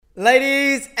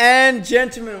Ladies and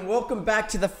gentlemen, welcome back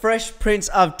to the Fresh Prince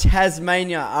of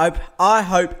Tasmania. I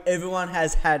hope everyone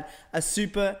has had a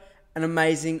super and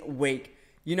amazing week.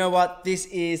 You know what? This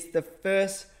is the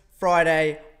first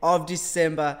Friday of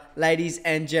December, ladies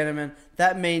and gentlemen.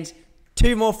 That means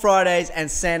 2 more Fridays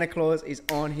and Santa Claus is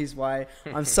on his way.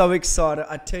 I'm so excited.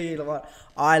 I tell you what,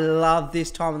 I love this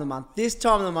time of the month. This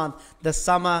time of the month, the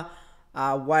summer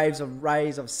waves of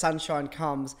rays of sunshine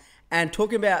comes. And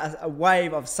talking about a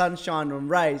wave of sunshine and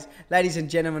rays, ladies and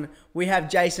gentlemen, we have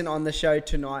Jason on the show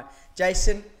tonight.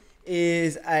 Jason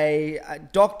is a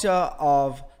doctor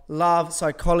of love,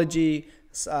 psychology,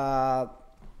 a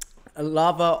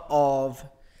lover of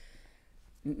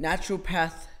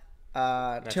naturopath.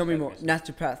 Tell me more. Medicine.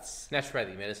 Naturopaths.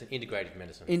 Naturopathic medicine, integrative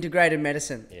medicine. Integrated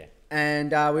medicine. Yeah.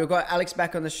 And we've got Alex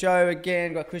back on the show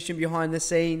again. Got Christian behind the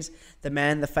scenes, the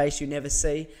man, the face you never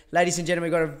see. Ladies and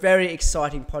gentlemen, we've got a very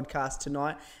exciting podcast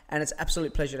tonight, and it's an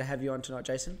absolute pleasure to have you on tonight,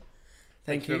 Jason.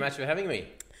 Thank you very much for having me.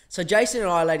 So Jason and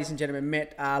I, ladies and gentlemen,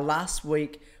 met last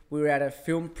week. We were at a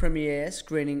film premiere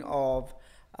screening of,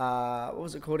 what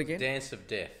was it called again? Dance of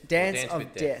Death. Dance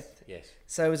of Death. Yes.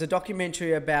 So it was a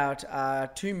documentary about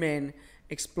two men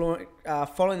exploring,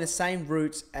 following the same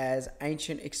routes as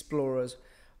ancient explorers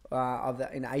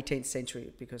in the 18th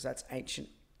century, because that's ancient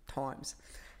times.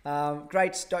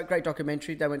 Great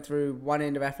documentary. They went through one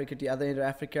end of Africa to the other end of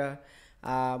Africa.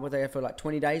 Were they there for like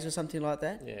 20 days or something like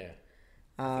that? Yeah.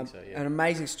 I think so, yeah. An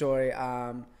amazing story.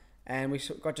 And we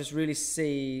got to really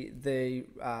see the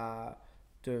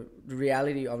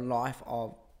reality of life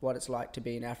of what it's like to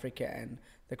be in Africa and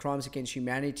the crimes against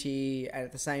humanity, and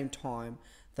at the same time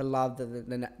the love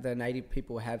that the native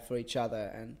people have for each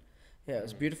other. And yeah, it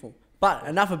was beautiful. But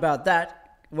enough about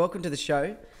that. Welcome to the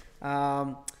show.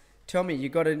 Tell me, you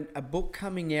got a book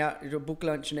coming out, a book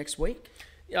launch next week?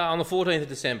 Yeah, on the 14th of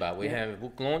December, we have a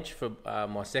book launch for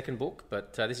my second book,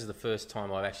 but this is the first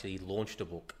time I've actually launched a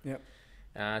book. Yep.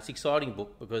 It's an exciting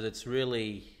book because it's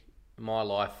really my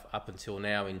life up until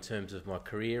now in terms of my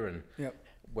career and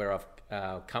where I've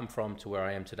come from to where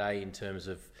I am today in terms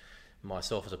of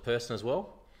myself as a person as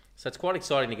well. So it's quite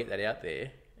exciting to get that out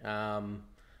there.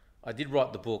 I did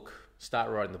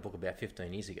start writing the book about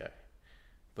 15 years ago,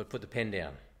 but put the pen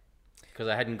down because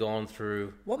I hadn't gone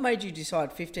through... What made you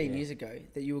decide 15 years ago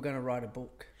that you were going to write a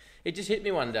book? It just hit me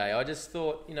one day. I just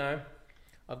thought,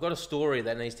 I've got a story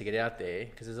that needs to get out there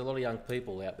because there's a lot of young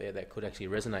people out there that could actually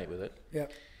resonate with it. Yeah.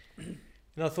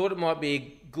 And I thought it might be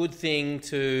a good thing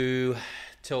to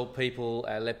tell people,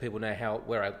 let people know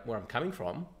where I'm coming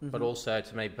from, but also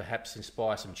to maybe perhaps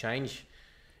inspire some change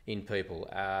in people,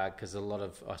 because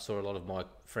I saw a lot of my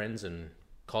friends and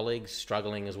colleagues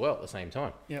struggling as well at the same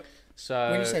time. Yep.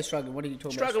 So when you say struggling, what are you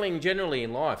talking about? Struggling generally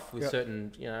in life with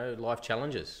certain, life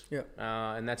challenges. Yep.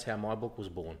 And that's how my book was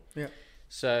born. Yeah.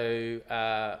 So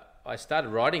I started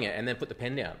writing it and then put the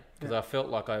pen down because I felt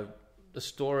like the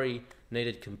story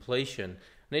needed completion.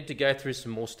 I needed to go through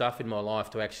some more stuff in my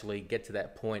life to actually get to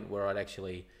that point where I'd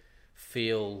actually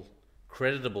feel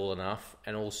creditable enough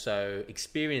and also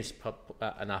experienced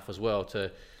enough as well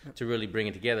to really bring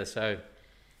it together. So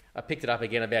I picked it up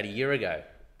again about a year ago,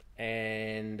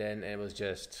 and it was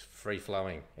just free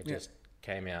flowing. It just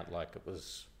came out like it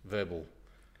was verbal.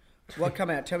 What come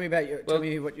out? Tell me about tell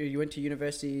me what you went to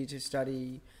university to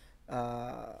study.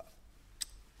 What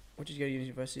did you go to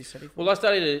university to study for? Well, I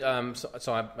studied a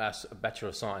Bachelor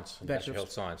of Science, Bachelor of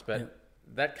Health Science, but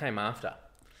that came after.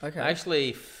 Okay. I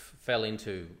actually fell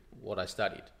into what I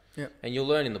studied. Yeah. And you'll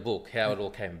learn in the book how it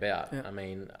all came about. Yeah. I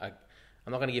mean, I'm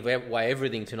not going to give away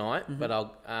everything tonight, but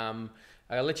I'll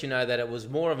let you know that it was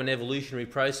more of an evolutionary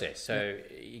process. So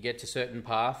you get to a certain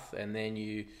path, and then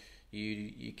you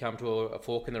come to a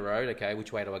fork in the road. Okay,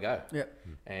 which way do I go? Yep.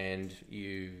 And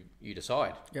you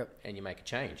decide. Yep. And you make a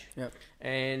change. Yep.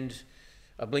 And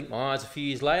I blinked my eyes a few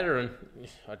years later, and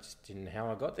I just didn't know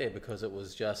how I got there because it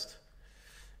was just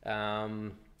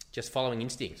following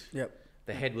instinct. Yep.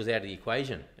 The head was out of the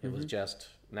equation. It was just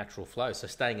natural flow. So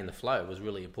staying in the flow was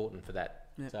really important for that.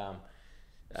 Yep.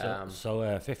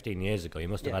 So 15 years ago, you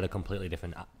must have had a completely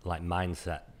different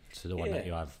mindset to the one that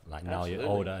you have now. Absolutely. You're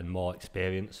older and more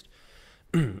experienced.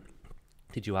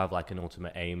 Did you have an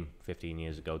ultimate aim 15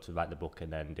 years ago to write the book,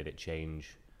 and then did it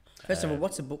change? First of all,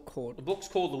 what's the book called? The book's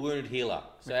called The Wounded Healer.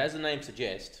 So as the name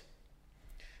suggests,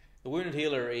 the Wounded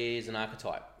Healer is an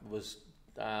archetype. It was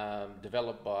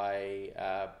developed by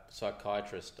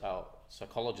psychologist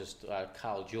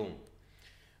Carl Jung,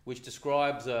 which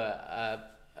describes a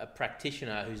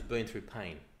practitioner who's been through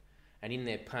pain, and in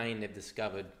their pain they've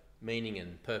discovered meaning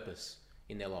and purpose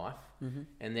in their life,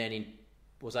 and then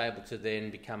was able to then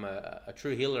become a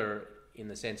true healer in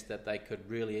the sense that they could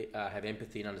really have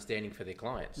empathy and understanding for their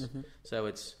clients. So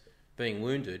it's being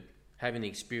wounded, having the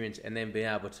experience, and then being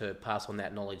able to pass on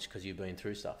that knowledge because you've been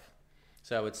through stuff.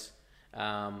 So it's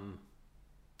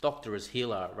doctor as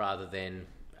healer rather than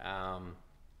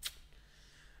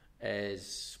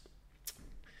it's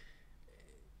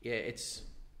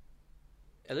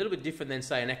a little bit different than,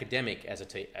 say, an academic as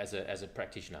a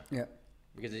practitioner. Yeah.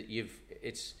 Because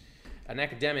it's an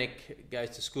academic goes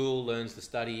to school, learns the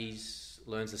studies,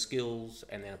 learns the skills,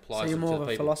 and then applies them to people. So you're more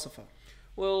of a philosopher.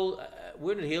 Well,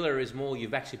 wounded healer is more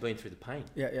you've actually been through the pain.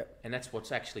 Yeah. And that's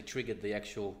what's actually triggered the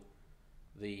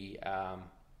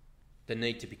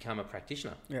need to become a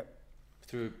practitioner. Yeah.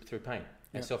 Through pain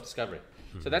and self-discovery.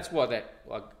 So that's why I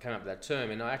came up with that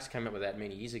term, and I actually came up with that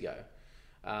many years ago.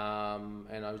 And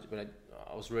when I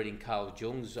was reading Carl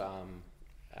Jung's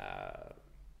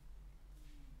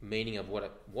meaning of what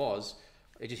it was,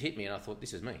 it just hit me, and I thought,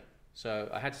 this is me. So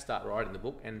I had to start writing the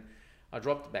book, and I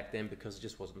dropped it back then because it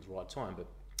just wasn't the right time.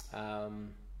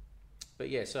 But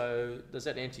yeah. So does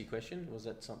that answer your question? Was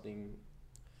that something?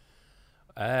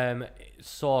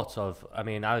 Sort of. I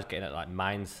mean, I was getting at like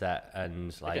mindset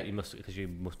and like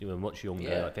you were much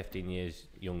younger, like 15 years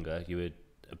younger. You would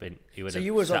have been. So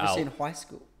you was obviously in high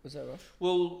school. Was that right?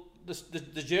 Well,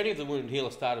 the journey of the wounded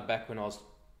healer started back when I was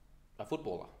a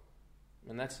footballer,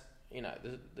 and that's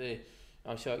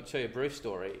I'll show you a brief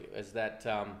story. Is that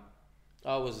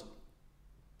I was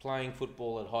playing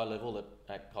football at high level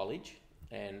at college,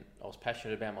 and I was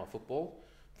passionate about my football.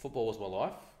 Football was my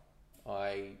life.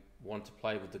 I wanted to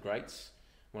play with the greats,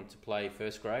 wanted to play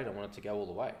first grade, I wanted to go all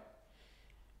the way.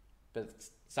 But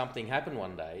something happened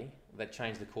one day that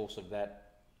changed the course of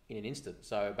that in an instant.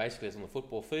 So basically I was on the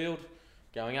football field,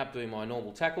 going up, doing my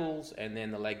normal tackles, and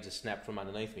then the leg just snapped from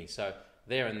underneath me. So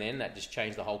there and then, that just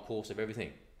changed the whole course of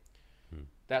everything.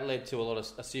 That led to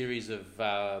a series of,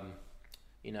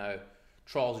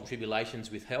 trials and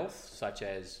tribulations with health, such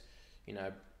as,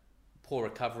 poor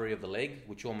recovery of the leg,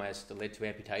 which almost led to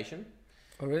amputation.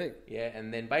 Oh, really? Yeah,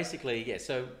 and then basically,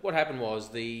 so what happened was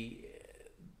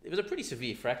it was a pretty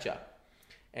severe fracture,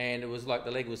 and it was like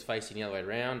the leg was facing the other way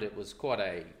around. It was quite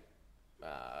a,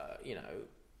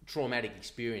 traumatic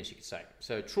experience, you could say.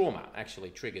 So trauma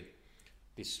actually triggered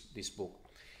this book,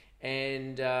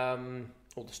 and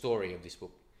or the story of this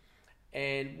book.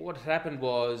 And what happened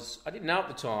was, I didn't know at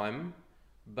the time,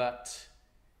 but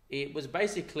it was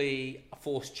basically a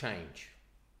forced change.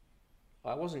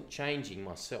 I wasn't changing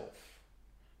myself.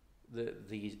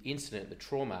 The incident, the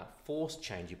trauma, forced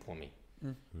change upon me.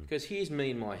 Because here's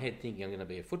me in my head thinking I'm going to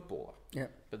be a footballer. Yeah.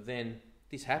 But then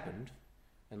this happened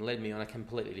and led me on a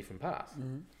completely different path.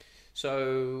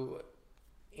 So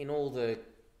in all the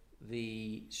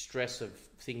stress of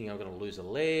thinking I'm going to lose a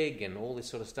leg and all this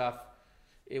sort of stuff,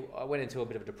 I went into a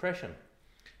bit of a depression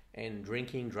and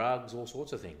drinking, drugs, all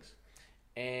sorts of things.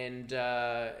 And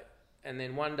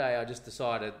then one day I just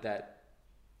decided that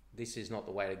this is not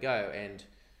the way to go. And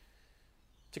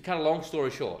to cut a long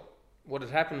story short, what had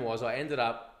happened was I ended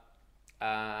up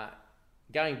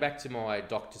going back to my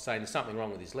doctor saying there's something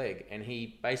wrong with his leg, and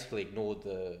he basically ignored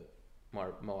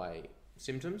my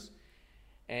symptoms.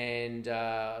 And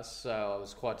so I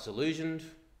was quite disillusioned.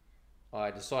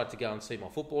 I decided to go and see my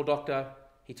football doctor.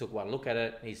 He took one look at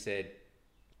it. He said,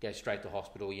 go straight to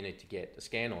hospital, you need to get a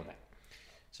scan on that.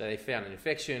 So they found an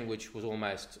infection, which was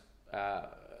almost,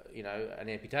 an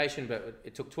amputation, but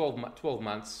it took 12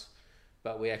 months,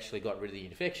 but we actually got rid of the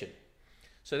infection.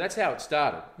 So that's how it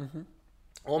started,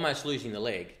 almost losing the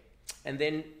leg. And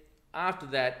then after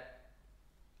that,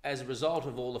 as a result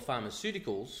of all the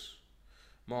pharmaceuticals,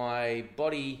 my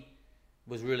body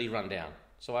was really run down.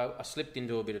 So I slipped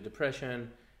into a bit of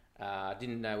depression,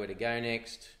 didn't know where to go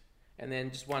next. And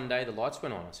then just one day the lights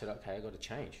went on. I said, okay, I've got to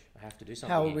change. I have to do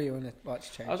something. How old were you when the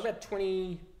lights changed? I was about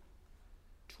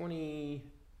 21,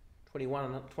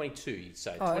 22, you'd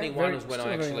say. 21 was when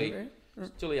I actually,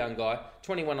 still a young guy.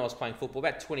 21 I was playing football.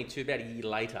 About 22, about a year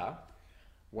later,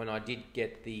 when I did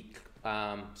get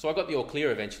so I got the all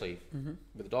clear eventually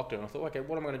with the doctor, and I thought, okay,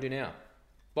 what am I going to do now?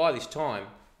 By this time,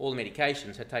 all the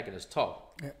medications had taken its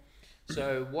toll. Yep.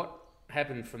 So what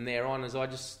happened from there on is I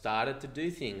just started to do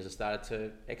things. I started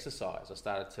to exercise. I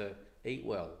started to eat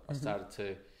well. I started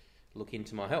to look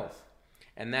into my health.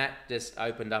 And that just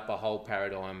opened up a whole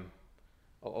paradigm,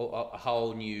 a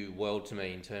whole new world to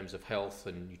me in terms of health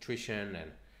and nutrition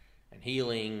and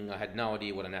healing. I had no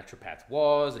idea what a naturopath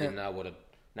was. I didn't know what a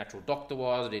natural doctor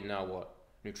was. I didn't know what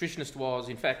nutritionist was.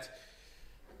 In fact,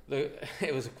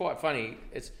 it was quite funny.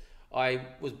 I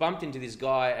was bumped into this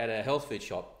guy at a health food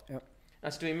shop. Yep. I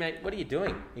said to him, mate, what are you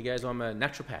doing? He goes, I'm a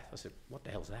naturopath. I said, what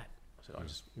the hell's that? I said,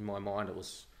 in my mind, it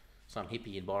was some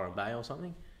hippie in Byron Bay or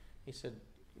something. He said,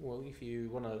 well, if you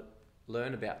want to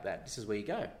learn about that, this is where you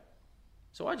go.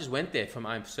 So I just went there for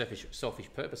my own selfish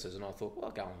purposes, and I thought, well,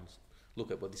 I'll go and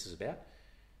look at what this is about.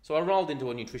 So I enrolled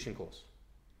into a nutrition course.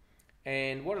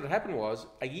 And what had happened was,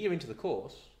 a year into the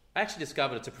course, I actually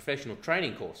discovered it's a professional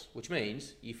training course, which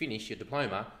means you finish your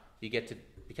diploma, you get to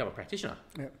become a practitioner.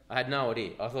 Yep. I had no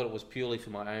idea. I thought it was purely for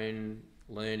my own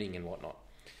learning and whatnot.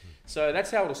 So that's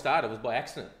how it all started, was by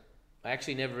accident. I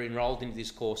actually never enrolled into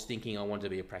this course thinking I wanted to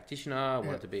be a practitioner, I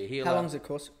wanted to be a healer. How long was the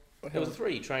course? It was a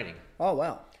 3-year training. Oh,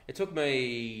 wow. It took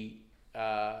me,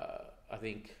 I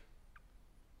think,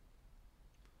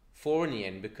 4 in the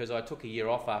end, because I took a year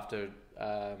off after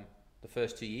the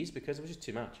first 2 years because it was just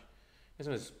too much. It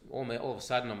was all of a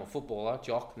sudden I'm a footballer,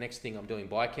 jock, next thing I'm doing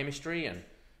biochemistry and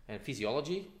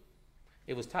physiology.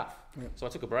 It was tough. Yeah. So I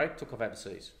took a break, took off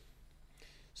overseas.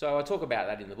 So I talk about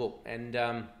that in the book. And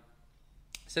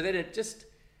so then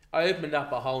I opened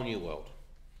up a whole new world.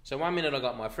 So one minute I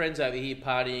got my friends over here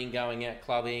partying, going out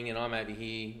clubbing, and I'm over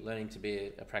here learning to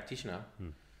be a practitioner.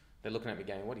 They're looking at me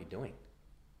going, what are you doing?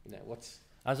 You know,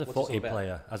 As a footy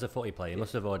player, you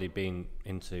must have already been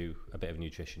into a bit of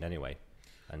nutrition anyway.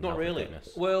 And not really.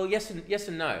 Well, yes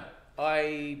and no.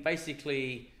 I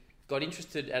basically got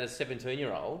interested at a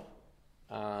 17-year-old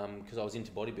because I was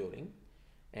into bodybuilding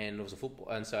and it was a football.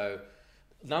 And so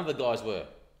none of the guys were.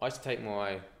 I used to take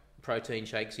my protein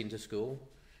shakes into school,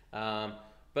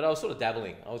 but I was sort of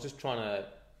dabbling. I was just trying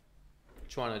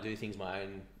to do things my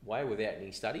own way without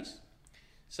any studies.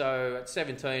 So at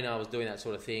 17, I was doing that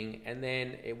sort of thing, and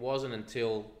then it wasn't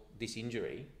until this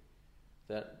injury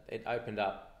that it opened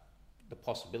up the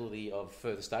possibility of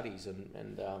further studies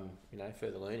and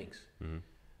further learnings. Mm-hmm.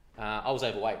 I was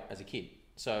overweight as a kid,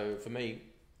 so for me,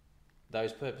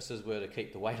 those purposes were to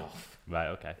keep the weight off. Right.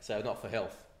 Okay. So not for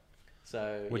health.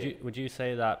 So would you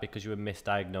say that because you were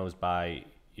misdiagnosed by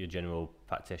your general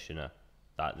practitioner,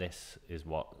 that this is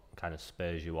what kind of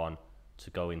spurs you on to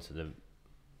go into the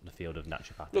field of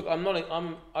naturopathy? Look,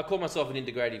 I call myself an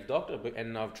integrative doctor,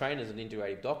 and I've trained as an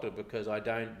integrative doctor because I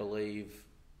don't believe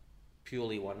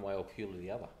purely one way or purely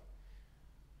the other.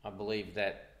 I believe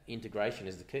that integration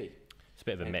is the key. It's a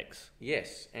bit of a mix.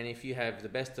 Yes, and if you have the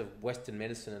best of Western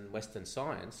medicine and Western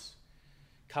science,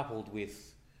 coupled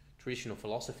with traditional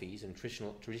philosophies and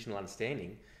traditional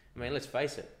understanding, I mean, let's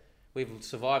face it, we've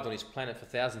survived on this planet for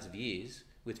thousands of years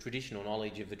with traditional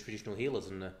knowledge of the traditional healers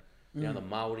and the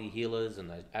Maori healers and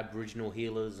the Aboriginal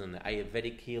healers and the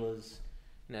Ayurvedic healers.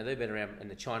 They've been around,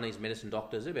 and the Chinese medicine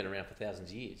doctors, they've been around for thousands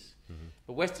of years. Mm-hmm.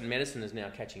 But Western medicine is now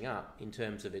catching up in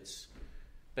terms of its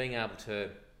being able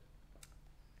to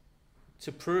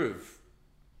prove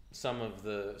some of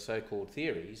the so-called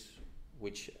theories,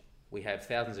 which we have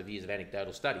thousands of years of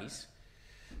anecdotal studies,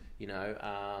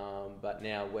 but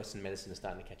now Western medicine is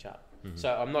starting to catch up. Mm-hmm.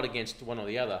 So I'm not against one or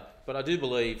the other, but I do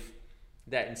believe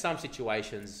that in some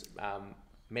situations,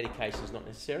 medication is not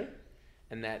necessary,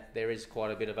 and that there is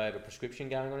quite a bit of over-prescription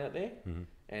going on out there. Mm-hmm.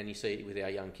 And you see it with our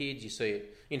young kids. You see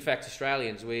it. In fact,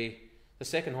 Australians, we're the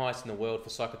second highest in the world for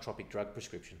psychotropic drug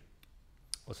prescription.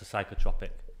 What's a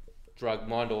psychotropic? Drug,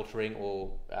 mind-altering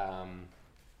or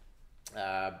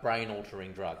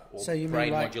brain-altering drug, or so you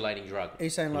brain-modulating drug. Are you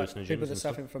saying like people that are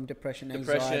suffering from depression,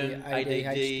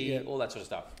 anxiety, ADD, all that sort of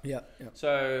stuff? Yeah.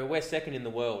 So we're second in the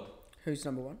world. Who's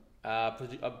number one? I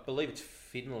believe it's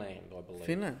Finland.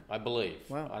 Finland. I believe.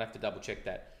 Wow. I'd have to double check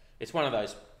that. It's one of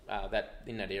those that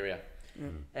in that area,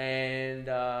 and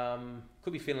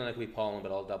could be Finland, it could be Poland,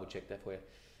 but I'll double check that for you.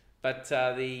 But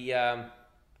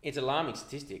it's an alarming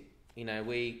statistic.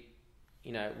 We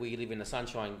live in a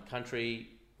sunshine country.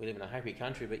 We live in a happy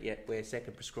country, but yet we're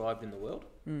second prescribed in the world.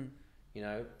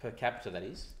 Per capita, that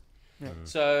is. Yeah.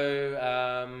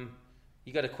 So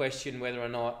you got to question whether or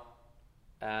not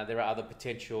there are other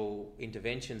potential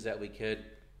interventions that we could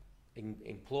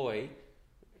employ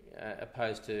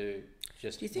opposed to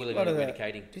just willy-nilly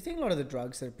medicating. Do you think a lot of the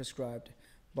drugs that are prescribed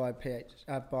by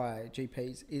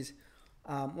GPs is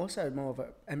also more of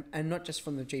and not just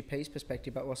from the GP's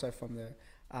perspective, but also from the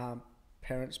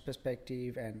parents'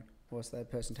 perspective and also the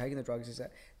person taking the drugs, is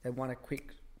that they want a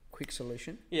quick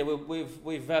solution? Yeah,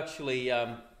 we've actually,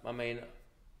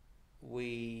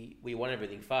 we want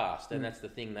everything fast, and that's the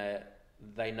thing that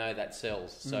they know that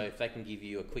sells. So if they can give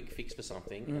you a quick fix for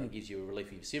something and it gives you a relief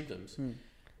of your symptoms,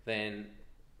 then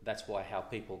that's how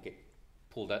people get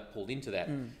pulled into that.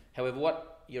 However,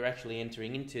 what you're actually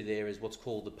entering into there is what's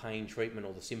called the pain treatment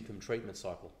or the symptom treatment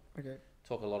cycle. Okay.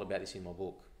 Talk a lot about this in my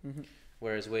book. Mm-hmm.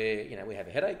 Whereas we have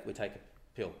a headache, we take a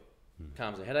pill,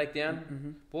 calms the headache down.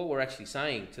 Mm-hmm. But what we're actually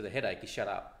saying to the headache is shut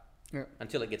up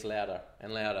until it gets louder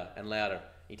and louder and louder.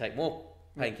 You take more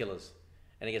painkillers.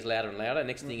 and it gets louder and louder.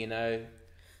 Next thing you know,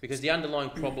 because the underlying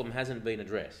problem hasn't been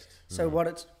addressed. So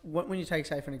when you take,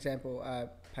 say for an example,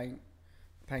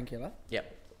 painkiller.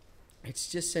 Yep. It's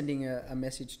just sending a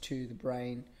message to the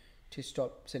brain to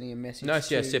stop sending a message.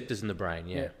 Nociceptors in the brain,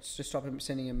 yeah. To stop him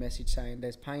sending a message saying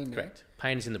there's pain. Correct.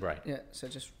 Pain is in the brain. Yeah. So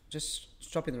just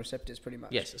stopping the receptors, pretty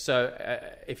much. Yes. So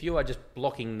if you are just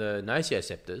blocking the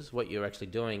nociceptors, what you're actually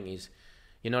doing is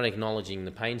you're not acknowledging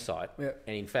the pain site,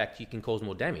 and in fact, you can cause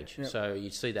more damage. So you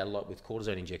see that a lot with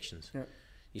cortisone injections.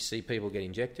 You see people get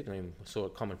injected. I mean, sort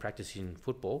of common practice in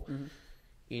football.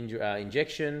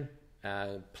 Injection,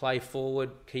 play forward,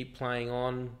 keep playing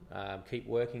on, keep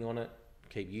working on it,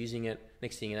 keep using it.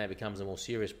 Next thing you know, it becomes a more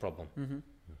serious problem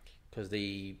because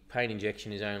the pain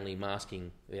injection is only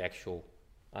masking the actual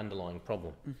underlying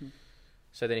problem.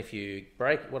 So then if you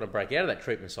want to break out of that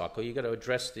treatment cycle, you've got to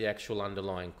address the actual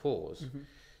underlying cause.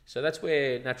 So that's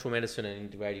where natural medicine and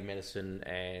integrative medicine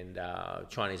and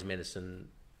Chinese medicine,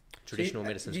 traditional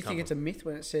medicine. Do you think it's a myth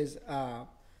when it says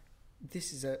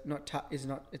this is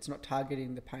it's not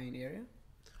targeting the pain area?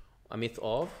 A myth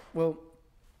of? Well,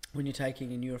 when you're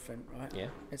taking a Nurofen, right? Yeah.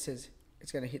 It says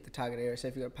it's going to hit the target area. So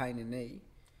if you've got pain in the knee,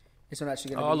 it's not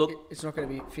actually going to it's not going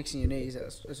to be fixing your knees. I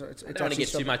don't want to get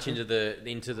too much into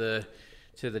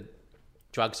the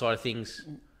drug side of things.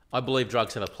 I believe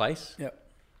drugs have a place. Yep.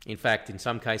 In fact, in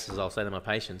some cases, I'll say to my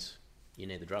patients, you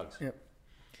need the drugs. Yep.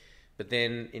 But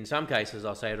then in some cases,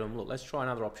 I'll say to them, look, let's try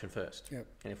another option first. Yep.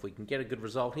 And if we can get a good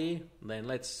result here, then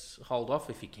let's hold off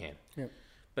if you can. Yep.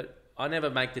 But I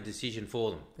never make the decision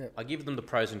for them. Yep. I give them the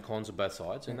pros and cons of both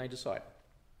sides, and they decide.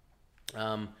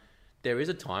 There is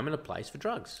a time and a place for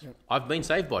drugs. Yep. I've been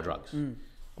saved by drugs.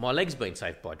 My leg's been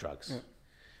saved by drugs. Yep.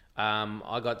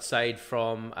 I got saved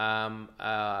from...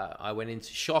 I went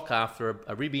into shock after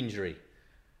a rib injury.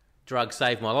 Drugs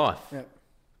saved my life. Yep.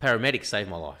 Paramedics saved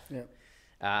my life. Yep.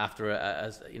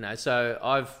 After so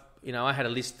I had a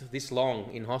list this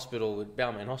long in hospital with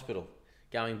Balmain Hospital,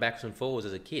 going backwards and forwards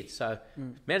as a kid. So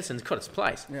medicine's got its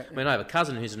place. Yeah, I mean, I have a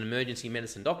cousin who's an emergency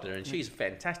medicine doctor, and she's a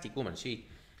fantastic woman.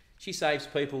 She saves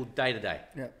people day to day.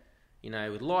 Yeah.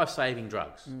 With life-saving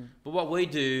drugs. But what we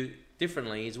do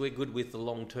differently is we're good with the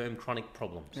long-term chronic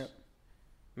problems. Yep.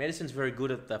 Medicine's very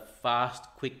good at the fast,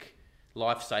 quick,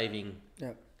 life-saving,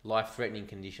 Yep. life-threatening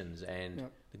conditions, and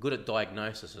Yep. they're good at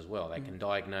diagnosis as well. They can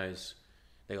diagnose.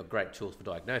 They've got great tools for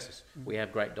diagnosis. We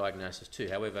have great diagnosis too.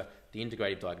 However, the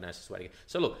integrative diagnosis is the way to go.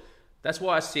 So look, that's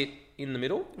why I sit in the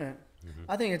middle. Yeah.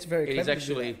 I think it's very It clever. is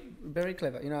actually very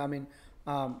clever.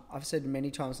 I've said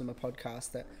many times on my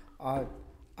podcast that I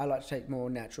like to take more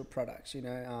natural products.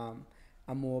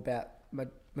 I'm more about my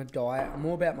diet. I'm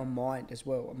more about my mind as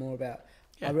well. I'm more about.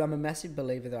 Yeah. I'm a massive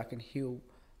believer that I can heal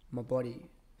my body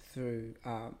through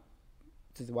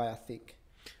the way I think.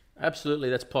 Absolutely,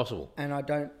 that's possible. And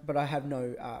I have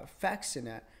no facts in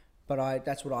that. But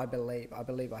that's what I believe. I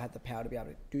believe I have the power to be able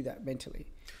to do that mentally.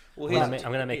 Well, I'm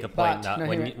going to make a point that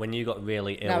when you got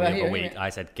really ill the other week, I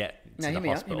said get to the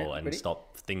hospital and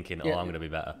stop thinking, I'm going to be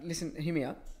better. Listen, hear me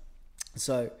out.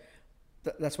 So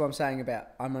that's what I'm saying about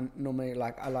normally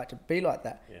I like to be like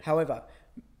that. Yeah. However,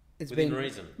 it's within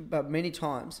reason. But many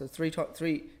times, so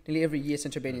nearly every year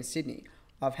since I've been in Sydney,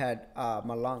 I've had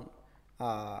my lung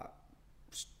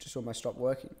just almost stopped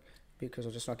working because I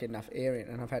was just not getting enough air in,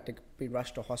 and I've had to be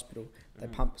rushed to hospital. They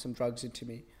pump some drugs into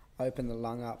me, open the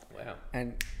lung up,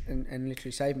 and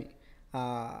literally save me.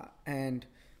 And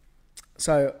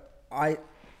so I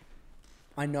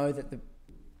know that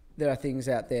there are things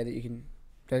out there that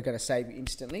they're going to save you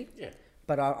instantly. Yeah.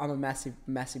 But I'm a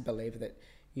massive believer that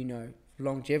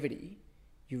longevity,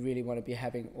 you really want to be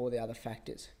having all the other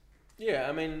factors. Yeah,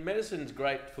 I mean, medicine's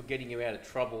great for getting you out of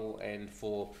trouble and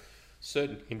for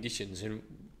certain conditions. And,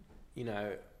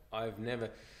 I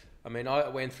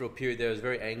went through a period there I was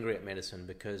very angry at medicine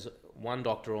because one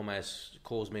doctor almost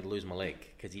caused me to lose my leg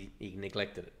because he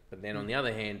neglected it. But then on the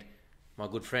other hand, my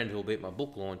good friend who will be at my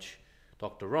book launch,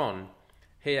 Dr. Ron,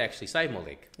 he actually saved my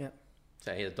leg. Yeah.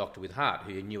 So he had a doctor with heart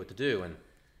who knew what to do, and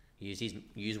he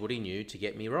used what he knew to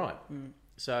get me right.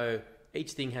 So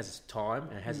each thing has its time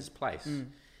and it has its place.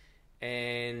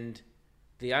 And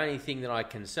the only thing that I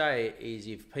can say is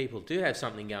if people do have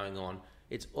something going on,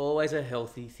 it's always a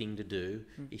healthy thing to do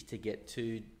is to get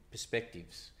two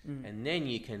perspectives. And then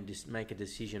you can just make a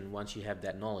decision once you have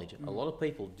that knowledge. A lot of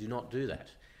people do not do that.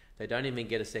 They don't even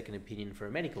get a second opinion for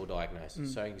a medical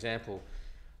diagnosis. So, example,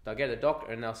 they'll get a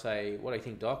doctor and they'll say, what do you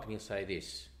think, doc? And he'll say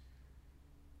this.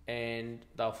 And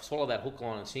they'll swallow that hook,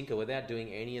 line and sinker without doing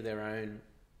any of their own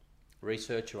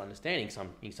research or understanding.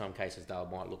 In some cases, they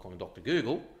might look on Dr.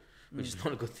 Google, which is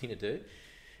not a good thing to do.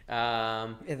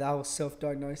 They will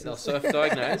self-diagnose. They'll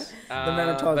self-diagnose. The amount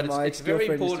of times but it's very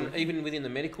important, even within the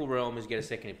medical realm, is get a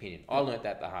second opinion. I learnt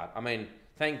that the hard. I mean,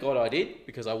 thank God I did,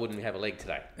 because I wouldn't have a leg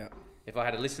today. Yeah. If I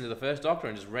had to listen to the first doctor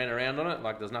and just ran around on it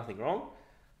like there's nothing wrong,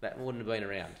 that wouldn't have been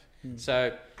around.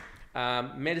 So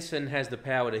medicine has the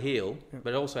power to heal,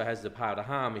 but it also has the power to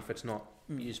harm if it's not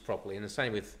used properly. And the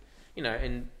same with,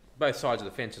 in both sides of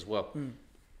the fence as well.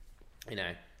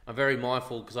 I'm very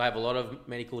mindful, because I have a lot of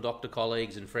medical doctor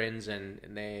colleagues and friends, and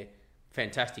they're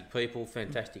fantastic people,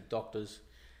 fantastic doctors,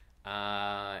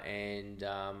 and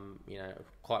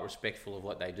quite respectful of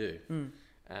what they do.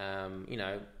 I'm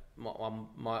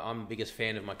the biggest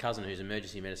fan of my cousin, who's an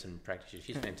emergency medicine practitioner.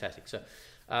 She's fantastic. So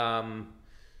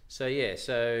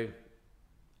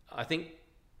I think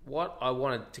what I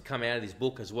wanted to come out of this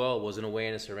book as well was an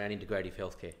awareness around integrative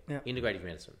healthcare, integrative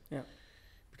medicine. Yeah.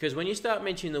 Because when you start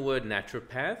mentioning the word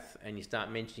naturopath and you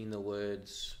start mentioning the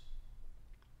words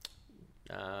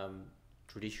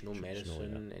traditional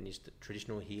medicine and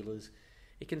traditional healers,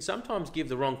 it can sometimes give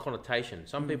the wrong connotation.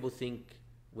 Some people think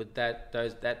with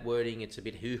that wording, it's a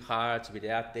bit hoo-ha, it's a bit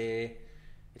out there,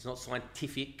 it's not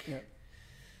scientific. Yeah.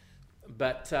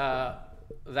 But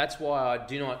that's why I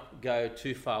do not go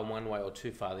too far one way or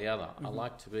too far the other. I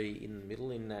like to be in the middle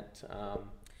in that...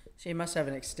 So you must have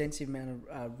an extensive amount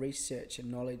of research and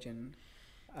knowledge and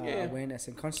awareness,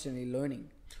 and constantly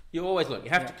learning. You always learn. You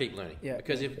have to keep learning. Yeah.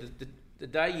 Because if the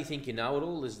day you think you know it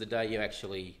all is the day you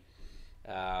actually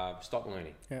stop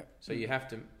learning. Yeah. So you have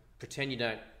to pretend you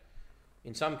don't.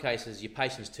 In some cases, your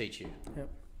patients teach you. Yep.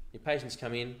 Your patients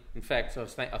come in. In fact, I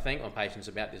thank my patients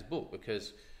about this book,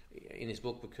 because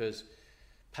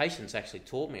patients actually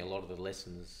taught me a lot of the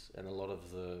lessons and a lot of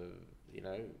the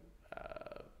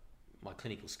my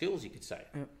clinical skills, you could say,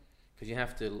 because you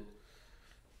have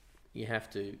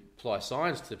to apply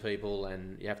science to people,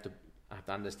 and you have to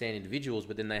understand individuals,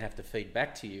 but then they have to feed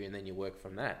back to you, and then you work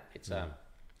from that. It's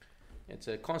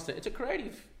a constant. It's a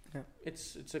creative. Yeah.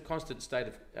 It's a constant state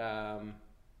of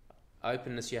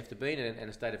openness you have to be in, and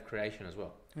a state of creation as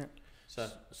well. Yeah.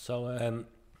 So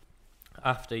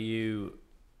after you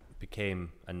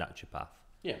became a naturopath,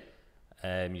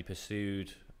 you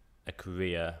pursued a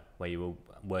career where you were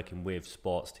working with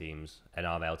sports teams,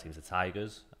 NRL teams, the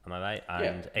Tigers, am I right?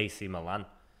 And AC Milan,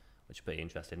 which is pretty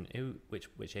interesting.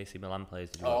 Which AC Milan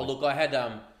players did you work with? Look, I had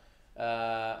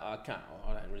I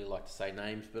don't really like to say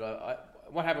names, but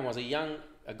what happened was a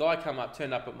guy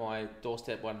turned up at my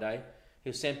doorstep one day. He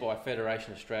was sent by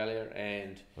Federation Australia,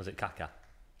 and was it Kaka?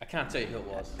 I can't tell you who it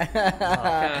was.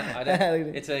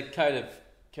 It's a code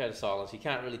of silence. You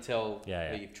can't really tell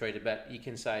who you've treated, but you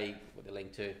can say what they're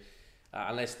linked to,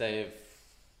 unless they've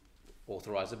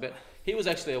authorised it. But he was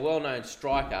actually a well-known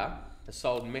striker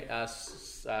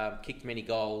that kicked many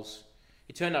goals.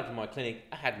 He turned up to my clinic.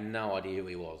 I had no idea who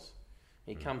he was.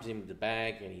 He comes in with the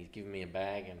bag, and he's giving me a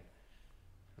bag, and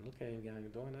I look at him going,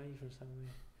 "Do I know you from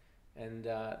somewhere?" And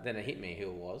then it hit me who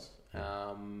it was.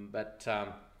 But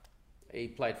he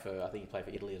played for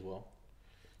Italy as well.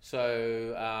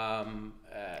 So I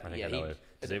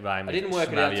didn't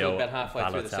work it out until about halfway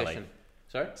through the session.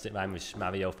 Sorry? Does it rhyme with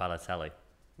Mario Falatelli?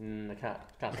 I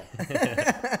can't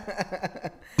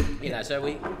say. So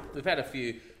we've had a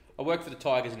few. I worked for the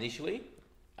Tigers initially,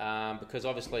 because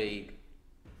obviously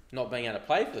not being able to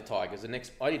play for the Tigers.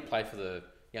 I did play for the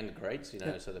younger grades,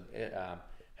 so the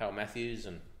Harold Matthews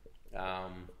and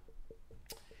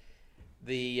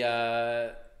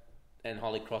and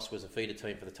Holy Cross was a feeder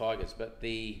team for the Tigers. But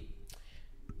the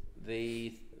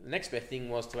next best thing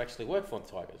was to actually work for the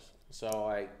Tigers. So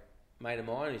a mate of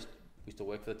mine used to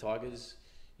work for the Tigers,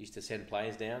 used to send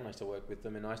players down. I used to work with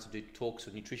them, and I used to do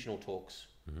nutritional talks.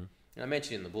 Mm-hmm. And I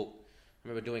mentioned in the book, I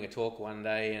remember doing a talk one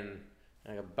day, and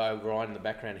I got Bo Ryan in the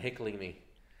background heckling me.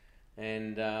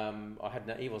 And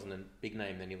he wasn't a big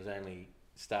name then, he was only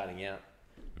starting out.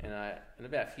 And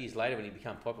about a few years later, when he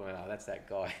became popular, I went, that's that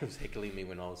guy who was heckling me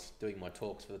when I was doing my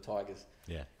talks for the Tigers.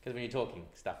 Yeah. Because when you're talking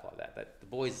stuff like that the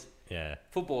boys,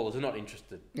 footballers are not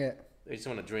interested. Yeah. They just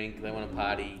want to drink, they want to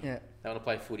party, they want to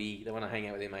play footy, they want to hang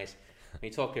out with their mates. When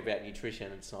you talk about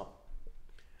nutrition, it's not.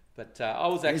 But I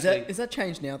was actually... Is that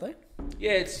changed now, though?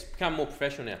 Yeah, it's become more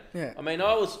professional now. Yeah. I mean,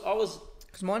 I was...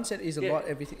 Because mindset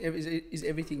is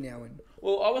everything now.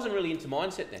 Well, I wasn't really into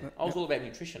mindset then. I was all about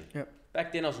nutrition. Yep.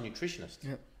 Back then, I was a nutritionist.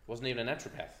 Yep. Wasn't even a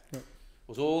naturopath. Yep. It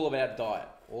was all about diet,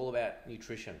 all about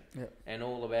nutrition, and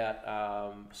all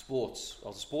about sports. I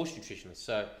was a sports nutritionist,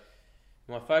 so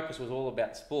my focus was all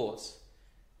about sports.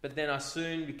 But then I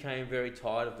soon became very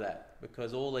tired of that,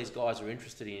 because all these guys were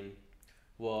interested in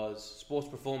was sports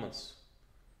performance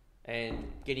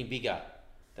and getting bigger.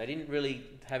 They didn't really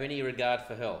have any regard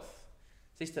for health.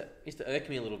 it used to irk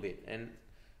me a little bit. And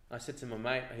I said to my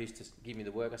mate who used to give me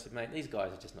the work, I said, mate, these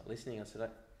guys are just not listening. I said,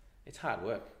 it's hard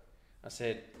work. I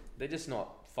said, they're just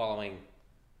not following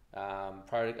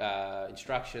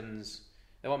instructions.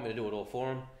 They want me to do it all for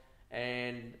them.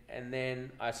 And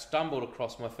then I stumbled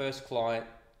across my first client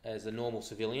as a normal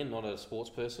civilian, not a sports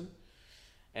person.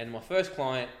 And my first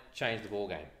client changed the ball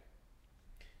game.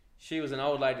 She was an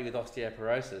old lady with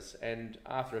osteoporosis, and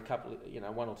after a couple,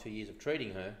 1 or 2 years of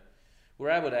treating her, we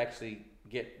were able to actually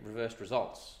get reversed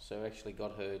results. So I actually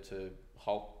got her to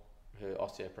halt her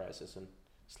osteoporosis and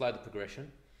slow the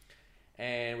progression.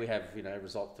 And we have,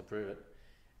 results to prove it.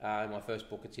 In my first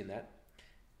book, it's in that.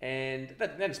 And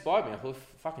that inspired me. I thought,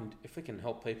 if we can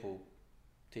help people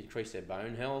to increase their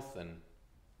bone health and,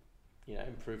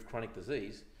 improve chronic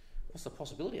disease, what's the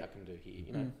possibility I can do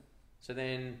here, So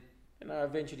then, I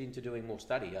ventured into doing more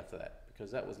study after that,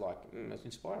 because that was it was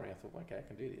inspiring. I thought, okay, I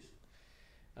can do this.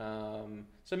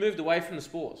 So I moved away from the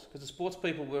sports, because the sports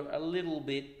people were a little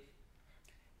bit,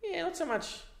 not so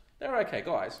much, they were okay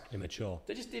guys. Immature.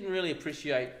 They just didn't really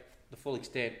appreciate the full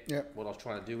extent what I was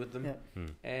trying to do with them.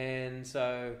 And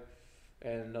so,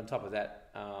 and on top of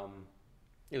that,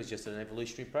 it was just an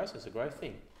evolutionary process, a growth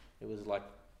thing. It was like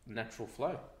natural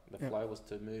flow. The flow was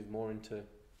to move more into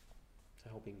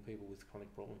helping people with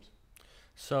chronic problems.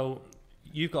 So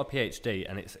you've got a PhD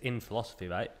and it's in philosophy,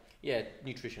 right? Yeah,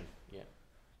 nutrition. Yeah.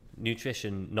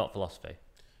 Nutrition, not philosophy.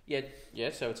 Yeah.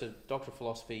 So it's a doctor of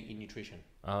philosophy in nutrition.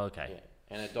 Oh, okay.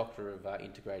 Yeah, and a doctor of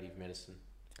integrative medicine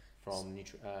from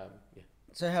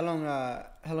So how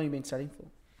long you been studying for?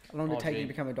 How long did it take you to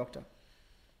become a doctor?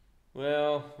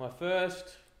 Well,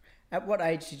 At what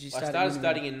age did you start? I started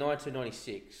studying in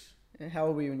 1996. How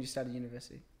old were you when you started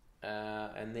university?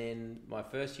 And then my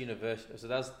first university, so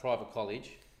that was private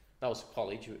college. That was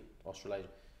college, Australasia.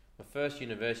 My first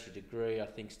university degree, I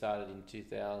think, started in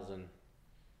 2000.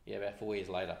 About 4 years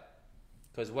later.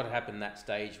 Because what happened that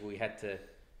stage, you had to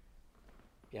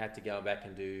go back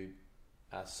and do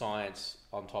science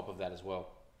on top of that as well.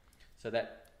 So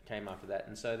that came after that,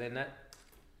 and so then that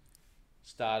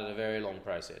started a very long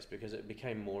process, because it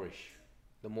became moreish.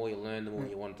 The more you learn, the more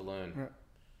you want to learn.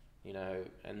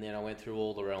 And then I went through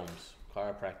all the realms: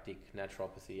 chiropractic,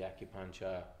 naturopathy,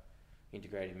 acupuncture,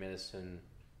 integrative medicine.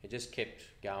 It just kept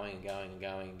going and going and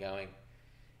going and going.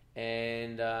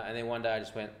 And then one day I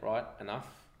just went, right, enough.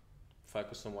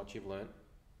 Focus on what you've learned,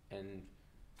 and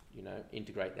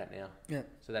integrate that now. Yeah.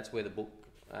 So that's where the book,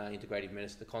 integrative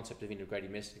medicine, the concept of integrative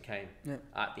medicine came. Yeah.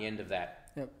 At the end of that,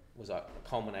 was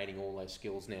culminating all those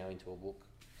skills now into a book.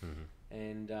 Mm-hmm.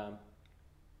 And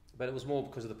but it was more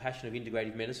because of the passion of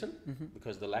integrative medicine,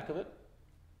 because of the lack of it,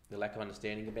 the lack of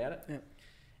understanding about it. Yeah.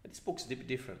 And this book's a bit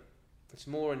different. It's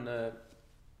more to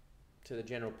the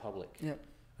general public. Yeah.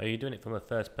 Are you doing it from a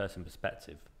first-person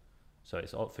perspective? So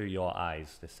it's all through your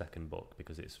eyes, this second book,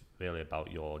 because it's really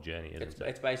about your journey, isn't it?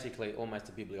 It's basically almost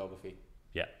a bibliography.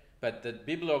 Yeah. But the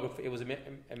bibliography, it was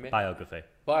biography.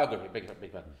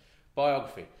 Big pardon.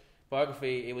 Biography,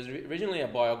 it was originally a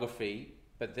biography,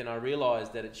 but then I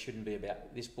realised that it shouldn't be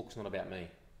about... This book's not about me.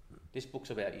 This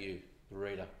book's about you, the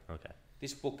reader. Okay.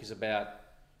 This book is about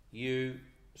you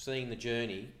seeing the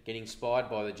journey, getting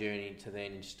inspired by the journey to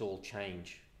then install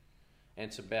change. And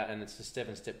it's a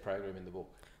 7-step program in the book.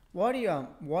 Why do you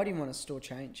want to store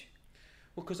change?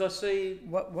 Well, because I see...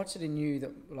 What's it in you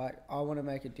that, I want to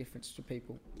make a difference to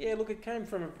people? Yeah, look, it came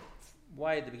from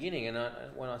way at the beginning, and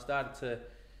when I started to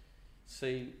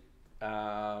see what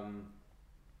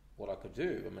I could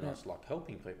do, I was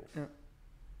helping people. Yeah.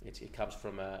 It comes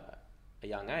from a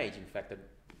young age. In fact,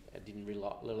 I didn't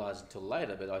realise until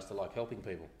later, but I used to like helping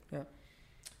people. Yeah.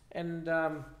 And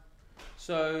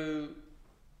so...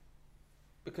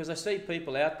 Because I see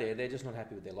people out there, they're just not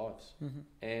happy with their lives. Mm-hmm.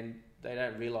 And they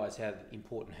don't realise how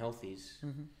important health is.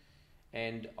 Mm-hmm.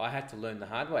 And I had to learn the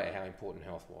hard way how important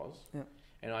health was. Yeah.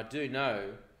 And I do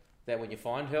know that when you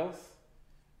find health,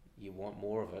 you want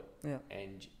more of it. Yeah.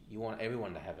 And you want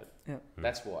everyone to have it. Yeah.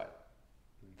 That's why.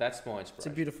 That's my inspiration. It's a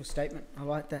beautiful statement. I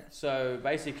like that. So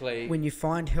basically... When you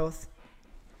find health,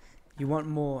 you want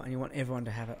more and you want everyone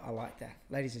to have it. I like that.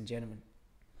 Ladies and gentlemen.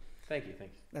 Thank you.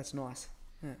 That's nice.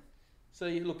 Yeah. So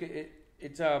you look at it.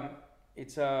 It's the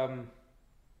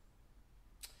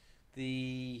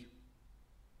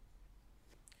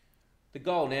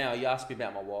goal now. You asked me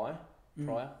about my why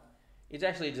prior. It's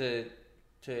actually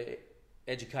to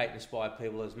educate and inspire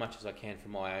people as much as I can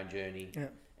from my own journey,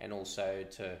 and also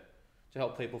to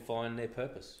help people find their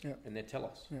purpose and their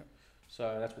telos. Yeah.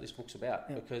 So that's what this book's about.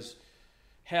 Yeah. Because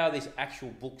how this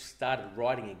actual book started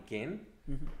writing again,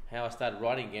 how I started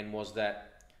writing again was that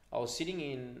I was sitting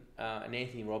in an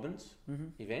Anthony Robbins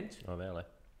event. Oh, really?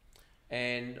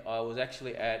 And I was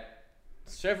actually at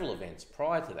several events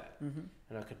prior to that,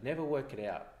 and I could never work it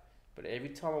out. But every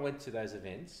time I went to those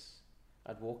events,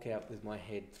 I'd walk out with my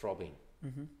head throbbing.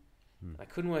 I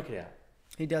couldn't work it out.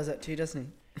 He does that too,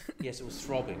 doesn't he? Yes, it was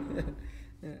throbbing.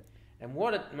 And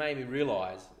what it made me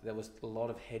realise, there was a lot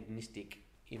of hedonistic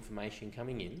information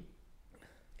coming in,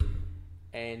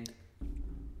 and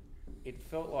it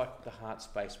felt like the heart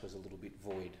space was a little bit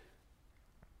void.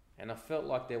 And I felt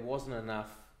like there wasn't enough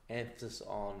emphasis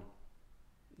on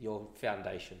your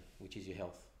foundation, which is your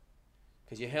health.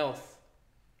 Because your health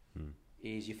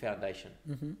is your foundation.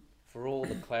 For all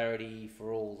the clarity,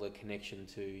 for all the connection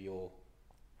to your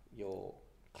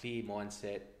clear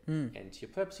mindset and to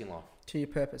your purpose in life. To your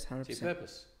purpose, 100%. To your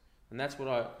purpose. And that's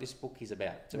what this book is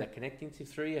about. It's about connecting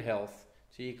through your health,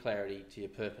 to your clarity, to your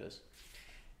purpose.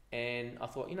 And I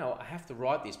thought, I have to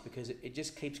write this because it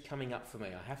just keeps coming up for me.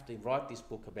 I have to write this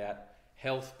book about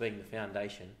health being the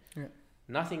foundation. Yeah.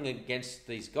 Nothing against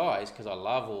these guys, because I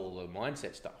love all the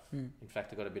mindset stuff. In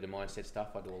fact, I've got a bit of mindset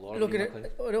stuff. I do a lot of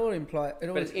it. It all implies...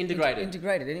 But it's integrated.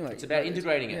 Integrated anyway. It's about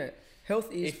integrating it.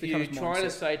 Health is... If you're trying to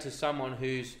say to someone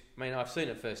who's... I've seen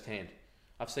it firsthand.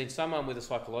 I've seen someone with a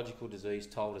psychological disease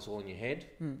told it's all in your head,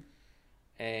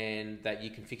 and that you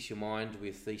can fix your mind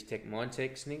with these mind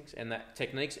techniques, and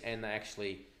they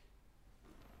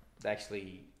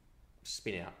actually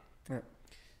spin out. Yeah.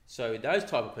 So those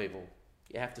type of people,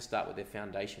 you have to start with their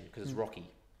foundation, because it's rocky,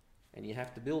 and you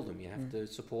have to build them. You have to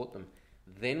support them.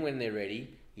 Then when they're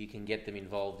ready, you can get them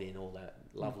involved in all that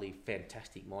lovely,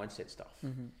 fantastic mindset stuff.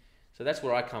 So that's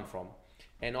where I come from.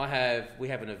 And we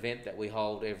have an event that we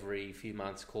hold every few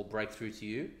months called Breakthrough to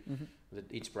You, the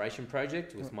Inspiration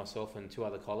Project, with myself and two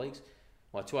other colleagues.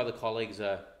 My two other colleagues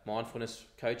are mindfulness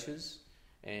coaches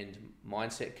and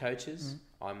mindset coaches.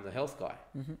 I'm the health guy.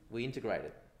 We integrate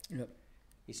it. Yep.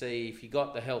 You see, if you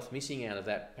got the health missing out of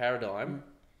that paradigm,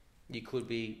 you could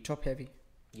be... Top heavy.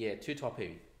 Yeah, too top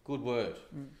heavy. Good word.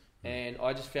 And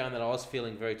I just found that I was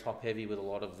feeling very top heavy with a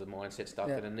lot of the mindset stuff,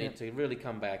 and I need to really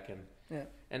come back and... Yeah.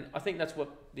 And I think that's what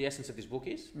the essence of this book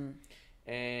is.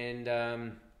 And,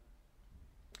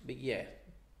 but yeah.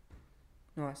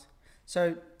 Nice.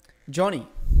 So, Johnny.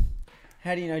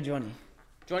 How do you know Johnny?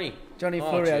 Johnny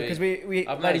Florio. Because we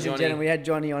ladies and gentlemen, we had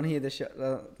Johnny on here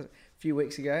a few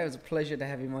weeks ago. It was a pleasure to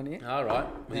have him on here. All right.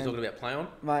 Was he talking about play on?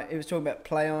 Mate, he was talking about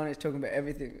play on. He was talking about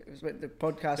everything. It was the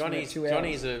podcast. Johnny's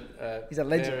he's a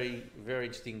legend. Very, very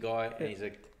interesting guy, and he's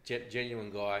a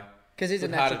genuine guy. Because he's a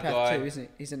naturopath too, isn't he?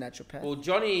 He's a naturopath. Well,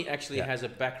 Johnny actually has a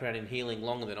background in healing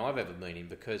longer than I've ever been in,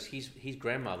 because his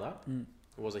grandmother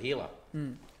was a healer.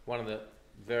 One of the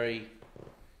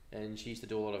and she used to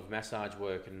do a lot of massage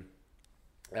work, and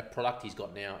that product he's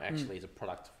got now actually is a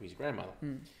product of his grandmother.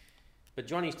 But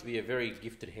Johnny used to be a very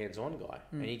gifted, hands-on guy,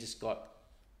 and he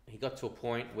got to a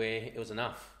point where it was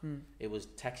enough. It was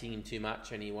taxing him too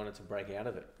much, and he wanted to break out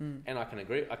of it. And I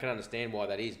can understand why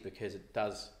that is, because it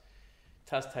does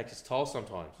take its toll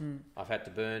sometimes. I've had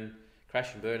to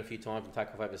crash and burn a few times and take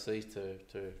off overseas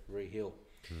to re-heal.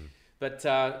 But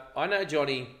I know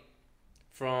Johnny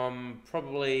from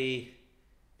probably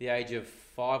the age of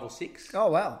 5 or 6.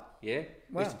 Oh, wow. Yeah. Wow.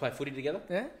 We used to play footy together.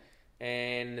 Yeah.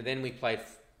 And then we played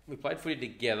footy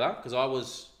together, because I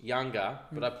was younger,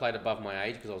 but I played above my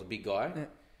age because I was a big guy. Yeah.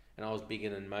 And I was bigger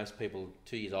than most people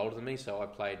 2 years older than me, so I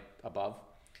played above.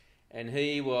 And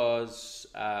he was...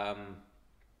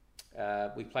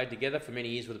 we played together for many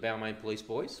years with the Balmain Police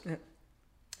Boys. Yeah.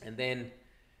 And then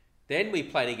we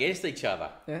played against each other.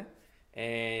 Yeah.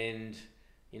 And,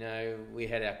 we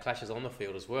had our clashes on the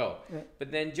field as well. Yeah.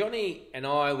 But then Johnny and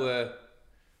I were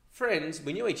friends.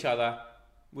 We knew each other.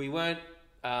 We weren't,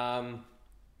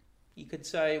 you could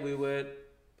say we were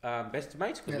best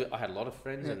mates, because I had a lot of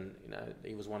friends, and,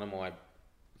 he was one of my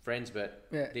friends,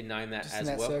 but didn't know him that as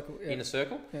well. Circle, in a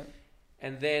circle. Yeah.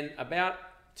 And then about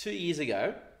 2 years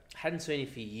ago, hadn't seen him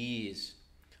for years.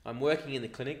 I'm working in the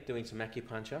clinic doing some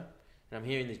acupuncture, and I'm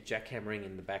hearing this jackhammering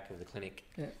in the back of the clinic.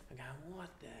 Yeah. I go, what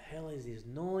the hell is this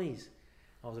noise?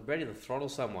 I was ready to throttle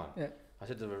someone. Yeah. I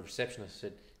said to the receptionist, I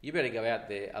said, you better go out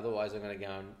there, otherwise I'm going to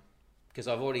go and... Because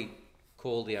I've already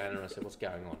called the owner and I said, what's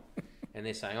going on? And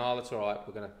they're saying, oh, that's all right,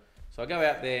 we're going to... So I go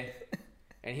out there,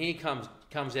 and here comes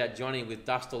out Johnny with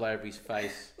dust all over his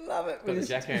face. Love it. Got the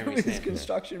jackhammer in his hand.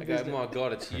 Construction business. I go, my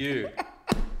God, it's you.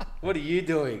 What are you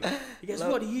doing? He goes,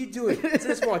 what are you doing? I said,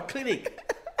 that's my clinic.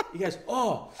 He goes,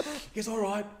 oh. He goes, all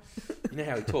right. You know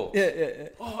how he talks? Yeah.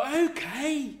 Oh,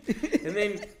 okay. And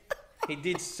then he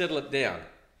did settle it down.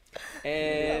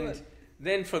 And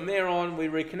then from there on, we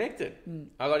reconnected.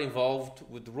 I got involved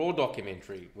with the Raw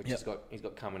documentary, which he's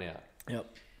got coming out.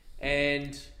 Yep.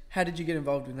 And how did you get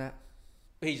involved in that?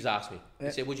 He just asked me. He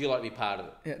said, "Would you like to be part of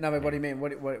it?" Yeah. No, but what do you mean?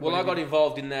 Well, I got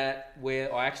involved in that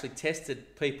where I actually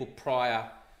tested people prior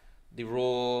the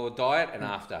raw diet and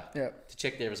after to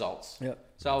check their results. Yeah.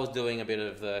 So I was doing a bit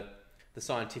of the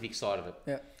scientific side of it.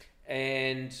 Yeah.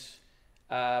 And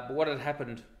but what had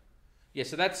happened? Yeah.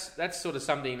 So that's sort of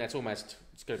something that's almost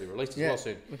it's going to be released as well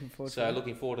soon.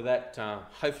 Looking forward to that.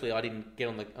 Hopefully, I didn't get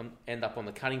on the end up on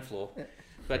the cutting floor. Yeah.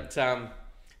 But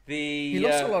he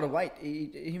lost a lot of weight.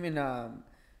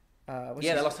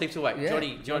 They lost heaps of weight. Yeah.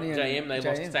 Johnny and JM, they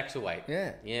lost stacks of weight.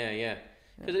 Yeah.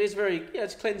 Because it is very,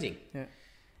 it's cleansing. Yeah.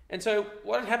 And so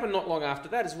what had happened not long after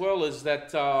that as well is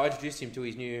that I introduced him to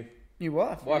his new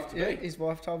wife. Wife-to-be. His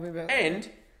wife told me about that. And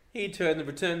he returned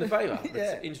the favour.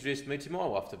 Introduced me to my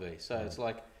wife-to-be. So it's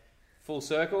like full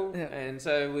circle. Yeah. And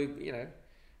so we,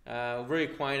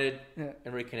 reacquainted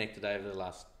and reconnected over the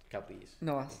last couple of years.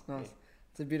 Nice. Yeah.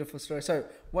 It's a beautiful story. So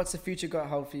what's the future got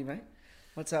hold for you, mate?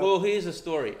 What's up? Well, here's a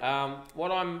story.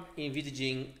 What I'm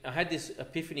envisaging, I had this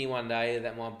epiphany one day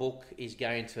that my book is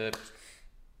going to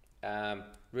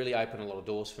really open a lot of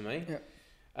doors for me. Yeah.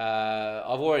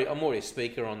 I'm already a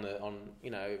speaker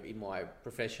in my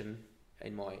profession,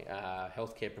 in my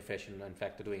healthcare profession. In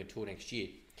fact, I'm doing a tour next year.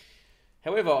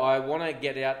 However, I want to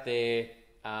get out there,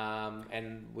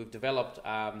 and we've developed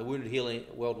the Wounded Healing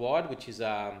Worldwide, which is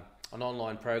an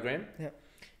online program. Yeah.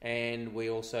 And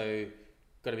we also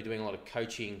going to be doing a lot of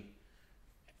coaching,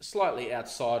 slightly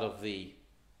outside of the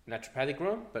naturopathic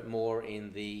realm, but more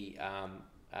in the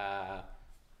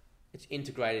it's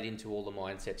integrated into all the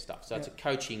mindset stuff. So it's a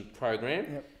coaching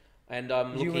program, and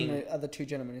I'm looking. You and the other two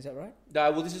gentlemen, is that right?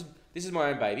 No, well, this is my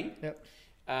own baby. Yep.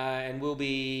 And we'll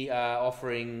be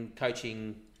offering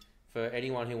coaching for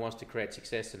anyone who wants to create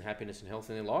success and happiness and health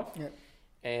in their life. Yep.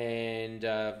 And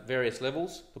various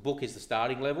levels. The book is the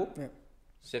starting level. Yep.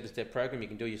 7-step program you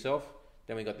can do yourself.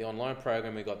 Then we got the online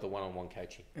program. We got the one-on-one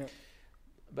coaching. Yep.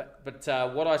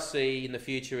 But what I see in the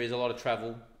future is a lot of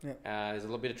travel. Yep. There's a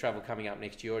little bit of travel coming up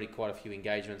next year. Already quite a few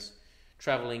engagements,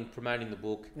 traveling, promoting the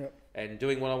book, and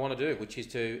doing what I want to do, which is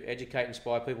to educate and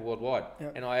inspire people worldwide.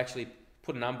 Yep. And I actually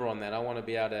put a number on that. I want to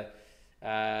be able to,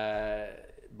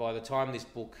 by the time this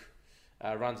book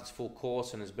runs its full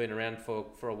course and has been around for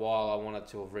a while, I want it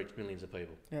to have reached millions of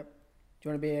people. Yep. Do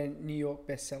you want to be a New York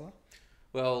bestseller?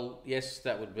 Well, yes,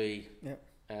 that would be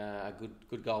a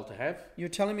good goal to have. You were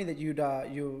telling me that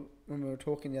when we were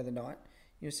talking the other night,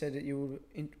 you said that you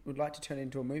would like to turn it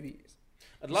into a movie.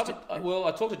 I'd love it. Well,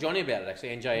 I talked to Johnny about it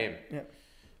actually, and JM. Yeah.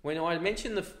 When I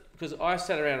mentioned because I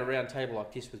sat around a round table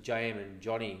like this with JM and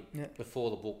Johnny before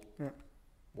the book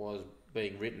was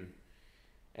being written,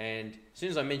 and as soon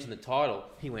as I mentioned the title,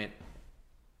 he went,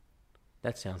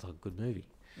 "That sounds like a good movie,"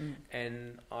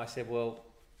 and I said, "Well."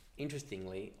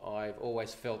 Interestingly, I've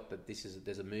always felt that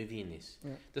there's a movie in this.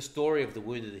 Yeah. The story of the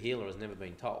Wounded Healer has never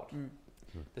been told. Mm.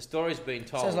 The story's been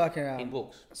told in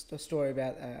books. It's a story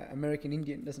about American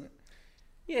Indian, doesn't it?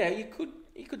 Yeah, you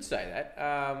could say that.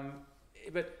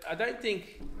 But I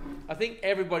think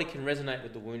everybody can resonate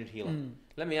with the Wounded Healer. Mm.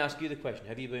 Let me ask you the question: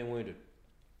 have you been wounded?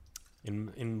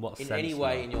 In what sense? In any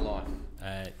way in your life?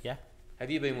 Yeah. Have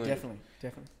you been wounded?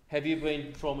 Definitely. Have you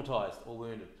been traumatized or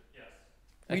wounded?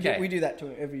 We do that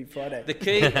to every Friday.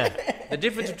 The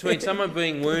difference between someone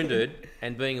being wounded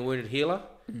and being a wounded healer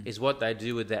is what they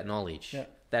do with that knowledge. Yeah.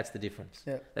 That's the difference.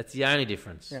 Yeah. That's the only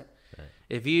difference. Yeah. Right.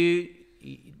 If you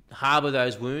harbour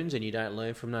those wounds and you don't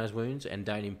learn from those wounds and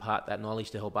don't impart that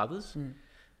knowledge to help others,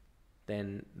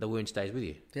 then the wound stays with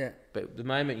you. Yeah. But the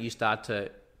moment you start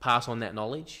to pass on that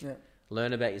knowledge,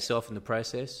 learn about yourself in the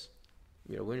process,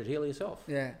 you're a wounded healer yourself.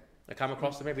 Yeah. I come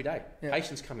across them every day. Yeah.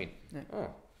 Patients come in. Yeah. Oh.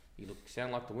 You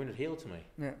sound like the wounded healer to me.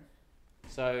 Yeah.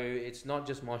 So it's not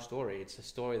just my story; it's a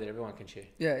story that everyone can share.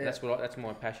 Yeah, yeah. That's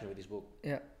my passion with this book.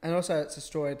 Yeah, and also it's a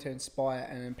story to inspire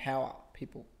and empower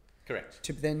people. Correct.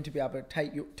 To then to be able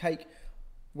to take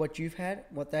what you've had,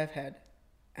 what they've had,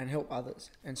 and help others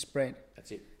and spread.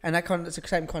 That's it. And it's the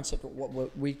same concept of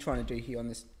what we're trying to do here on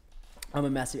this. I'm a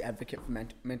massive advocate for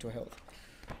mental health.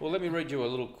 Well, let me read you a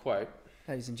little quote.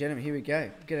 Ladies and gentlemen, here we go.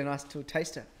 Get a nice little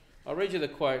taster. I'll read you the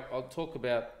quote. I'll talk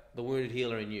about the wounded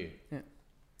healer in you. Yeah.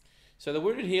 So the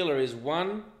wounded healer is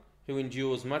one who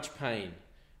endures much pain,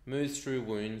 moves through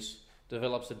wounds,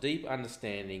 develops a deep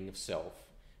understanding of self,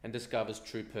 and discovers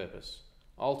true purpose,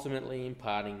 ultimately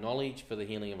imparting knowledge for the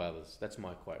healing of others. That's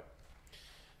my quote.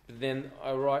 But then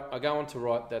I go on to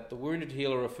write that the wounded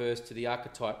healer refers to the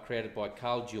archetype created by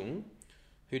Carl Jung,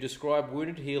 who described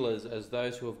wounded healers as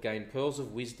those who have gained pearls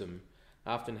of wisdom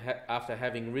after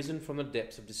having risen from the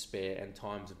depths of despair and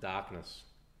times of darkness.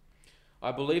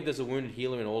 I believe there's a wounded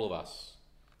healer in all of us.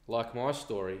 Like my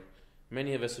story,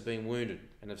 many of us have been wounded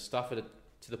and have suffered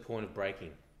to the point of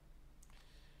breaking.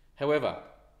 However,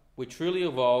 we truly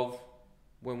evolve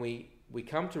when we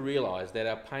come to realise that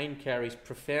our pain carries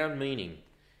profound meaning,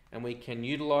 and we can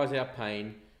utilise our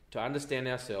pain to understand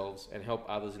ourselves and help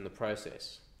others in the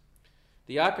process.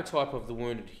 The archetype of the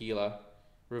wounded healer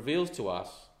reveals to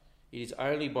us it is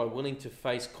only by willing to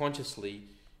face consciously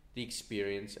the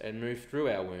experience and move through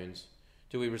our wounds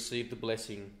do we receive the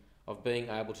blessing of being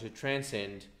able to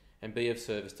transcend and be of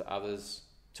service to others,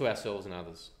 to ourselves and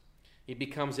others. It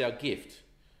becomes our gift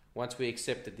once we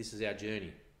accept that this is our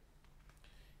journey.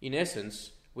 In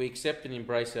essence, we accept and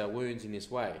embrace our wounds in this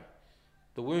way.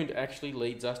 The wound actually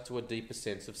leads us to a deeper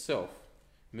sense of self,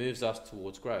 moves us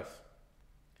towards growth.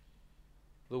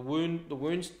 The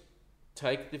wounds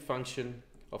take the function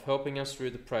of helping us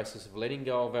through the process of letting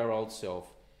go of our old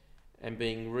self and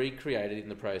being recreated in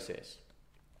the process.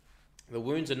 The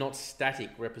wounds are not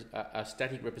a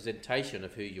static representation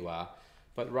of who you are,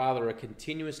 but rather a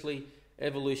continuously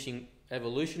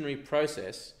evolutionary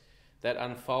process that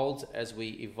unfolds as we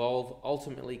evolve,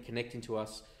 ultimately collecting to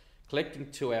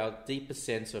our deeper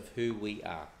sense of who we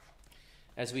are.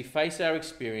 As we face our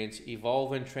experience,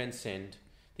 evolve and transcend,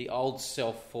 the old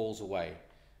self falls away,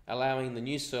 allowing the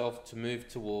new self to move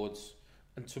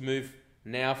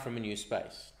now from a new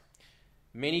space.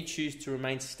 Many choose to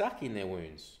remain stuck in their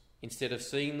wounds, instead of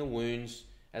seeing the wounds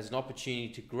as an opportunity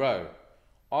to grow,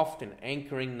 often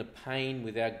anchoring the pain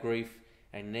with our grief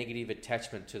and negative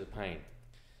attachment to the pain.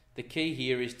 The key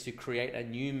here is to create a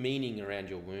new meaning around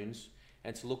your wounds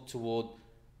and to look toward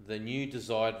the new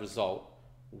desired result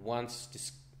once you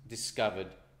discovered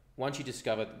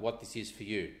what this is for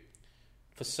you.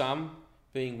 For some,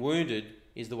 being wounded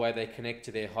is the way they connect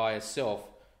to their higher self,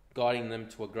 guiding them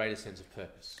to a greater sense of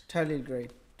purpose. Totally agree.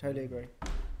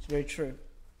 It's very true.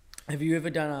 Have you ever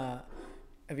done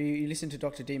Have you listened to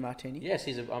Dr. DeMartini? Yes,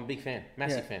 I'm a big fan,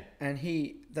 massive fan. And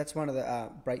that's one of the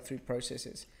breakthrough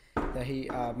processes that he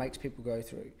makes people go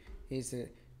through, is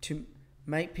to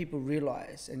make people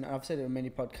realise, and I've said it on many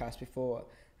podcasts before,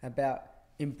 about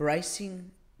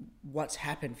embracing what's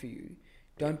happened for you.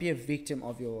 Don't be a victim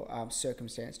of your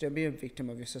circumstance. Don't be a victim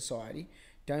of your society.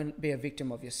 Don't be a victim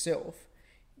of yourself.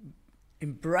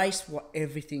 Embrace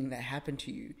everything that happened to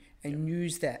you and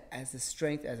use that as the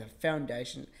strength, as a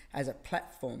foundation, as a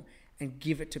platform, and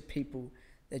give it to people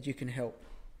that you can help.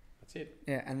 That's it.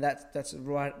 Yeah, and that's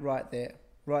right there,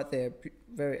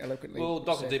 very eloquently. Well,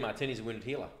 Dr. DeMartini's a wounded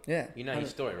healer. Yeah. You know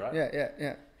his story, right?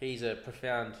 Yeah. He's an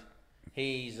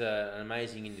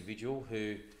amazing individual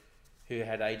who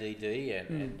had ADD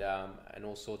and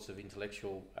all sorts of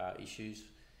intellectual issues,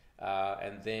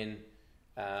 and then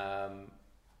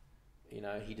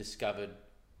he discovered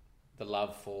the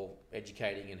love for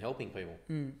educating and helping people,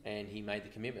 and he made the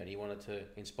commitment. He wanted to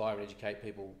inspire and educate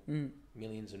people,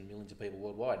 millions and millions of people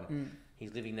worldwide. And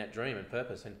he's living that dream and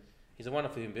purpose, and he's a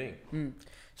wonderful human being.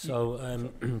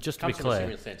 So, just to be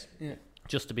clear,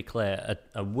 just to be clear,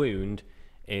 a wound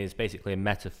is basically a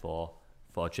metaphor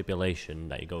for a tribulation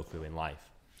that you go through in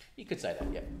life. You could say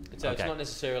that, yeah. So it's not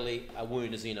necessarily a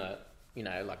wound as in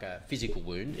like a physical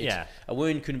wound. A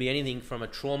wound can be anything from a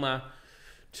trauma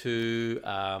to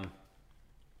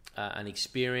an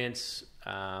experience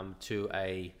to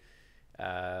an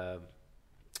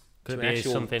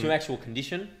actual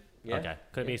condition. Yeah? Okay.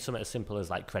 Could it be something as simple as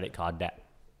like credit card debt?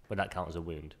 Would that count as a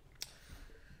wound?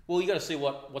 Well, you got to see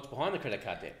what's behind the credit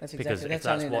card debt. That's exactly. If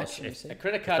a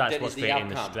credit card debt is the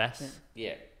outcome. The stress,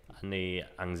 and the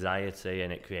anxiety,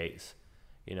 and it creates,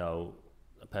 a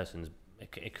person's.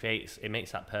 It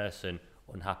makes that person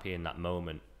unhappy in that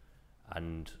moment,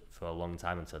 and for a long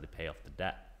time until they pay off the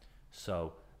debt.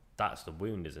 So that's the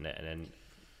wound, isn't it? And then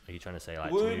are you trying to say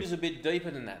like the wound is a bit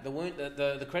deeper than that? The wound,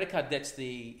 the credit card debt's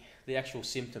the actual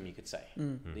symptom, you could say,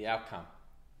 the outcome.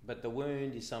 But the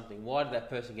wound is something. Why did that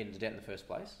person get into debt in the first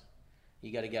place?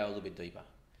 You got to go a little bit deeper.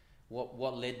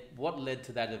 What led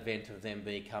to that event of them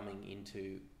coming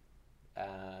into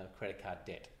credit card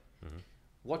debt? Mm-hmm.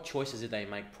 What choices did they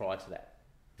make prior to that?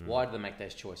 Why did they make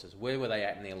those choices? Where were they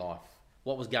at in their life?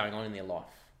 What was going on in their life?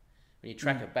 When you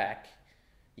track it back,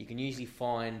 you can usually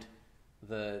find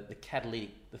the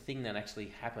catalytic, the thing that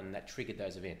actually happened that triggered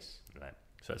those events. Right.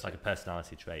 So it's like a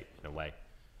personality trait in a way.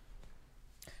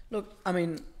 Look, I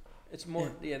mean, it's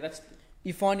more. Yeah, that's.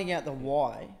 You're finding out the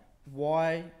why.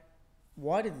 Why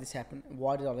did this happen?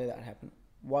 Why did I let that happen?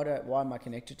 Why am I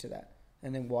connected to that?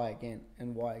 And then why again?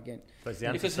 And why again? But is the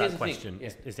answer to that question?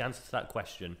 Is the answer to that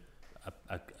question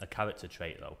a character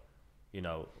trait though?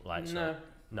 No, I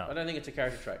don't think it's a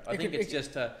character trait. I think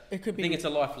it's a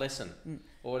life lesson,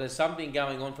 or there's something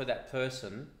going on for that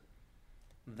person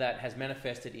that has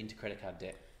manifested into credit card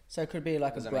debt. So it could be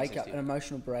like a breakup, an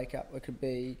emotional breakup. It could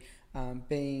be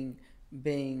being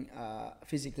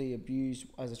physically abused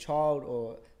as a child,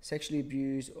 or sexually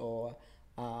abused, or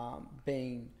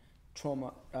being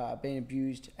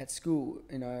abused at school.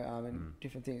 And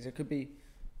different things. It could be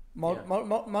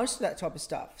most of that type of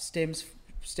stuff stems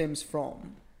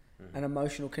from an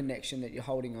emotional connection that you're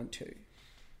holding on to.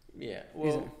 Yeah.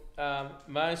 Well,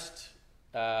 most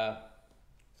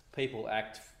people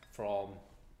act from.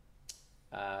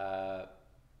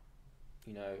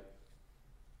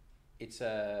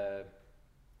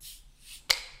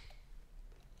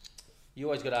 You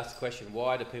always got to ask the question,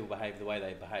 why do people behave the way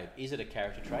they behave? Is it a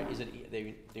character trait? Is it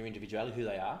their individuality, who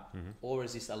they are? Or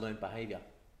is this a learned behaviour?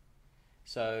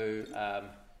 So,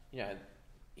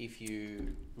 if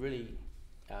you really,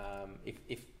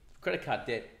 if credit card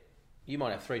debt, you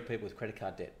might have 3 people with credit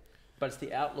card debt, but it's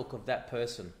the outlook of that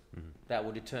person that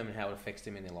will determine how it affects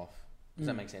them in their life. Does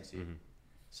that make sense to you?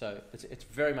 So it's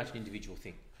very much an individual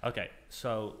thing. Okay,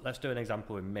 so let's do an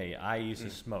example with me. I used to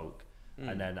smoke,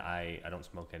 and then I don't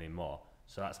smoke anymore.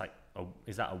 So that's like,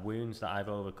 is that a wound that I've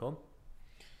overcome?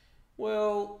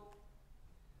 Well,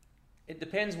 it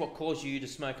depends what caused you to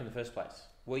smoke in the first place.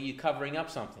 Were you covering up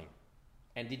something?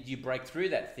 And did you break through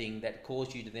that thing that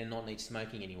caused you to then not need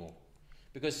smoking anymore?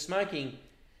 Because smoking,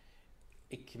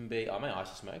 it can be, I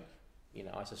used to smoke.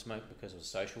 I used to smoke because it was a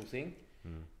social thing.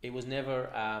 It was never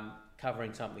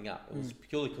covering something up. It was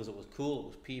purely because it was cool, it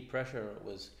was peer pressure, it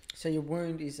was... So your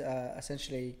wound is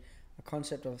essentially a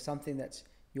concept of something that's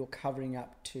you're covering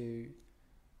up to...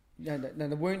 No,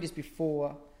 the wound is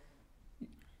before...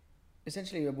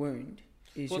 Essentially a wound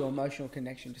is your emotional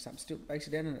connection to something. Still breaks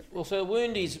it down, isn't it? Well, so a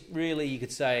wound is really, you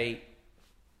could say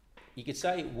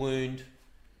wound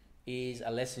is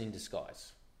a lesson in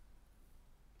disguise.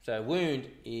 So a wound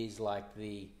is like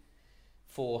the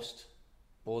forced,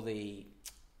 or the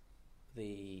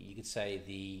you could say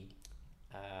the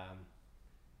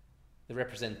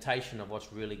representation of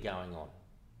what's really going on.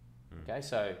 Okay,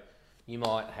 so you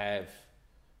might have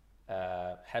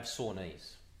sore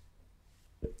knees,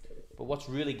 but what's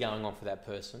really going on for that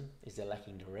person is they're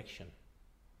lacking direction.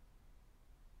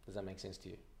 Does that make sense to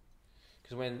you?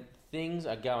 Because when things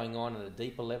are going on at a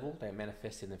deeper level, they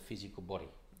manifest in the physical body.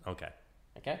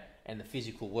 Okay, and the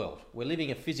physical world. We're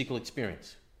living a physical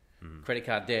experience. Credit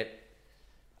card debt,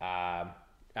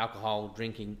 alcohol,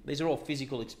 drinking, these are all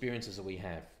physical experiences that we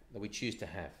have, that we choose to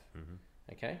have.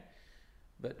 Okay?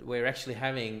 But we're actually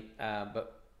having,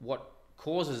 but what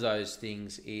causes those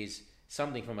things is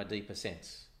something from a deeper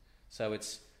sense. So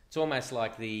it's almost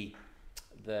like the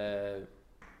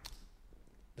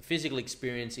physical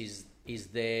experience is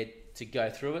there to go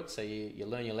through it, so you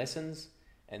learn your lessons,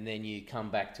 and then you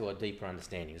come back to a deeper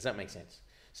understanding. Does that make sense?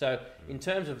 So in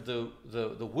terms of the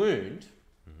wound,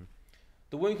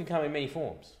 the wound can come in many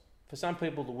forms. For some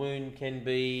people, the wound can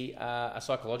be a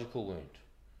psychological wound,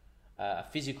 a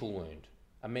physical wound,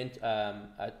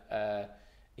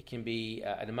 it can be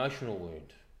an emotional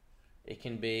wound. It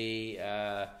can be,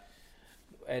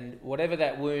 and whatever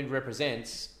that wound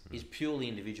represents is purely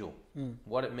individual,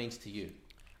 what it means to you.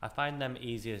 I find them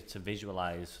easier to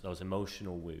visualise, those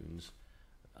emotional wounds,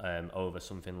 over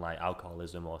something like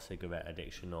alcoholism or cigarette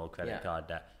addiction or credit card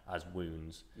debt as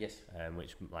wounds. Yes.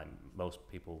 Which like most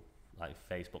people like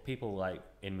face, but people like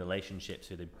in relationships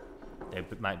who they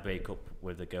might break up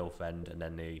with a girlfriend and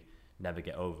then they never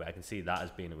get over it. I can see that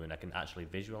as being a wound. I can actually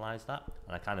visualise that,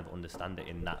 and I kind of understand it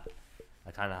in that.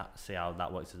 I kind of see how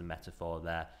that works as a metaphor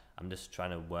there. I'm just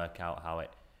trying to work out how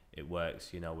it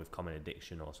works, with common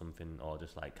addiction or something, or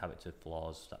just like character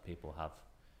flaws that people have.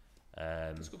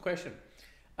 That's a good question.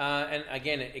 And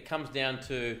again, it comes down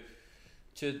to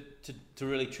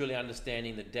really truly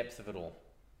understanding the depth of it all,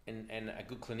 and a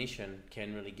good clinician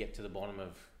can really get to the bottom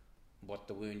of what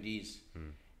the wound is,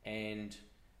 and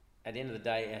at the end of the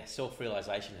day, a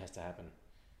self-realisation has to happen,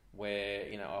 where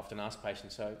I often ask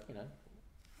patients, so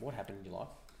what happened in your life,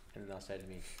 and then they'll say to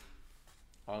me,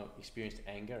 I experienced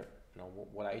anger.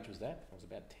 What age was that? I was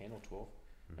about 10 or 12.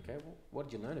 Okay, well, what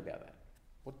did you learn about that?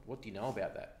 What do you know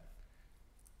about that?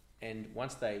 And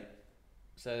once they're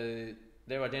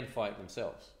identifying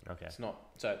themselves. Okay. It's not,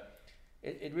 so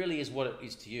it really is what it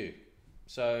is to you.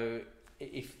 So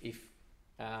if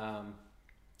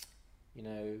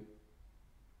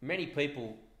many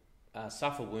people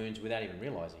suffer wounds without even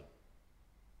realising.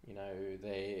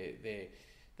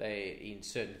 They're in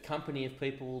certain company of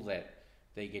people that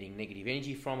they're getting negative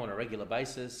energy from on a regular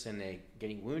basis, and they're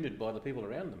getting wounded by the people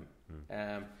around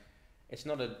them. It's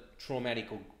not a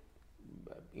traumatic or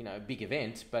big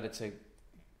event, but it's a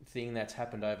thing that's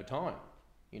happened over time.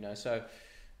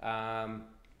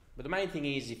 But the main thing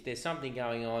is, if there's something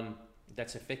going on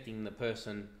that's affecting the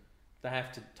person, they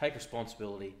have to take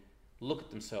responsibility, look at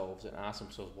themselves and ask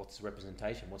themselves, what's the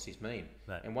representation? What's this mean?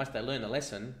 Right. And once they learn the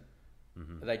lesson,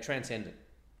 they transcend it.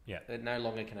 Yeah. It no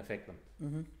longer can affect them.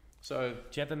 Mm-hmm. So,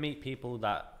 do you ever meet people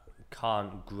that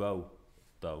can't grow,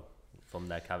 though, from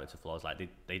their character flaws? Like,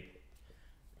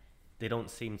 they don't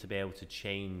seem to be able to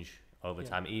change over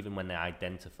time, even when they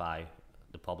identify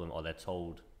the problem or they're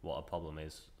told what a problem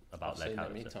is about their character. I've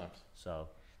seen that many times. So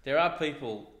there are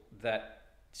people that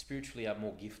spiritually are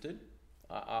more gifted.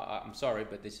 I'm sorry,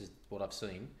 but this is what I've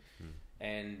seen.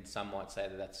 And some might say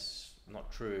that that's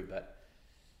not true, but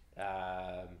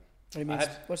what do you mean?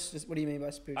 What do you mean by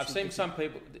spirituality? I've seen some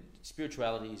people.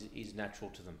 Spirituality is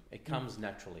natural to them. It comes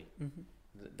naturally.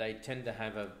 They tend to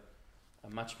have a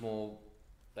much more.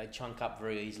 They chunk up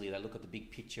very easily. They look at the big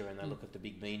picture and they look at the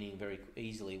big meaning very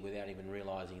easily without even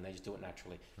realising. They just do it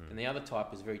naturally. And the other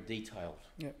type is very detailed.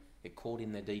 Yep. They're caught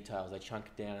in their details. They chunk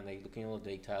it down and they're looking at all the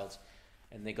details,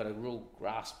 and they've got a real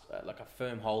grasp, like a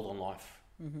firm hold on life.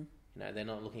 You know, they're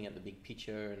not looking at the big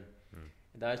picture, and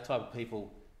those type of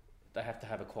people, they have to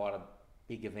have quite a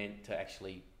big event to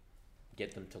actually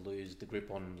get them to lose the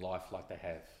grip on life like they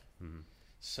have.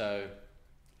 So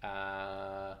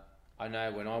I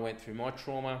know when I went through my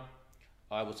trauma,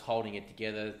 I was holding it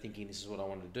together, thinking this is what I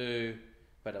wanted to do,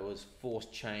 but it was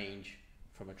forced change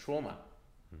from a trauma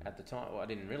at the time. Well, I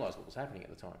didn't realise what was happening at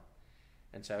the time,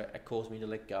 and so it caused me to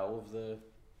let go of the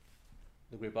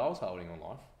grip I was holding on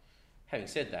life. Having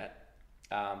said that,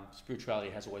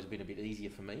 spirituality has always been a bit easier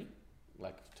for me,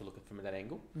 like to look at it from that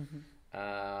angle.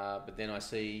 But then I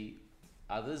see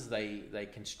others; they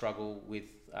can struggle with,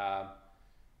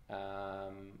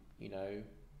 you know,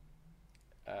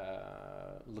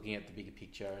 looking at the bigger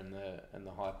picture and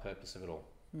the higher purpose of it all.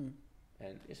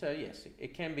 And so yes,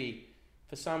 it can be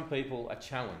for some people a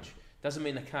challenge. Doesn't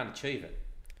mean they can't achieve it.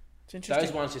 It's interesting.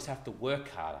 Those ones just have to work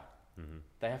harder.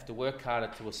 They have to work harder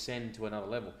to ascend to another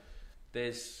level.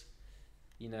 There's,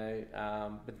 you know,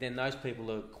 but then those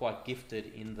people are quite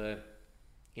gifted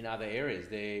in other areas.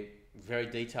 They're very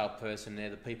detailed person. They're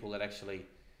the people that actually,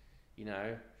 you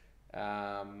know,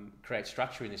 create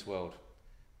structure in this world.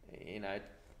 You know,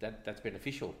 that's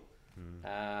beneficial.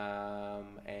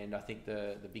 And I think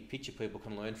the big picture people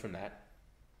can learn from that,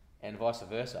 and vice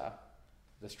versa.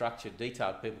 The structured,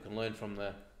 detailed people can learn from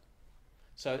the.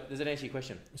 So does that answer your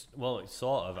question? Well, it's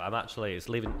sort of. It's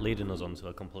leading us onto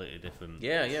a completely different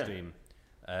stream.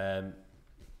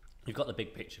 You've got the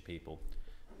big picture people,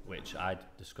 which I'd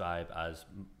describe as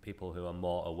people who are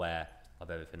more aware of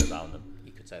everything around them.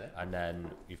 You could say that. And then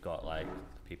you've got like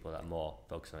people that are more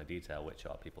focused on the detail, which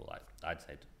are people like I'd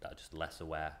say that are just less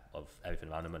aware of everything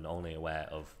around them and only aware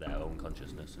of their own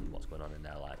consciousness and what's going on in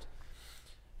their lives.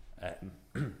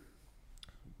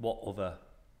 What other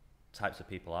types of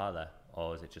people are there,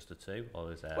 or is it just the two,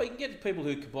 or is there? Well, you can get people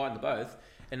who combine the both,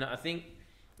 and I think,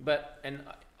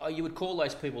 you would call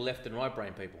those people left and right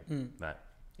brain people. Right.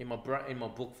 In my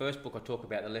first book, I talk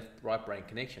about the left-right brain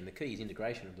connection. The key is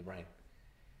integration of the brain.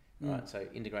 Right, so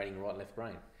integrating right, left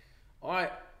brain. I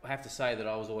have to say that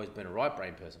I was always been a right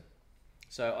brain person,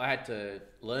 so I had to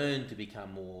learn to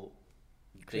become more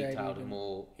detailed and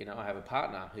more. You know, I have a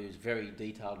partner who's very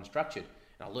detailed and structured,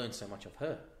 and I learned so much of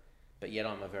her. But yet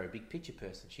I'm a very big picture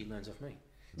person. She learns off me.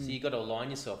 So you've got to align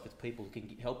yourself with people who can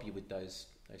help you with those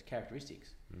characteristics.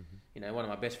 You know, one of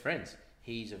my best friends,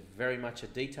 he's very much a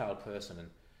detailed person, and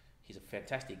he's a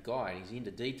fantastic guy, and he's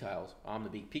into details. I'm the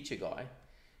big picture guy,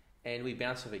 and we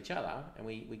bounce off each other, and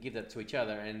we give that to each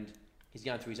other. And he's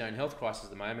going through his own health crisis at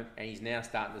the moment, and he's now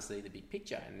starting to see the big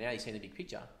picture. And now he's seeing the big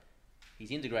picture. He's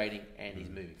integrating and he's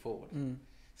moving forward.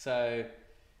 So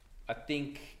I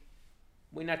think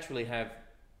we naturally have,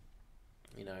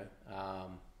 you know,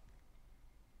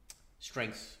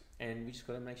 strengths, and we just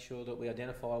got to make sure that we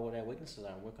identify what our weaknesses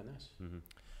are and work on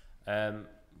those.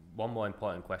 One more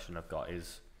important question I've got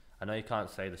is, I know you can't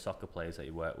say the soccer players that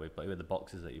you work with, but who are the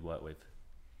boxers that you work with?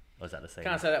 Or is that the same?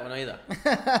 Can't say that one either.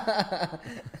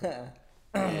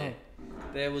 Yeah.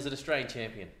 There was an Australian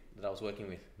champion that I was working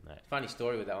with. Right. Funny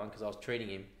story with that one, because I was treating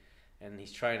him, and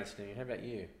his trainer said to me, "How about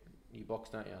you? You box,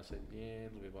 don't you?" I said, "Yeah, a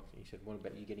little bit of boxing." He said, "What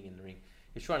about you getting in the ring?"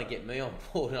 He was trying to get me on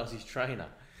board, and I was his trainer.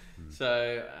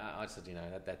 So I said, you know,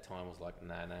 at that time I was like,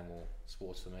 no more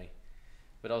sports for me.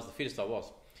 But I was the fittest I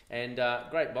was. And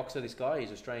great boxer, this guy. He's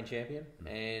an Australian champion.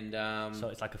 And so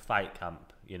it's like a fight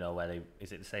camp, you know, where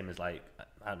is it the same as like,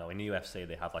 I don't know, in the UFC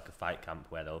they have like a fight camp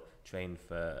where they'll train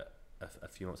for a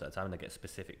few months at a time, and they get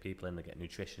specific people in, they get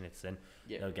nutritionists in,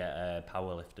 they'll get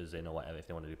powerlifters in or whatever if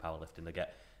they want to do powerlifting, they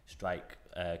get strike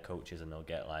coaches and they'll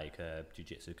get like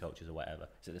jiu-jitsu coaches or whatever.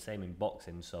 Is it the same in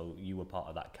boxing? So you were part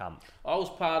of that camp? I was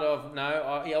part of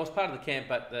I was part of the camp,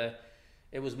 but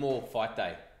it was more fight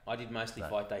day. I did mostly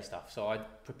fight day stuff. So I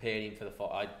prepared him for the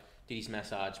fight. I did his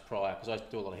massage prior, because I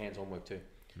do a lot of hands-on work too.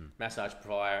 Massage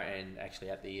prior and actually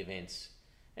at the events.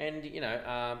 And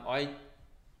I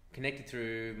connected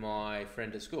through my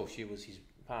friend at school. She was his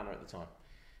partner at the time,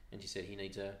 and she said he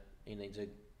needs a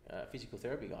physical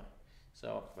therapy guy. So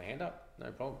I put my hand up,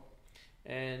 no problem.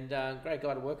 And great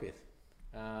guy to work with.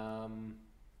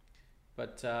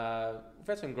 But we've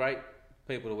had some great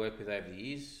people to work with over the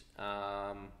years.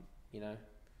 Some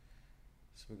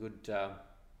good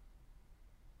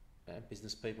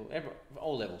business people,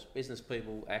 all levels, business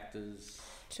people, actors.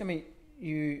 Tell me,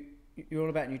 you're all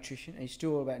about nutrition. Are you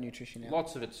still all about nutrition now?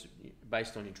 Lots of it's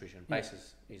based on nutrition.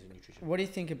 Basis is nutrition. What do you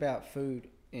think about food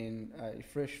in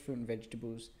fresh fruit and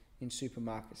vegetables in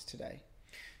supermarkets today?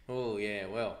 Oh yeah,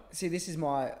 well. See, this is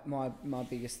my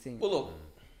biggest thing. Well, look,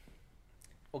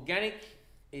 organic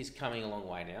is coming a long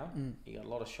way now. You got a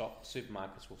lot of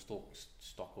supermarkets will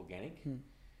stock organic.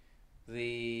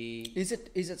 Is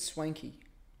it swanky?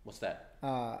 What's that?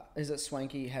 Is it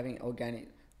swanky having organic?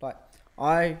 Like,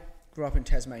 I grew up in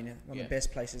Tasmania, one of the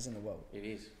best places in the world. It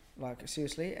is. Like,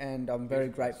 seriously, and I'm very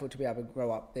grateful to be able to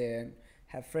grow up there and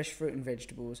have fresh fruit and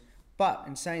vegetables. But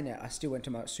in saying that, I still went to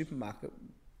my supermarket,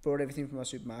 brought everything from my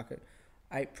supermarket,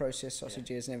 ate processed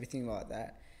sausages and everything like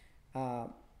that.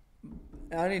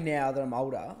 Only now that I'm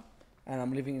older and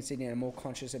I'm living in Sydney and I'm more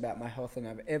conscious about my health than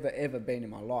I've ever been in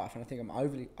my life. And I think I'm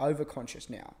over-conscious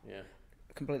now. Yeah.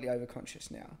 Completely over-conscious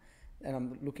now. And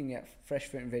I'm looking at fresh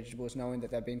fruit and vegetables, knowing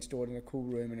that they've been stored in a cool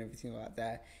room and everything like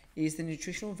that. Is the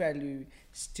nutritional value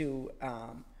still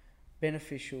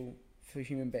beneficial for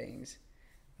human beings?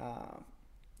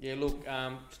 Yeah, look,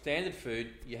 standard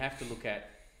food, you have to look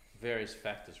at various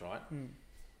factors, right?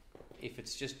 If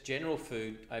it's just general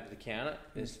food over the counter,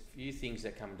 there's a few things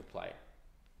that come into play.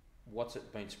 What's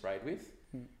it been sprayed with?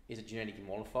 Is it genetically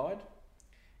modified?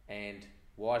 And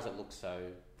why does it look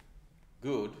so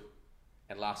good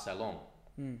and last so long?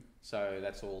 So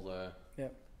that's all the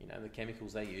the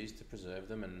chemicals they use to preserve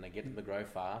them, and they get them to grow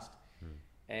fast.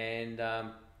 And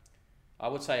I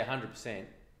would say 100%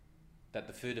 that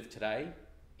the food of today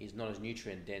is not as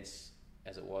nutrient dense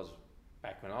as it was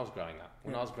back when I was growing up.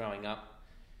 When I was growing up,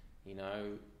 you'd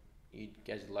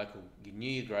go to the local, you knew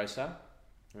your grocer.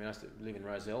 I mean, I used to live in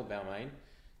Rozelle, Balmain.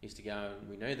 Used to go, and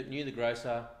we knew the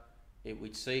grocer.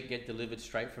 We'd see it get delivered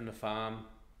straight from the farm.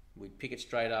 We'd pick it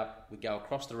straight up. We'd go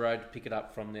across the road to pick it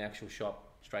up from the actual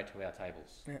shop straight to our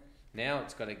tables. Yeah. Now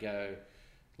it's got to go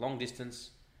long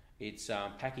distance. It's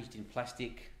packaged in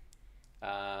plastic.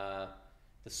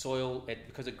 The soil,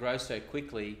 because it grows so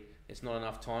quickly, it's not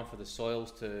enough time for the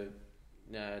soils to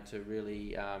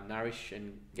really nourish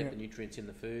and get the nutrients in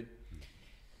the food.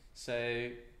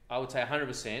 So I would say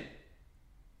 100%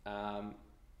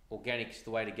 organic's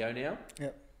the way to go now.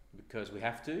 Yep. Because we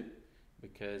have to.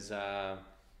 Because our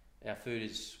food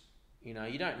is, you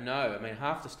don't know. I mean,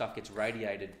 half the stuff gets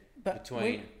radiated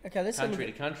between country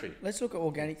to country. Let's look at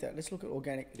organic though. Let's look at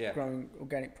growing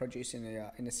organic produce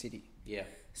in the city. Yeah.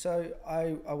 So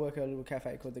I work at a little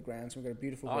cafe called The Grounds. We've got a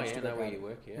beautiful vegetable garden. Where you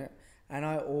work, yeah. And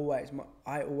I always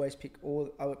pick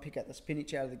I would pick out the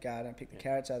spinach out of the garden, pick the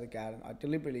carrots out of the garden. I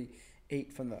deliberately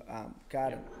eat from the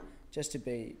garden just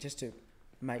to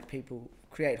make people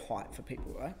create hype for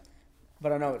people, right?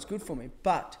 But I know it's good for me.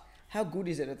 But how good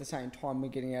is it at the same time we're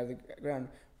getting out of the ground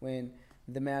when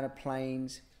the amount of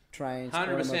planes, trains,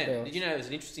 100%. Did you know there's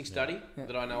an interesting study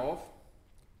that I know of?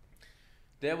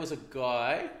 There was a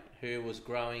guy who was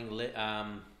growing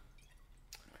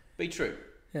beetroot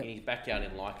in his backyard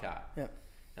in Leichhardt,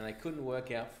 and they couldn't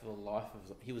work out for the life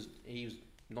of he was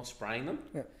not spraying them.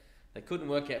 They couldn't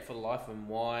work out for the life of him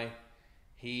why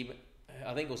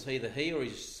I think it was either he or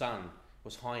his son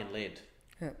was high in lead.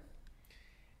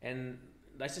 And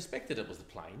they suspected it was the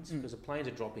planes because the planes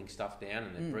are dropping stuff down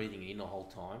and they're breathing it in the whole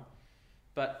time.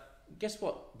 But guess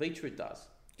what beetroot does?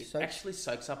 It actually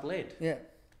soaks up lead. Yeah.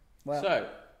 Wow. So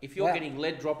if you're getting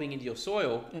lead dropping into your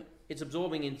soil, it's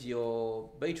absorbing into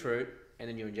your beetroot and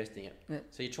then you're ingesting it. Yeah.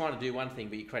 So you're trying to do one thing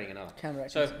but you're creating another.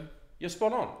 So you're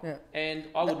spot on. Yeah. And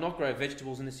I would not grow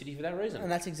vegetables in the city for that reason.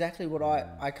 And that's exactly what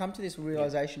I come to this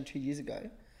realisation 2 years ago.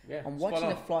 Yeah. I'm watching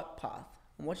the flight path.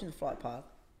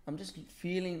 I'm just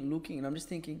looking, and I'm just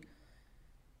thinking,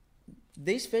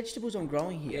 these vegetables I'm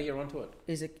growing here. Yeah, you're onto it.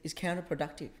 Is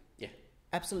counterproductive. Yeah.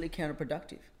 Absolutely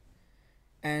counterproductive.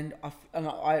 And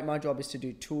my job is to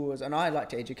do tours, and I like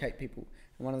to educate people.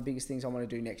 And one of the biggest things I want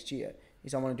to do next year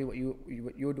is I want to do what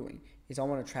you're doing. Is I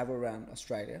want to travel around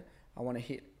Australia. I want to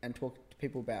hit and talk to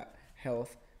people about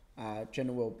health,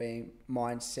 general well-being,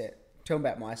 mindset, tell them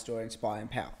about my story, inspire,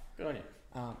 empower. Good on you.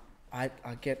 I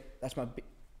get, that's my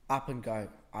up and go.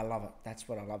 I love it. That's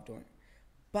what I love doing.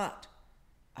 But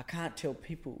I can't tell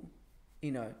people,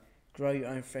 grow your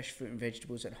own fresh fruit and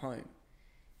vegetables at home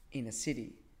in a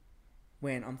city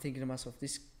when I'm thinking to myself, the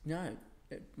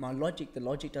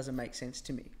logic doesn't make sense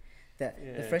to me.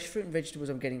 That the fresh fruit and vegetables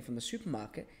I'm getting from the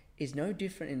supermarket is no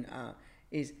different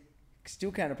is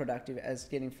still counterproductive as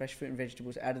getting fresh fruit and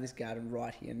vegetables out of this garden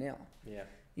right here now.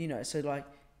 Yeah. So like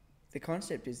the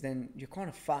concept is then you're kind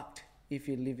of fucked if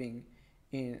you're living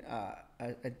in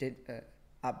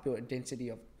upbuilt density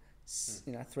of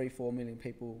 3-4 million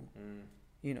people.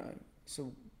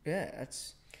 So yeah,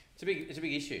 it's a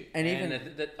big issue. And even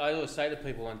I always say to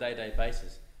people on a day-to-day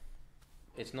basis,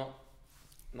 it's not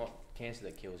cancer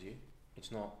that kills you.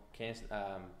 It's not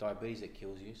diabetes that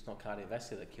kills you. It's not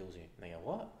cardiovascular that kills you. And they go,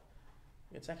 what?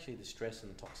 It's actually the stress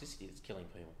and the toxicity that's killing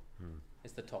people.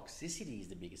 It's the toxicity is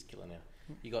the biggest killer now.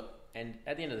 And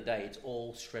at the end of the day, it's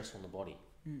all stress on the body.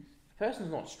 If a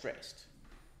person's not stressed,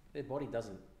 their body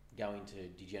doesn't go into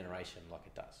degeneration like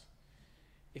it does.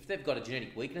 If they've got a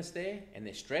genetic weakness there and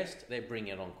they're stressed, they're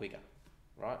bringing it on quicker,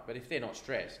 right? But if they're not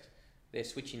stressed, they're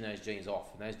switching those genes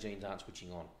off, and those genes aren't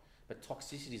switching on. But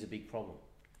toxicity is a big problem.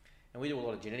 And we do a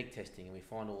lot of genetic testing, and we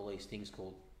find all these things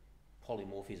called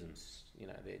polymorphisms,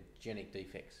 they're genetic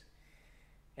defects.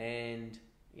 And,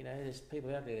 there's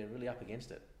people out there that are really up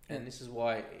against it. And this is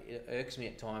why it irks me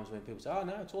at times when people say, oh,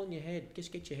 no, it's all in your head.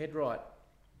 Just get your head right.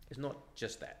 It's not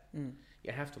just that.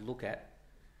 You have to look at...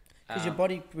 Because your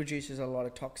body produces a lot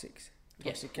of toxics.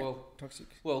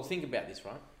 Well, think about this,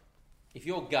 right? If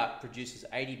your gut produces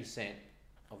 80%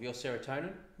 of your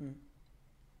serotonin,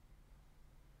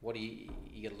 what do you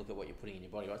got to look at what you're putting in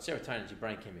your body, right? Serotonin is your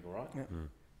brain chemical, right? Yeah.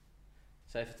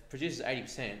 So if it produces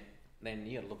 80%, then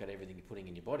you got to look at everything you're putting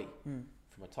in your body.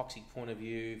 From a toxic point of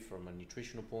view, from a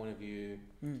nutritional point of view,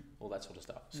 all that sort of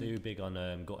stuff. So you're big on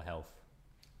gut health?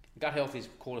 Gut health is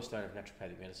the cornerstone of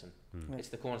naturopathic medicine. It's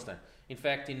the cornerstone. In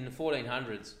fact, in the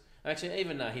 1400s, actually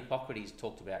even Hippocrates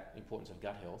talked about the importance of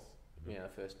gut health. The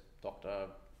first doctor,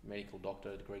 medical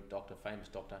doctor, the Greek doctor, famous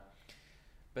doctor.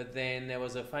 But then there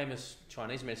was a famous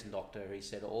Chinese medicine doctor who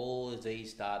said all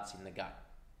disease starts in the gut.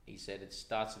 He said it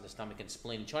starts in the stomach and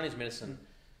spleen. In Chinese medicine,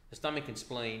 the stomach and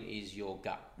spleen is your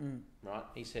gut, right?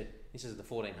 He said, this is the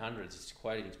 1400s, it's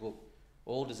quoted in his book,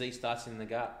 all disease starts in the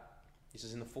gut. This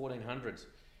is in the 1400s.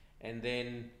 And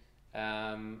then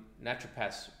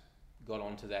naturopaths got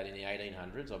onto that in the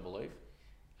 1800s, I believe.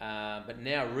 But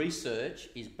now research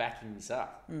is backing this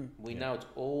up. We know it's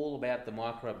all about the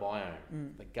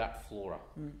microbiome, the gut flora.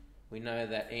 We know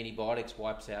that antibiotics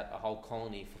wipes out a whole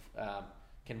colony,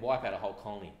 can wipe out a whole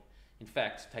colony. In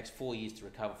fact, it takes 4 years to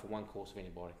recover for one course of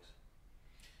antibiotics.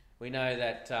 We know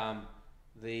that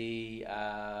the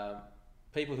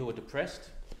people who are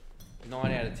depressed,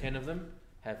 9 out of 10 of them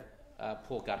have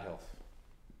poor gut health.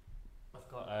 I've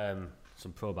got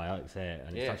some probiotics here,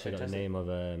 and it's actually got the name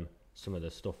of some of the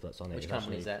stuff that's on it. Which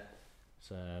company is that?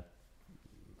 It's, I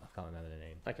can't remember the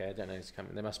name. Okay, I don't know this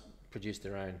company. They must produce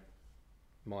their own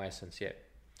myessence,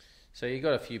 So you've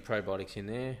got a few probiotics in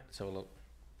there. Let's have a look.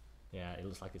 Yeah, it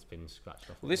looks like it's been scratched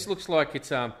off. Well, this looks like it's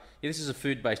this is a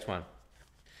food-based one.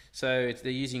 So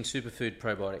they're using superfood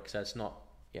probiotics. So it's not.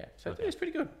 So it's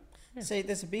pretty good. Yeah. See,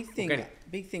 there's a big thing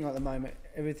at the moment.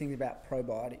 Everything's about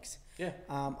probiotics. Yeah.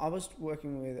 I was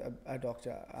working with a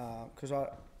doctor because I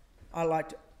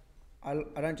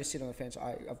don't just sit on the fence.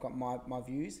 I've got my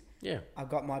views. Yeah. I've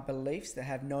got my beliefs that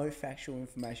have no factual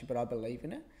information, but I believe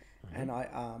in it. And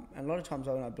and a lot of times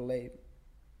when I believe,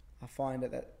 I find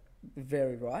that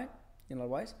very right in a lot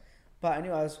of ways. But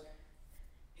anyway,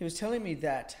 he was telling me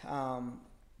that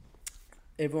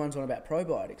everyone's on about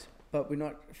probiotics, but we're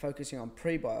not focusing on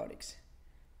prebiotics.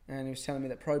 And he was telling me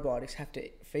that probiotics have to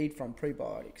feed from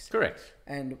prebiotics. Correct.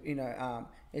 And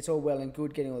it's all well and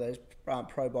good getting all those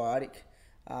probiotic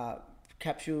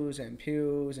capsules and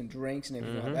pills and drinks and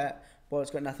everything like that. Well,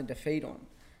 it's got nothing to feed on.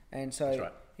 And so That's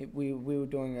right. we were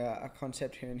doing a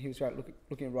concept here, and he was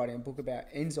looking at writing a book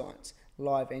about enzymes,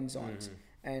 live enzymes,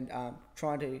 and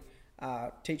trying to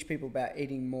teach people about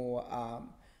eating more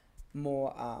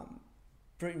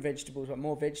fruit and vegetables, but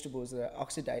more vegetables that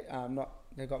oxidate.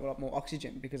 They've got a lot more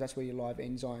oxygen because that's where your live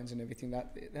enzymes and everything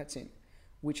that's in,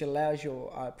 which allows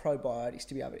your probiotics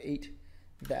to be able to eat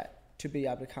that, to be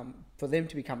able to for them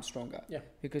to become stronger. Yeah.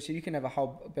 Because you can have a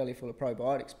whole belly full of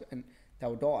probiotics and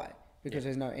they'll die because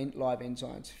there's no live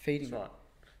enzymes feeding them. That's right.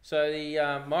 So the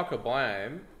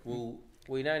microbiome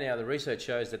we know now, the research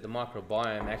shows that the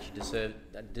microbiome actually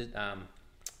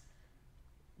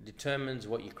determines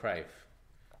what you crave.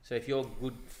 So if your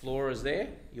good flora is there,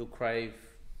 you'll crave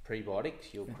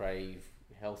prebiotics, you'll crave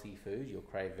healthy food, you'll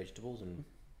crave vegetables and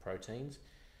proteins.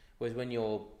 Whereas when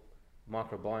your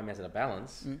microbiome has a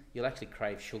balance, you'll actually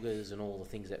crave sugars and all the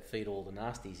things that feed all the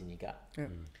nasties in your gut.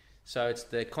 So it's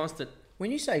the constant...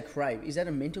 When you say crave, is that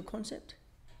a mental concept?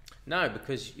 No,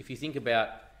 because if you think about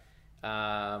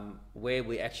where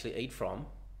we actually eat from,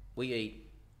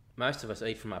 most of us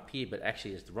eat from up here, but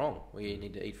actually it's wrong. We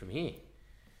need to eat from here.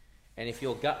 And if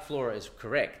your gut flora is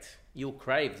correct, you'll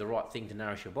crave the right thing to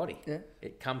nourish your body. Yeah.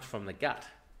 It comes from the gut.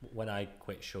 When I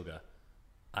quit sugar,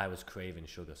 I was craving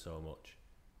sugar so much.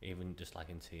 Even just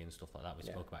like in tea and stuff like that, we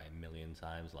spoke about it a million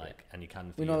times. And you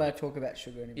can. We're not allowed to talk about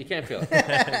sugar anymore. You can feel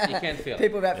it. You can feel it.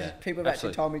 People have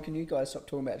actually told me, "Can you guys stop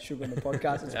talking about sugar on the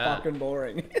podcast? It's fucking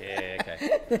boring." Yeah.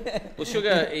 Okay. Well,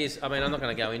 sugar is. I mean, I'm not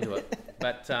going to go into it,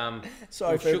 but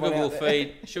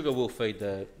sugar will feed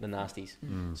the nasties.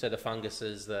 So the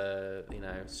funguses,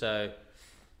 So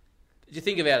you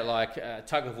think about it like a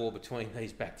tug of war between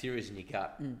these bacteria in your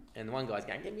gut, and the one guy's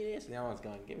going, "Give me this," and the other one's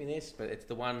going, "Give me this," but it's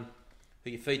the one who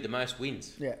you feed the most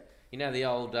wins. Yeah. You know the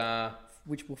old...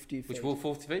 which wolf do you feed? Which wolf do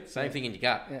you feed? Same thing in your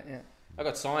gut. Yeah. I've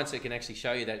got science that can actually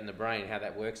show you that in the brain, how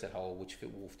that works, that whole which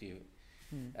wolf do you...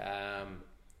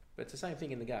 but it's the same thing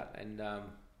in the gut. And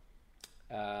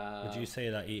would you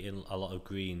say that eating a lot of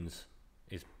greens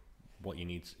is what you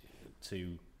need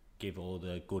to give all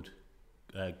the good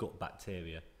gut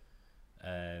bacteria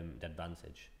the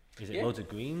advantage? Is it loads of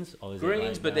greens? Or is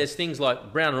greens, but there's things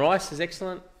like brown rice is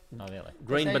excellent. Oh, really?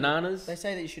 Green bananas. They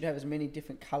say that you should have as many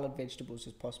different coloured vegetables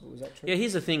as possible. Is that true? Yeah,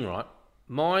 here's the thing, right?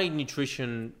 My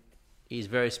nutrition is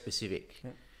very specific.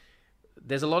 Yeah.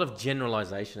 There's a lot of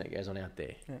generalisation that goes on out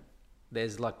there. Yeah.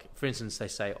 There's like, for instance, they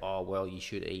say, oh, well, you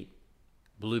should eat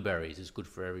blueberries. It's good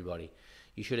for everybody.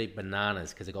 You should eat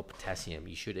bananas because they've got potassium.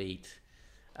 You should eat,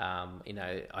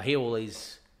 I hear all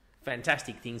these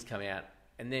fantastic things come out.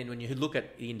 And then when you look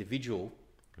at the individual,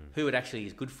 who it actually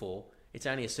is good for, it's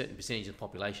only a certain percentage of the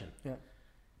population. Yeah.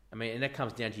 I mean, and that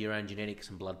comes down to your own genetics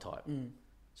and blood type.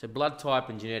 So blood type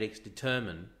and genetics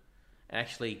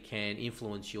actually can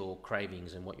influence your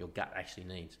cravings and what your gut actually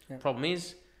needs. Yeah. Problem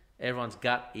is, everyone's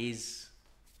gut is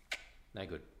no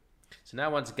good. So no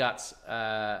one's guts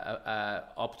are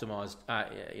optimised,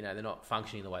 they're not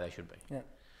functioning the way they should be. Yeah.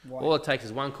 Why? All it takes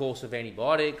is one course of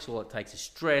antibiotics, all it takes is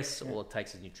stress, all it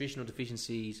takes is nutritional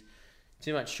deficiencies,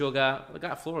 too much sugar, the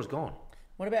gut flora is gone.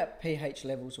 What about pH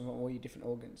levels on all your different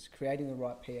organs? Creating the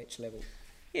right pH level.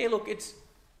 Yeah, look, it's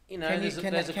can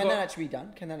that actually be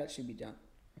done? Can that actually be done?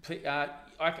 I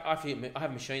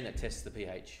have a machine that tests the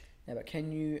pH. Yeah, but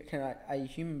can a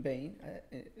human being,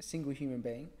 a single human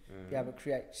being, be able to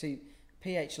create? See,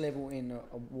 pH level in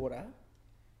water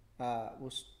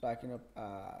was like in a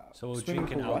so we're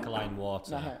drinking pool, alkaline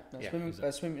water. No.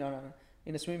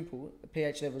 In a swimming pool, the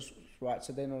pH level's right,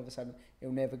 so then all of a sudden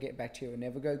it'll never get bacteria, it'll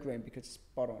never go green because it's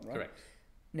spot on, right? Correct.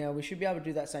 Now, we should be able to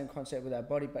do that same concept with our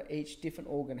body, but each different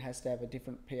organ has to have a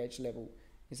different pH level.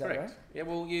 Is that right? Yeah,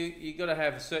 well, you got to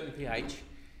have a certain pH,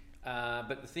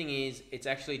 but the thing is, it's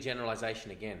actually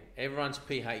generalisation again. Everyone's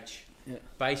pH,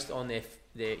 based on their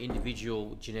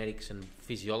individual genetics and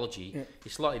physiology,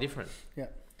 is slightly different. Yeah.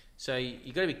 So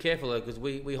you got to be careful, because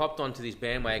we hopped onto this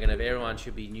bandwagon of everyone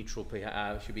should be neutral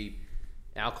pH, should be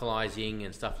alkalizing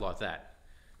and stuff like that,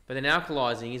 but then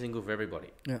alkalizing isn't good for everybody.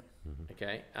 Yeah.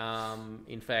 Okay.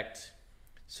 In fact,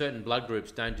 certain blood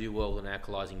groups don't do well with an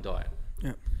alkalizing diet.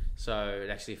 Yeah. So it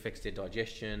actually affects their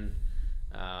digestion.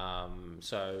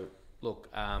 So look,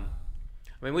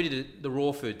 we did the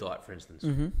raw food diet, for instance.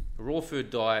 The raw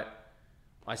food diet.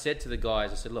 I said to the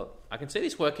guys, I said, look, I can see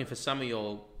this working for some of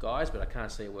your guys, but I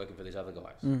can't see it working for these other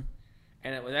guys. And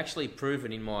it was actually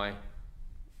proven in my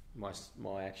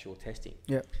actual testing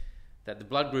that the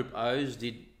blood group O's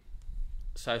did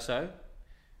so,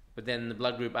 but then the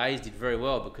blood group A's did very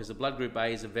well, because the blood group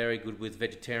A's are very good with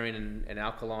vegetarian and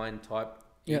alkaline type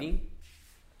eating.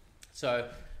 So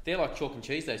they're like chalk and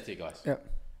cheese, those two guys.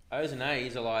 O's and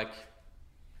A's are like,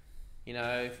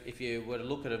 if you were to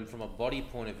look at them from a body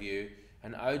point of view,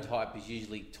 an O type is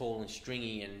usually tall and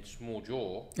stringy and small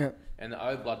jaw, and the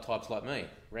O blood type's like me,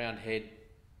 round head,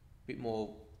 bit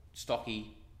more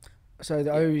stocky. So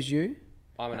the O is you?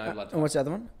 I'm an O blood type. And what's the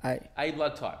other one? A. A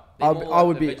blood type. I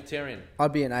would be vegetarian.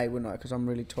 I'd be an A, wouldn't I? Because I'm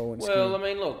really tall and skinny. Well, I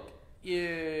mean, look,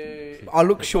 I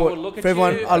look short. For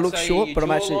everyone, I look short, but I'm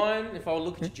actually. If I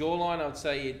look at your jawline, I'd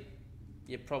say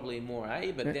you're probably more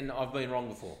A, but then I've been wrong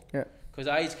before. Yeah. Because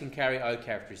A's can carry O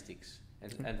characteristics,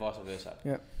 and vice versa.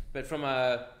 Yeah. But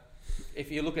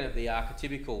if you're looking at the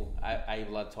archetypical A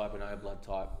blood type and O blood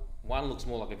type, one looks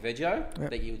more like a veggie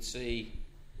that you would see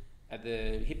at the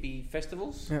hippie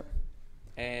festivals. Yep.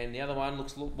 and the other one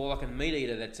looks more like a meat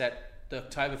eater that's at the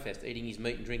Oktoberfest eating his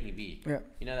meat and drinking beer. Yeah.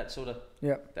 You know, that sort of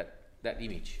that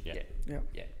image. Yeah.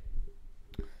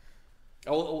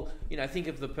 Or think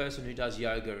of the person who does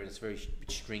yoga and it's very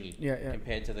stringy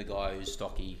compared to the guy who's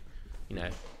stocky,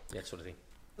 that sort of thing.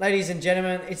 Ladies and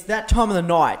gentlemen, it's that time of the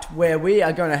night where we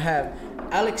are going to have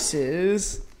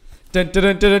Alex's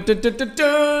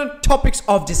topics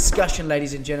of discussion,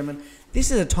 ladies and gentlemen. This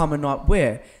is a time of night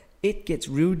where it gets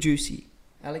real juicy.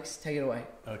 Alex, take it away.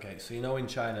 Okay, so in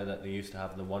China that they used to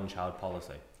have the one-child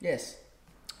policy. Yes.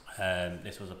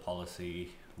 This was a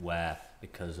policy where,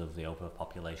 because of the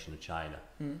overpopulation of China,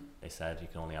 they said you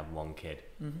can only have one kid.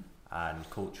 And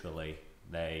culturally,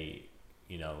 they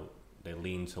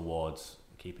lean towards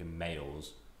keeping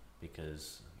males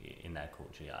because in their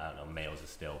culture, I don't know, males are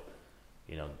still,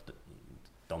 the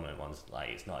dominant ones. Like,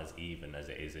 it's not as even as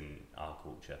it is in our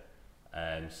culture.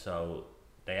 So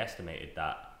they estimated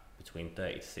that between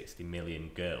 30 to 60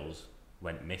 million girls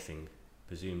went missing,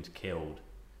 presumed killed,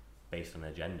 based on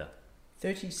their gender.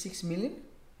 36 million?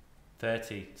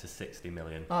 30 to 60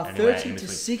 million. 30 to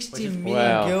 60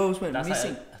 million girls went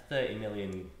missing. That's a 30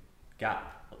 million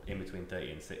gap in between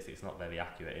 30 and 60. It's not very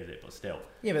accurate, is it? But still.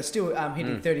 Yeah, but still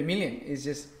hitting 30 million is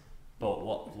just... But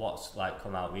what's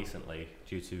come out recently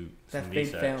due to some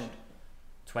research? Been found.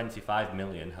 25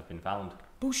 million have been found.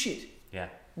 Bullshit. Yeah.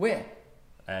 Where?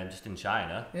 Just in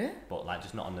China. Yeah. But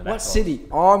just not on the. What city?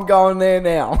 I'm going there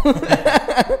now.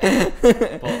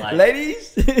 But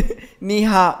ladies, ni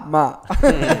ha ma.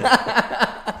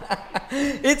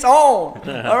 It's on.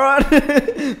 All right.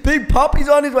 Big Poppy's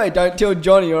on his way. Don't tell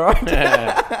Johnny. All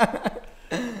right.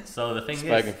 So the thing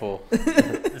Spoken for.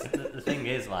 The thing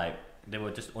is, they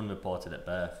were just unreported at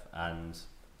birth, and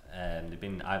they've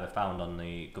been either found on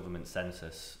the government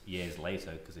census years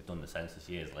later, because they've done the census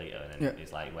years later, and then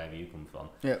it's like, where have you come from?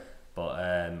 Yeah.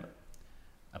 But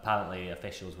apparently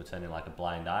officials were turning a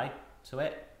blind eye to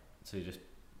it, to just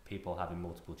people having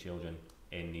multiple children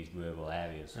in these rural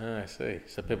areas. Oh, I see.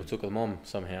 So people took them on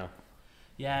somehow.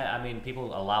 Yeah, I mean,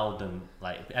 people allowed them,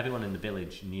 everyone in the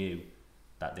village knew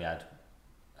that they had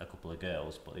a couple of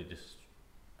girls, but they just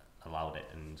allowed it,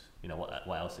 and what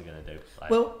else are they going to do?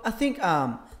 Well, I think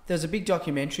there's a big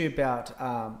documentary about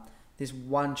this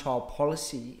one-child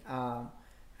policy,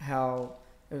 how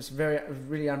it was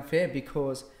really unfair,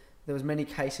 because there was many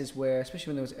cases where,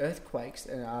 especially when there was earthquakes,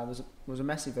 and there was a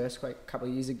massive earthquake a couple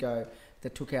of years ago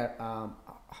that took out a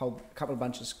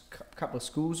couple of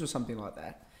schools or something like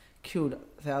that, killed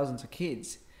thousands of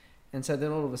kids, and so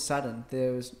then all of a sudden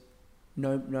there was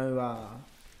no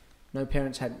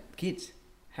parents had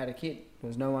a kid. There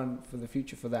was no one for the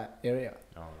future for that area.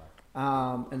 Oh,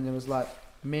 right. And there was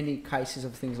many cases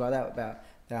of things like that, about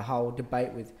the whole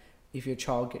debate with if your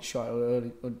child gets shot or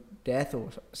early or death or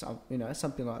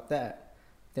something like that,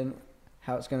 then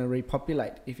how it's going to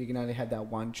repopulate if you can only have that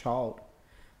one child.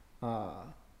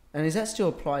 And is that still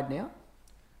applied now?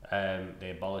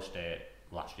 They abolished it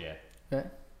last year. Yeah.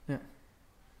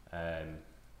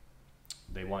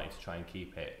 They wanted to try and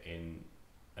keep it in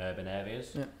urban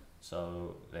areas. Yeah.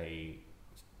 So they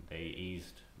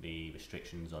eased the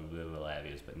restrictions on rural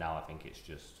areas, but now I think it's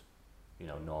just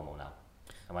normal now.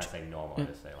 And when I say normal, I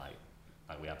just say like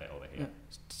we have it over here.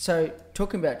 Yeah. So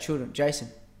talking about children, Jason,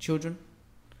 children,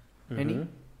 any?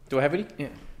 Do I have any? Yeah.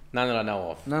 None that I know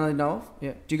of. None that I know of.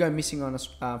 Yeah. Do you go missing on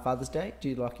a Father's Day? Do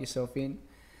you lock yourself in?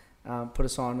 Put a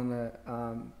sign on the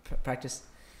practice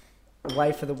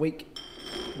away for the week?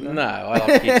 No, I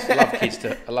love kids.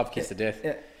 I love kids to death.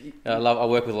 Yeah. I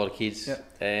work with a lot of kids,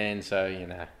 and so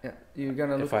Yeah. You're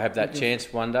gonna. If I have that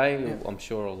chance one day, I'm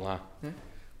sure I'll.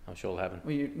 I'm sure it'll happen.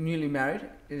 Well, you're newly married.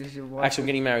 Is your wife? Actually, I'm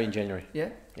getting married in January. Yeah.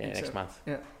 Yeah, next month.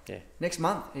 Yeah. Yeah. Next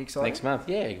month. Are you excited? Next month.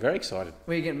 Yeah, very excited.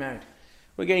 Where are you getting married?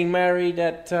 We're getting married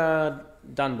at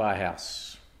Dunbar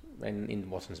House in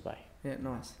Watsons Bay. Yeah.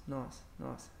 Nice.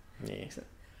 Yeah. Excellent.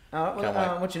 All right.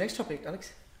 Well, what's your next topic,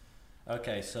 Alex?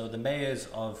 Okay, so the mayors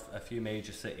of a few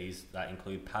major cities that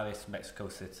include Paris, Mexico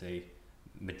City,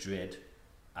 Madrid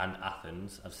and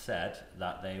Athens have said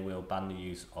that they will ban the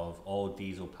use of all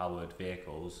diesel-powered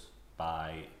vehicles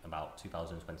by about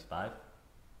 2025.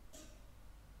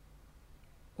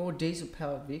 All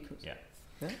diesel-powered vehicles? Yeah.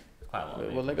 Quite a lot of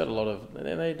vehicles. Well, they've got a lot of...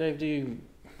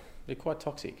 They're quite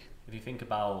toxic. If you think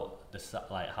about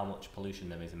how much pollution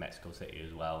there is in Mexico City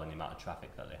as well, and the amount of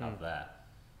traffic that they have there,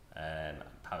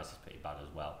 Paris is pretty bad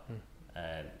as well.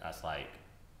 That's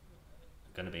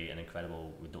going to be an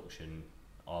incredible reduction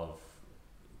of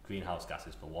greenhouse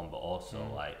gases for one, but also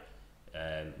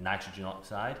nitrogen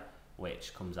oxide,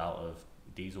 which comes out of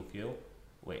diesel fuel,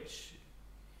 which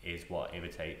is what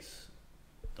irritates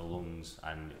the lungs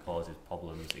and it causes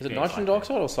problems. Is it nitrogen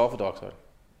dioxide or sulfur dioxide?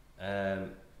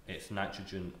 It's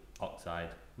nitrogen oxide.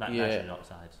 Nitrogen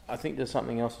oxides. I think there's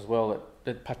something else as well.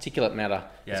 That particulate matter.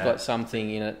 Yeah. It's got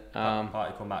something in it.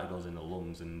 Particle matter goes in the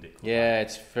lungs and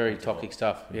it's very toxic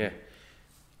stuff. Mm-hmm. Yeah.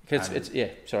 Because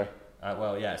sorry.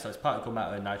 So it's particle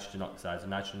matter and nitrogen oxides. And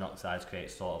nitrogen oxides create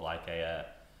sort of like a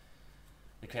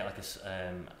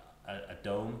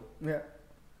dome. Yeah.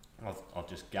 Of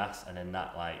just gas, and then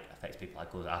that like affects people like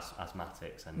us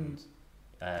asthmatics, and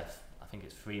I think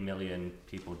it's 3 million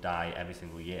people die every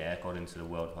single year according to the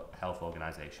World Health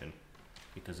Organization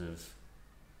because of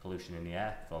pollution in the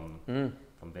air from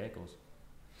vehicles.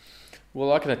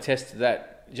 Well, I can attest to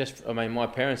that. My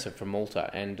parents are from Malta,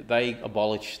 and they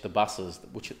abolished the buses,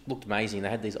 which looked amazing. They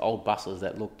had these old buses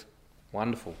that looked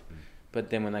wonderful, but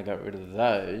then when they got rid of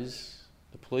those,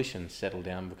 the pollution settled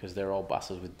down because they're old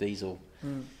buses with diesel.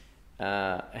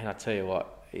 And I tell you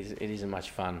what, it isn't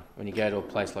much fun when you go to a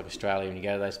place like Australia. When you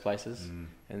go to those places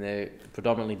and they're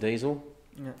predominantly diesel,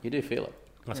 you do feel it.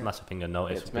 That's a massive thing to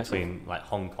notice between like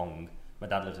Hong Kong. My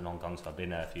dad lives in Hong Kong, so I've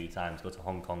been there a few times. Go to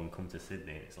Hong Kong, come to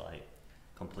Sydney, it's like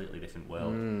completely different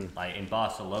world. Like in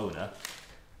Barcelona,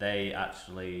 they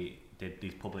actually did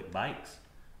these public bikes,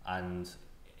 and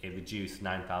it reduced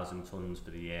 9,000 tonnes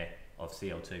for the year of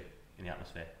CO2 in the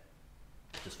atmosphere.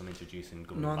 Just from introducing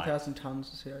government 9,000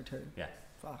 tonnes of CO2. Yeah.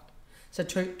 Fuck. So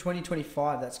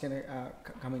 2025, that's going to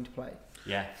come into play.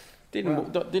 Yeah.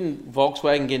 Didn't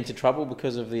Volkswagen get into trouble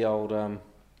because of the old?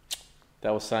 They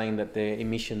were saying that their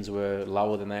emissions were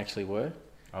lower than they actually were.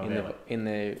 Oh,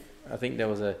 really? I think there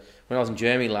was when I was in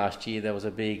Germany last year, there was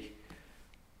a big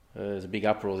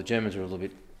uproar. The Germans were a little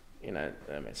bit,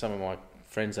 some of my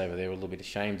friends over there were a little bit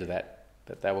ashamed of that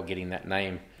they were getting that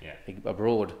name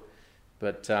abroad.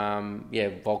 But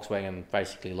Volkswagen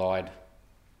basically lied,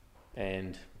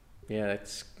 and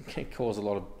it caused a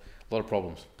lot of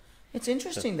problems. It's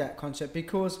interesting that concept,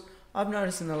 because I've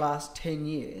noticed in the last 10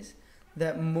 years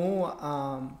that more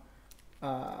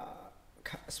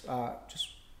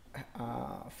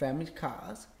family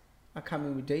cars are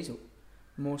coming with diesel.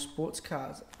 More sports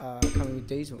cars are coming with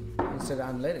diesel instead of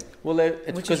unleaded. Well,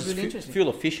 it's because really it's fuel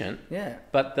efficient. Yeah,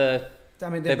 but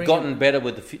they've gotten better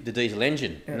with the diesel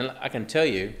engine, and I can tell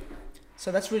you.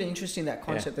 So that's really interesting, that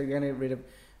concept they're going to get rid of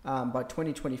by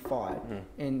 2025,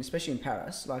 and especially in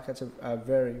Paris, like it's a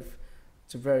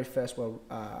very first world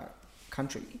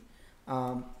country.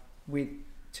 With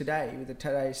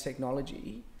today's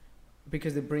technology,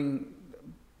 because they're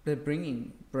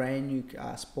bringing brand new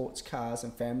sports cars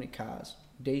and family cars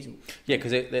diesel. Yeah,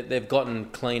 because they've gotten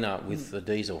cleaner with the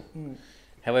diesel.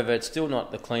 However, it's still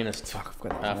not the cleanest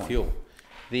fuel.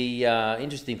 The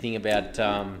interesting thing about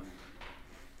I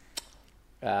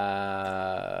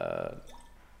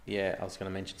was going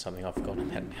to mention something. I've forgotten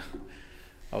about now.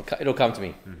 It'll come to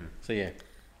me. So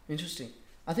interesting.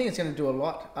 I think it's going to do a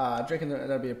lot. Do you reckon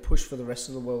that'll be a push for the rest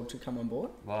of the world to come on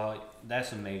board? Well, there's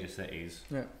some major cities.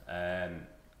 Yeah.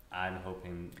 I'm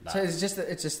hoping that... So it's just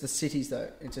the cities, though?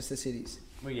 It's just the cities?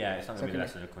 Well, yeah, it's not going to be the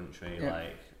rest of the country. Yeah.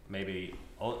 Like, maybe...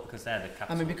 because they're the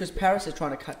capital. I mean, because Paris is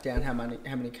trying to cut down how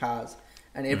many cars,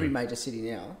 and every major city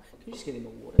now... Can you just get in the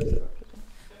water?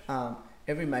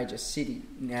 Every major city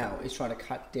now is trying to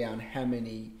cut down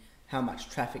how much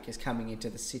traffic is coming into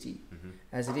the city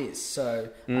as it is. So,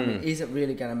 I mean, is it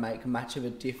really going to make much of a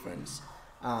difference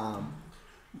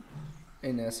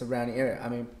in the surrounding area? I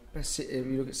mean, if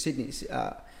you look at Sydney,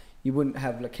 you wouldn't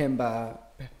have Lakemba,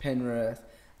 Penrith,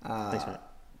 all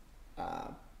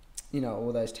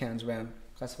those towns around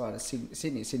classified as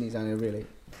Sydney. Sydney's only really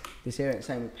this area.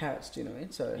 Same with Paris, do you know what I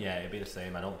mean? So yeah, it'd be the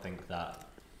same. I don't think that...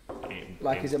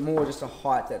 is it more just a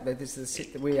hype that this is the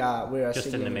city, we're a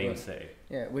just city in the main city?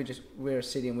 Yeah, we're a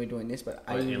city and we're doing this, but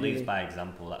it leads by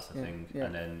example. That's the thing,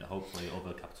 and then hopefully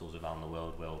other capitals around the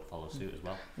world will follow suit as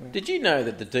well. Yeah. Did you know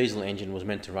that the diesel engine was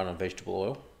meant to run on vegetable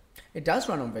oil? It does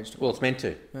run on vegetable. Well, it's meant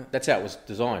to. Yeah. That's how it was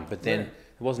designed, but then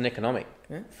it wasn't economic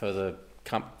for the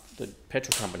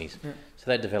petrol companies, so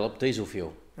they developed diesel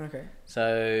fuel. Okay.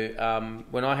 So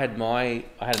when I had an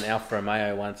Alfa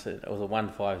Romeo once. It was a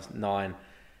 159.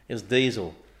 It was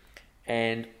diesel,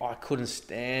 and I couldn't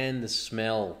stand the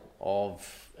smell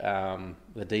of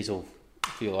the diesel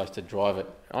fuel. I used to drive it.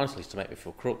 Honestly, it used to make me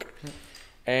feel crook.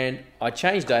 And I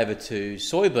changed over to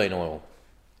soybean oil,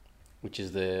 which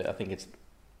is I think it's...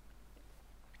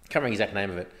 I can't remember the exact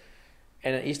name of it.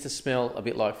 And it used to smell a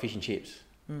bit like fish and chips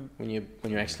when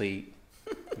you're actually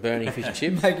burning fish and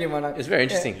chips. It's very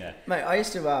interesting. Yeah. Mate, I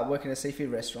used to work in a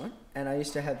seafood restaurant, and I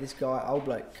used to have this guy, old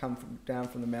bloke, come down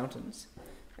from the mountains,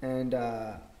 and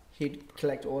he'd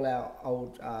collect all our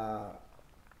old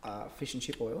fish and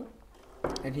chip oil,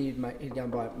 and he'd go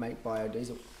and make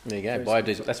biodiesel. There you go,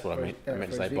 biodiesel. That's what I meant. I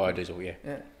meant to say biodiesel. Yeah.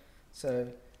 Yeah. So,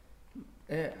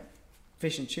 yeah,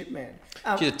 fish and chip, man.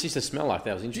 Just the smell like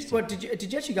that was interesting.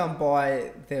 Did you actually go and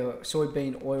buy the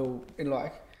soybean oil in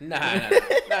like? No.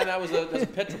 It was a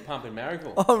petrol pump in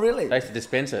Marrickville. Oh, really? They used to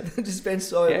dispense it.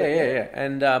 Dispense oil. Yeah.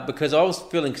 And because I was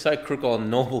feeling so crook on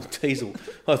normal diesel,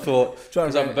 I thought,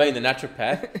 because I'm being the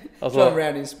naturopath, I thought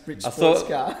around his rich sports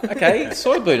car. Okay,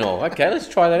 soybean oil. Okay, let's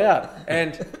try that out.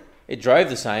 And it drove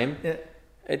the same. Yeah.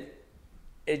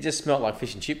 It just smelled like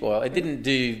fish and chip oil. It didn't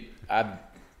do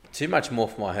too much more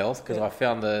for my health because I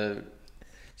found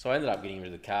So I ended up getting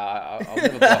rid of the car.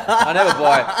 I'll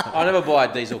never buy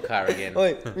a diesel car again.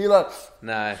 Wait, you're like...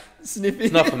 No. Sniffing?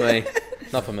 It's not for me.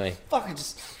 Not for me. Fuck, I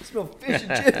just smell fish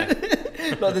and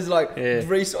chip. Like there's like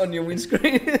grease on your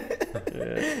windscreen.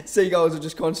 Seagulls are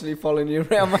just constantly following you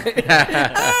around, mate.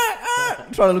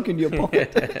 Trying to look into your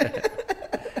pocket.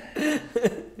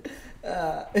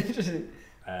 Interesting.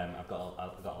 I've got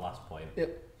a last point.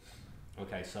 Yep.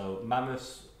 Okay, so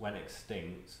mammoths went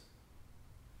extinct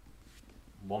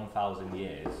 1,000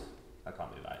 years. That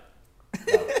can't be right.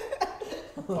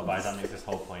 No. Otherwise, that makes this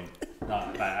whole point. No,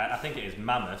 but I think it is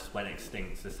mammoths went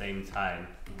extinct at the same time.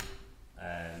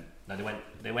 No,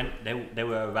 they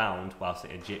were around whilst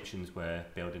the Egyptians were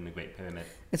building the Great Pyramid.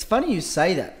 It's funny you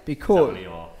say that because Is that one of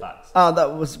your facts? I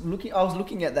was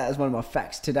looking at that as one of my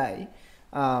facts today,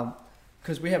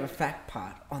 because we have a fact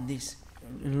part on this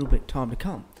in a little bit time to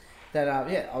come. That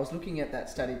I was looking at that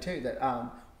study too. That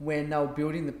when they were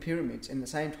building the pyramids, in the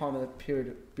same time of the period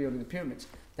of building the pyramids,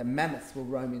 the mammoths were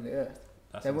roaming the earth.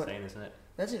 That's insane, isn't it?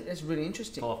 That's really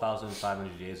interesting.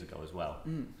 4,500 years ago as well.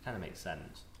 Kind of makes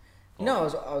sense. But no,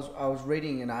 I was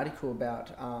reading an article about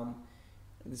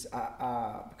this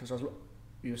because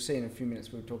you'll see in a few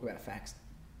minutes we'll talk about facts.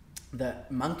 That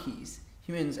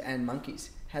humans and monkeys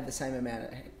had the same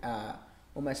amount of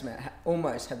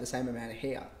almost had the same amount of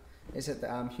hair. Is that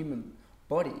the human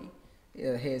body,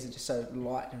 the hairs are just so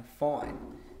light and fine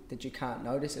that you can't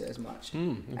notice it as much.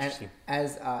 Interesting.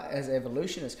 And as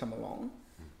evolution has come along,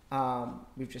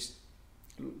 we've just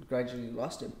gradually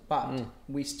lost it. But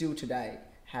we still today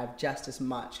have just as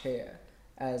much hair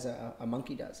as a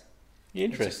monkey does.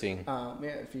 Interesting.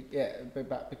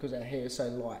 But because our hair is so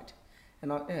light,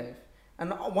 and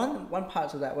one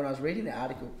part of that when I was reading the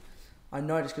article, I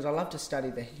noticed because I love to study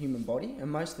the human body, and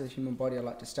most of the human body I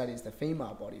like to study is the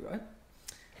female body, right?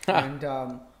 And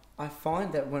I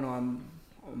find that when I'm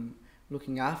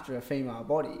looking after a female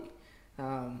body,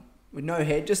 with no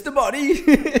head, just the body,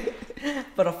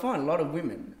 but I find a lot of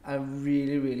women are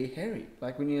really, really hairy.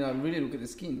 Like when you really look at the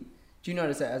skin, do you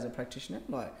notice that as a practitioner,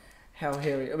 like how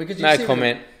hairy? Because you no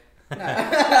comment. No,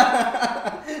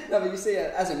 but you see,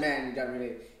 as a man, you don't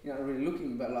really, you're not really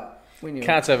looking, but like.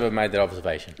 Can't say I've ever made that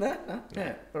observation. No.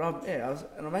 But I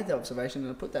made that observation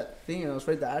and I put that thing and I was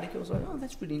reading the article. I was like, oh,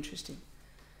 that's really interesting.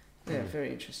 Yeah,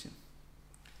 very interesting.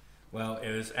 Well,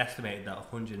 it was estimated that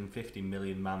 150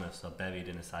 million mammoths are buried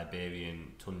in the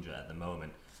Siberian tundra at the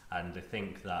moment, and they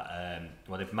think that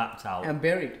they've mapped out and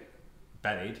buried.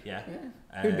 Buried, yeah.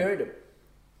 Who buried them?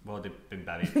 Well, they've been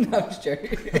buried. No, I'm just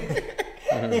joking.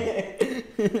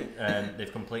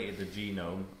 They've completed the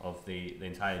genome of the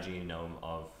entire genome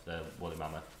of the woolly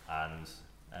mammoth, and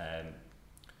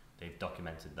they've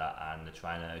documented that, and they're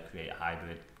trying to create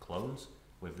hybrid clones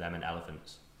with them and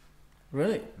elephants.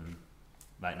 Really?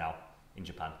 Right now in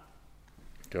Japan.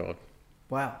 God.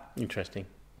 Wow. Interesting.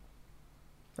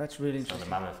 That's really interesting. So the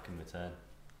mammoth can return.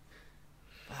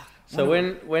 So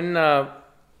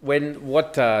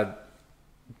what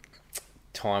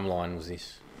timeline was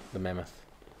this? The mammoth.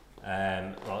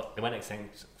 Well, they went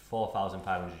extinct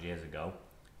 4,500 years ago,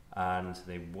 and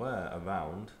they were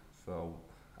around for.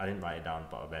 I didn't write it down,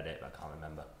 but I read it. But I can't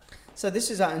remember. So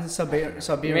this is in the Siberian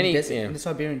desert. In the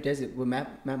Siberian desert were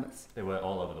mammoths. They were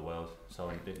all over the world. So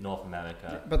in North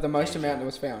America. But the most amount that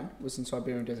was found was in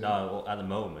Siberian desert. No, well, at the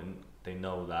moment they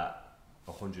know that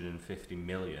 150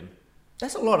 million.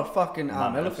 That's a lot of fucking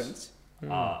elephants.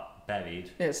 Are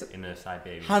buried in the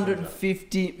Siberian.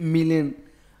 150 million.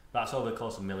 That's over the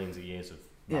course of millions of years of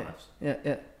mammoths.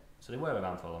 Yeah. So they were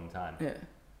around for a long time. Yeah.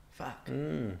 Fuck.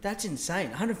 That's insane.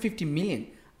 150 million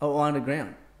are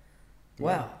underground.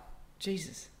 Wow. Yeah.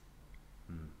 Jesus.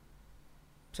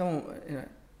 Someone,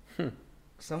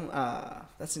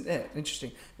 that's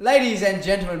interesting. Ladies and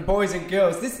gentlemen, boys and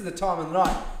girls, this is the time of the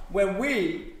night when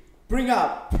we bring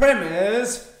up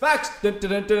Premier's Facts. Do.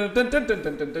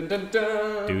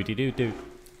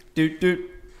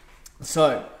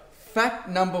 So, fact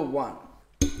number 1.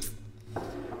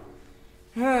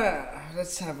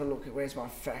 Let's have a look at where's my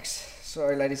facts.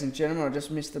 Sorry, ladies and gentlemen, I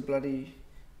just missed the bloody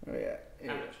Oh, yeah.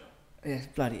 Amateur. Yeah,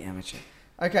 bloody amateur.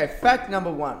 Okay, fact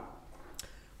number 1.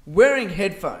 Wearing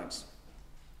headphones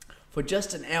for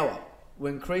just an hour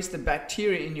will increase the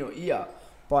bacteria in your ear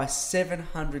by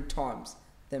 700 times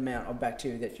the amount of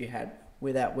bacteria that you had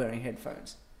without wearing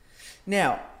headphones.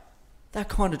 Now, that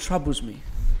kind of troubles me.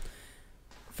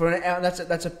 For an hour,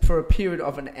 that's for a period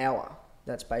of an hour.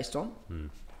 That's based on.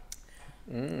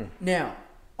 Now,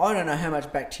 I don't know how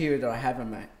much bacteria that I have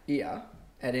in my ear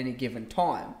at any given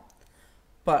time,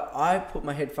 but I put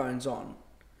my headphones on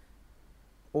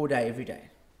all day, every day.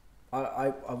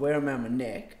 I wear them around my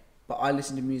neck, but I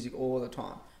listen to music all the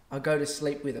time. I go to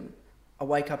sleep with them. I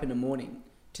wake up in the morning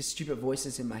to stupid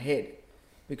voices in my head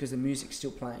because the music's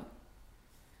still playing.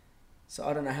 So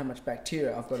I don't know how much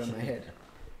bacteria I've got in my head.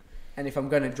 And if I'm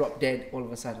going to drop dead all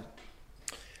of a sudden.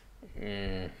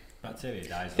 Bacteria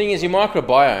dies. The thing is, your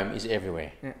microbiome is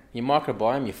everywhere. Yeah. Your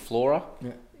microbiome, your flora,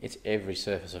 yeah. It's every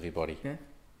surface of your body. Yeah.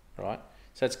 Right?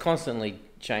 So it's constantly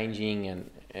changing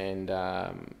and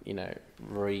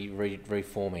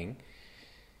reforming.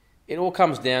 It all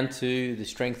comes down to the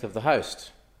strength of the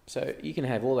host. So you can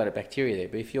have all that bacteria there,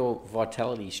 but if your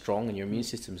vitality is strong and your immune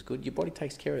system's good, your body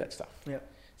takes care of that stuff. Yeah.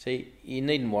 So you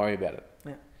needn't worry about it.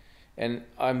 Yeah. And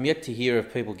I'm yet to hear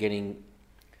of people getting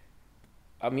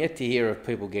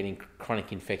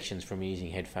chronic infections from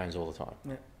using headphones all the time.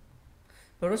 Yeah.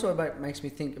 But also it makes me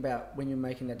think about when you're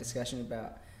making that discussion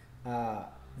about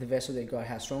the vessel that you got,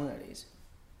 how strong that is,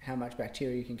 how much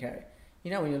bacteria you can carry.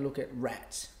 You know, when you look at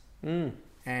rats and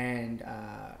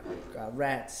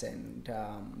rats and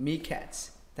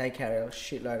meerkats, they carry a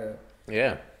shitload of...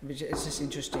 Yeah. Which it's just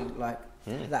interesting, like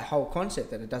that whole concept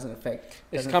that it doesn't affect...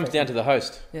 It comes down to the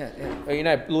host. Yeah, yeah. Oh, you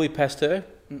know Louis Pasteur?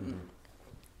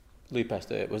 Louis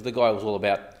Pasteur was the guy who was all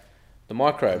about the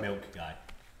microbe. Milk guy.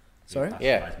 Sorry?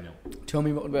 Yeah. Milk. Tell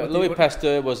me what Louis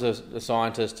Pasteur was a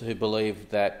scientist who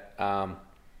believed that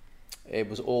it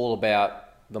was all about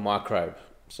the microbe.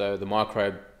 So the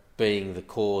microbe being the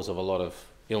cause of a lot of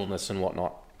illness and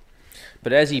whatnot.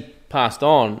 But as he passed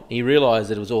on, he realised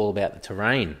that it was all about the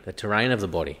terrain of the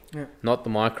body, not the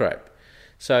microbe.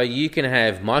 So you can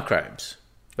have microbes,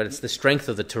 but it's the strength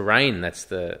of the terrain that's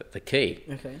the key.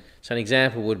 Okay. So an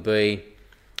example would be,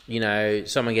 you know,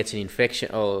 someone gets an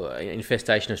infection or an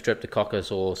infestation of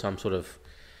streptococcus or some sort of...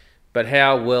 But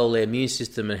how well their immune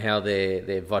system and how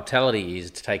their vitality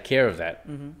is to take care of that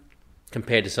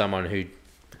compared to someone who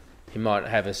might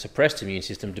have a suppressed immune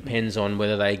system depends on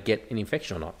whether they get an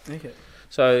infection or not. Okay.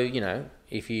 So, you know,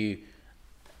 if you're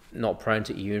not prone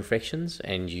to ear infections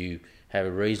and you have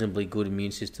a reasonably good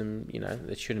immune system, you know,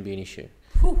 that shouldn't be an issue.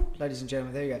 Whew. Ladies and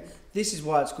gentlemen, there you go. This is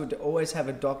why it's good to always have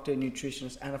a doctor,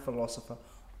 nutritionist and a philosopher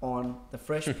on the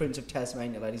Fresh Prince of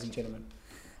Tasmania, ladies and gentlemen.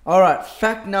 All right,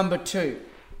 fact number 2.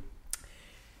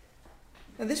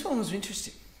 Now, this one was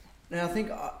interesting. Now, I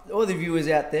think all the viewers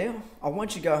out there, I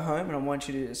want you to go home and I want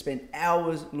you to spend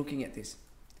hours looking at this.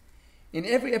 In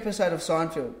every episode of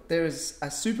Seinfeld, there is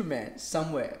a Superman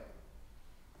somewhere.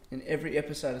 In every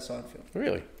episode of Seinfeld.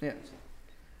 Really? Yeah.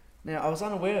 Now, I was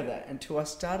unaware of that until I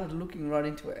started looking right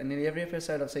into it. And in every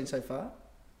episode I've seen so far,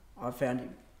 I've found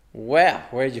him. Wow.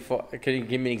 Where did you find... Can you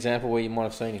give me an example where you might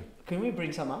have seen him? Can we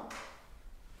bring some up?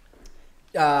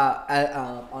 What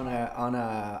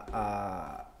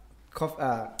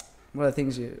are the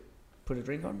things you put a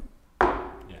drink on?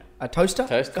 Yeah. A toaster?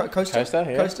 Coaster,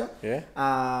 yeah. Coaster. Yeah.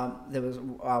 There was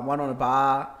one on a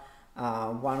bar,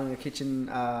 one in the kitchen,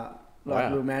 like a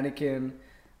little mannequin.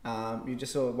 You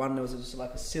just saw one that was just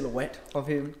like a silhouette of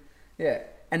him. Yeah.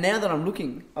 And now that I'm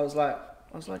looking, I was like,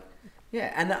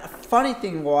 yeah. And the funny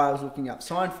thing why I was looking up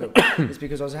Seinfeld is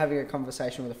because I was having a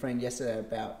conversation with a friend yesterday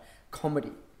about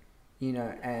comedy, you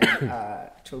know, and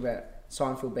talk about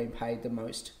Seinfeld being paid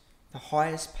the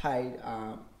highest paid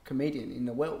comedian in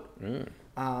the world.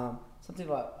 Something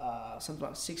like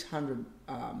 $600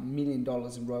 million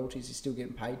in royalties is still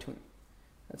getting paid to him.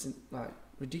 That's like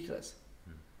ridiculous.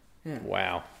 Yeah.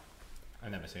 Wow.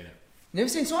 I've never seen it. Never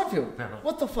seen Seinfeld? No.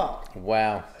 What the fuck?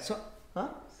 Wow. Huh?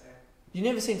 You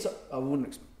never seen I wouldn't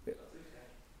expect. Do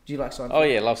you like Seinfeld? Oh,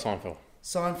 yeah, love Seinfeld.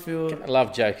 Seinfeld. I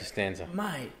love Joe Costanza.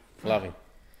 Mate. Love him.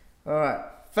 All right.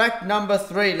 Fact number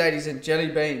 3, ladies and jelly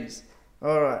beans.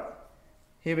 All right.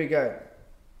 Here we go.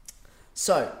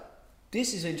 So,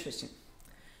 this is interesting.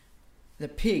 The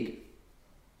pig.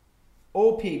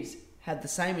 All pigs had the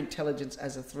same intelligence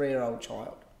as a 3-year-old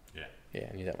child. Yeah. Yeah,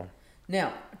 I knew that one.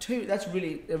 Now, that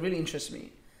really interests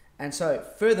me. And so,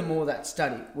 furthermore, that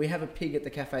study, we have a pig at the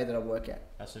cafe that I work at.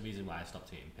 That's the reason why I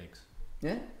stopped eating pigs.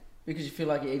 Yeah? Because you feel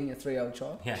like you're eating a 3-year-old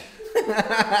child? Yeah.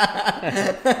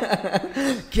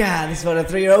 God, this is what a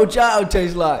 3-year-old child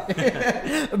tastes like.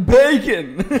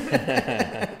 Bacon!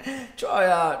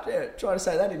 try to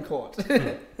say that in court.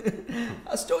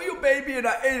 I stole your baby and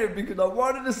I ate it because I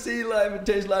wanted to see life and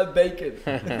taste like bacon.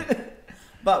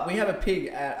 But we have a pig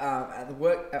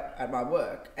at my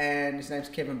work, and his name's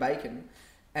Kevin Bacon,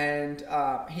 and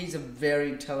he's a very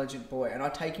intelligent boy, and I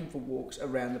take him for walks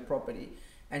around the property,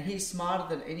 and he's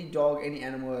smarter than any dog, any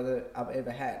animal that I've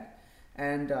ever had.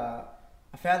 And I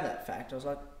found that fact. I was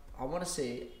like, I want to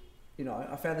see,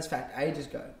 I found this fact ages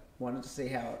ago. Wanted to see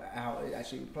how it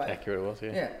actually would play. Accurate it was,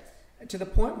 yeah. Yeah. To the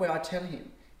point where I tell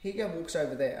him, he walks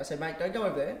over there. I say, mate, don't go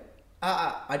over there.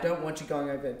 I don't want you going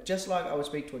over there. Just like I would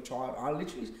speak to a child. I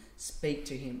literally speak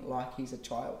to him like he's a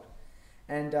child.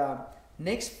 And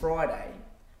next Friday,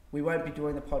 we won't be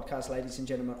doing the podcast, ladies and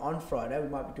gentlemen, on Friday. We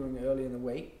might be doing it early in the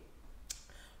week.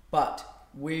 But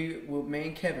me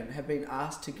and Kevin have been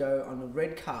asked to go on the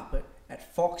red carpet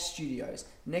at Fox Studios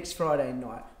next Friday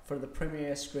night for the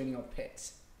premiere screening of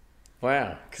Pets.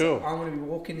 Wow, cool. So I'm going to be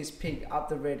walking this pig up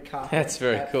the red carpet. That's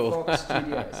very cool. Fox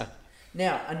Studios.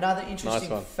 Now, another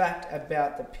interesting fact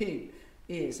about the pig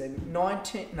is in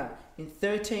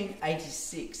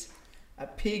 1386, a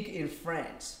pig in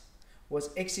France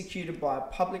was executed by a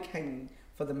public hanging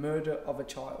for the murder of a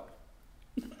child.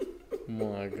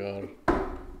 My God.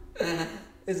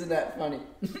 Isn't that funny?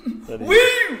 We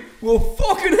will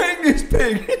fucking hang this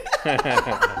pig.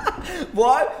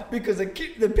 Why? Because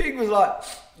the pig was like,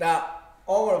 nah,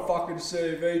 I want to fucking see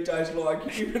if he tastes like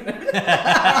human.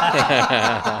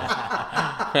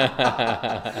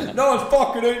 No one's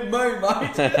fucking eating me,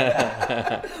 mate.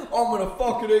 I'm going to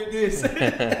fucking eat this.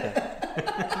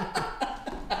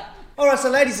 Alright, so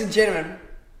ladies and gentlemen,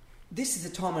 this is the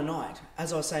time of night,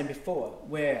 as I was saying before,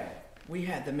 where we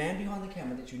have the man behind the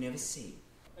camera that you never see.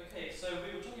 Okay, so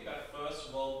we were talking about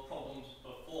first world problems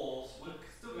before, so we're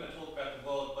still going to talk about the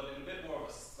world, but in a bit more of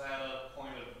a sadder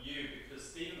point of view, because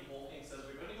Stephen Hawking says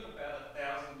we've only got about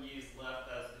 1,000 years left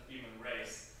as the human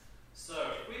race.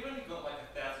 So if we've only got like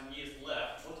 1,000 years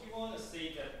left, what do you want to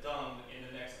see get done in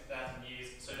the next 1,000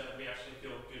 years so that we actually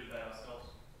feel good about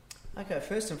ourselves? Okay,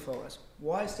 first and foremost,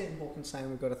 why is Stephen Hawking saying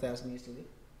we've got 1,000 years to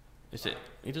live? Is it?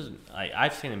 He doesn't.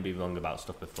 I've seen him be wrong about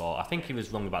stuff before. I think he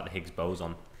was wrong about the Higgs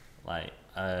boson. The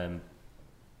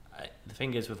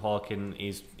thing is with Hawking,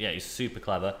 he's super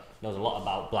clever. Knows a lot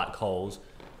about black holes,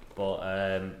 but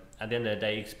at the end of the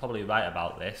day, he's probably right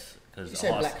about this because you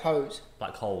said black holes.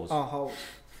 Black holes. Oh, holes.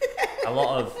 A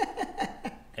lot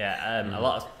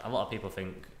of people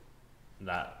think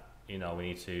that we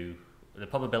need to. The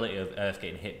probability of Earth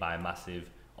getting hit by a massive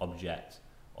object,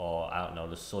 or I don't know,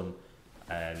 the sun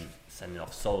sending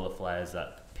off solar flares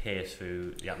that pierce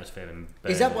through the atmosphere and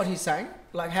burn. Is that what he's saying?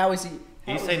 Like, how is he?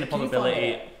 He's saying the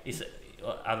probability.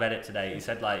 I read it today. He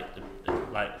said like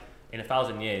in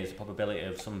 1,000 years, the probability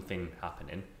of something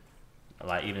happening,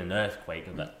 like even an earthquake,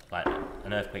 like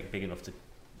an earthquake big enough to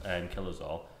kill us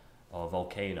all, or a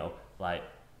volcano, like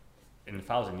in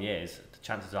 1,000 years, the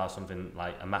chances are something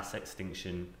like a mass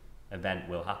extinction event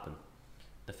will happen.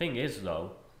 The thing is,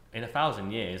 though, in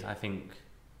 1,000 years, I think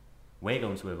we're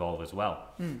going to evolve as well,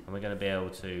 and we're going to be able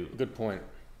to. Good point.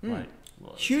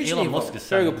 Hugely Elon Musk is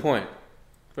very good point.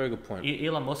 Very good point.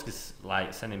 Elon Musk is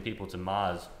like sending people to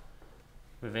Mars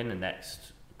within the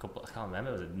next couple. I can't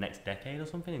remember. Was it the next decade or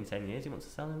something? In 10 years, he wants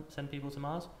to send people to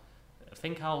Mars.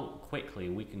 Think how quickly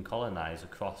we can colonize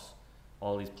across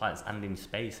all these planets and in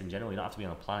space in general. You don't have to be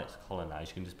on a planet to colonize.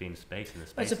 You can just be in space in the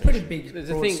space. It's a pretty big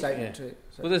broad statement too.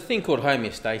 So. Well, there's a thing called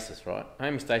homeostasis, right?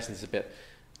 Homeostasis is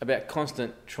about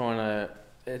constant trying to.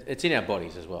 It's in our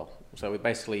bodies as well. So we're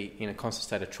basically in a constant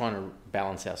state of trying to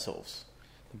balance ourselves.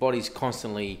 The body's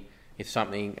constantly, if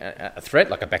something, a threat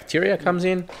like a bacteria comes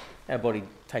in, our body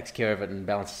takes care of it and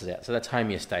balances it out. So that's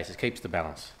homeostasis, keeps the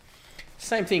balance.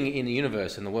 Same thing in the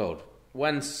universe and the world.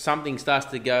 When something starts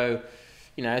to go,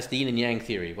 it's the yin and yang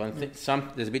theory. When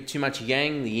there's a bit too much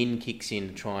yang, the yin kicks in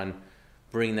to try and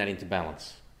bring that into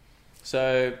balance.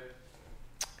 So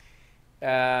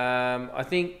I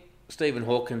think Stephen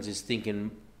Hawking is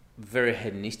thinking very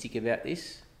hedonistic about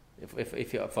this.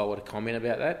 If I were to comment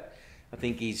about that, I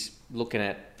think he's looking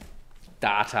at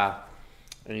data.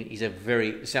 I mean,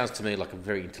 it sounds to me like a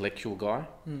very intellectual guy.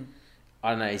 I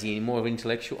don't know, is he more of an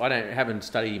intellectual? Haven't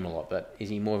studied him a lot, but is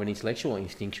he more of an intellectual or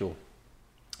instinctual?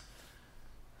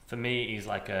 For me, he's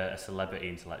like a celebrity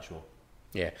intellectual.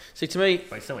 Yeah. See, to me,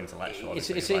 but he's still intellectual.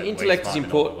 Intellect is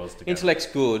important. Intellect's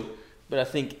good, but I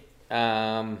think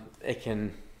it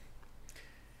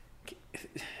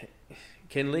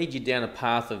can lead you down a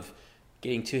path of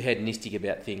getting too hedonistic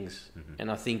about things, and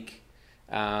I think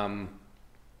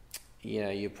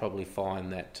you probably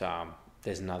find that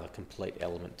there's another complete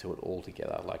element to it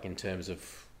altogether, like in terms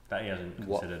of That he hasn't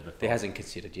considered before. He hasn't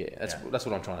considered yet. That's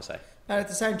what I'm trying to say. But at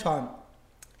the same time,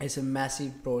 it's a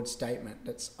massive, broad statement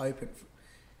that's open.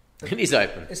 It is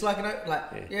open. It's like,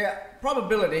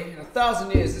 probability, in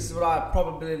 1,000 years, this is what I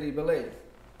probability believe.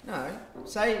 No,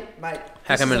 say, mate,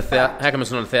 how come it's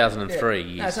not 1,003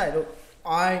 years? No, say, look,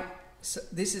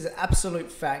 this is an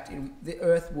absolute fact. The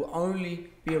Earth will only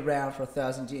be around for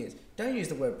 1,000 years. Don't use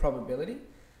the word probability.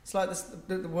 It's like this,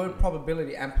 the word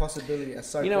probability and possibility are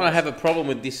so. You know what I have a problem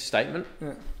with this statement?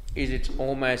 Yeah. Is it's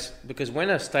almost, because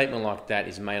when a statement like that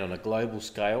is made on a global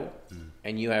scale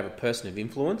and you have a person of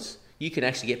influence, you can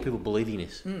actually get people believing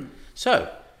this.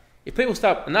 So, if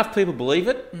enough people believe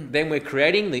it, then we're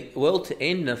creating the world to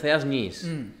end in 1,000 years.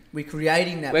 We're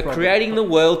creating that. We're creating the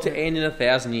world to end in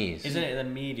 1,000 years. Isn't it the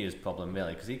media's problem,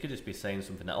 really? Because he could just be saying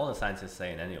something that all the scientists are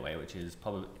saying anyway, which is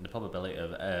the probability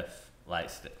of Earth, like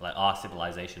our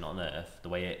civilization on Earth, the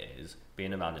way it is,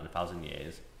 being around in 1,000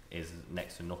 years, is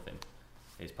next to nothing.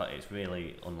 It's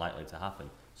really unlikely to happen.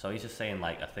 So he's just saying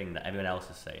like a thing that everyone else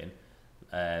is saying,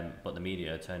 but the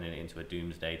media are turning it into a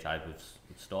doomsday type of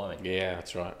story. Yeah,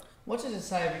 that's right. What does it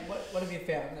say? What have you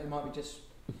found that might be just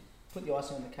put the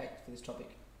icing on the cake for this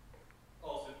topic?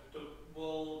 Also,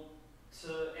 well,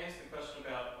 to answer the question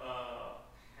about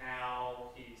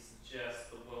how he suggests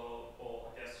the world,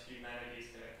 or I guess humanity is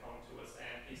going to come to us,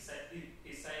 and he's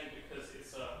saying because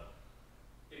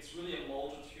it's really a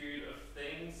multitude of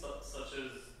things, such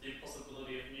as the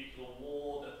possibility of nuclear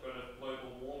war, the threat of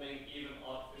global warming, even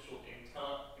artificial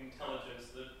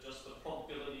intelligence, just the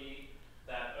probability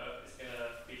that Earth is going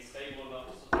to be stable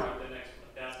enough to survive the next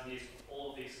 1,000 years with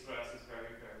all of these threats is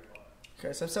very, very low.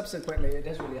 Okay, so subsequently, it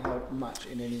doesn't really hold much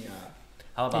in any.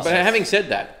 But having said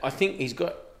that, I think he's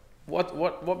got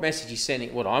what message he's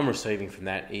sending. What I'm receiving from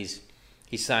that is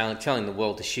he's telling the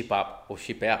world to ship up or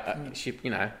ship out,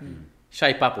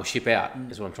 shape up or ship out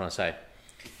is what I'm trying to say.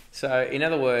 So, in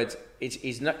other words,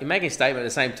 he's making a statement at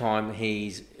the same time.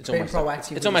 It's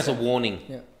almost a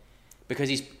warning, because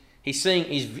he's seeing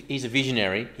he's a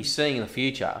visionary. He's seeing in the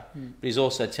future, but he's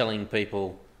also telling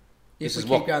people. If we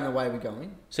keep going the way we're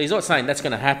going. So he's not saying that's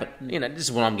going to happen. This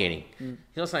is what I'm getting. He's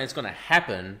not saying it's going to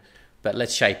happen, but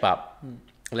let's shape up.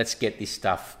 Let's get this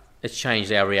stuff. Let's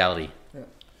change our reality. Yeah.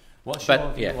 What's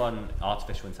your view on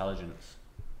artificial intelligence?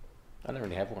 I don't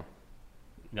really have one.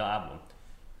 You don't have one?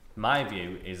 My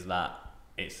view is that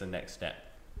it's the next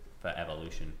step for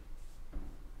evolution.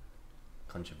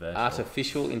 Controversial.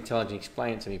 Artificial intelligence.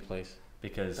 Explain it to me, please.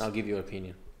 Because I'll give you an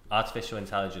opinion. Artificial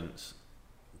intelligence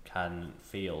can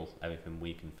feel everything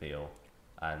we can feel,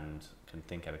 and can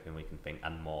think everything we can think,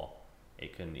 and more.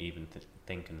 It can even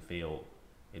think and feel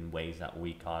in ways that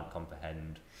we can't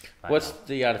comprehend. What's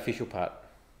the artificial part?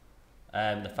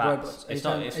 The facts. Robots. It's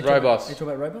robots. Are you talking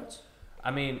about robots?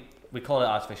 I mean, we call it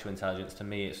artificial intelligence. To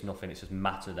me, it's nothing. It's just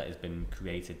matter that has been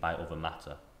created by other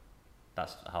matter.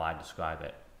 That's how I describe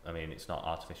it. I mean, it's not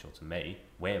artificial to me.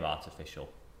 We're artificial.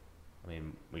 I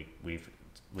mean, we've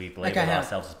labelled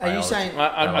ourselves as biology. Are you saying?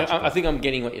 I think I'm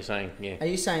getting what you're saying. Yeah. Are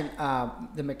you saying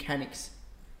the mechanics?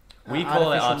 We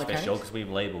call it artificial because we've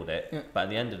labelled it, but at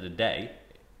the end of the day,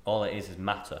 all it is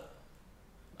matter,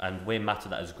 and we're matter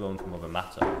that has grown from other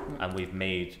matter, and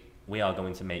we are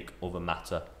going to make other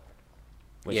matter,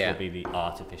 which will be the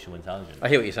artificial intelligence. I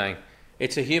hear what you're saying.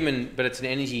 It's a human, but it's an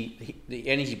energy. The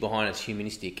energy behind it's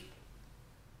humanistic.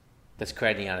 That's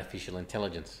creating artificial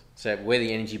intelligence. So we're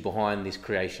the energy behind this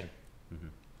creation,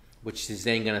 which is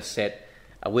then going to set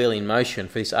a wheel in motion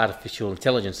for this artificial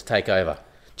intelligence to take over,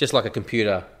 just like a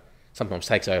computer sometimes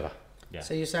takes over. Yeah.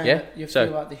 So you're saying that you feel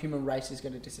like the human race is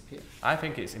going to disappear? I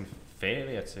think it's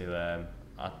inferior to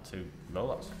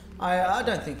robots. I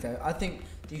don't think so. I think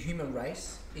the human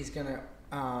race is going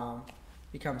to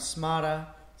become smarter.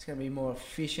 It's going to be more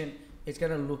efficient. It's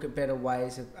going to look at better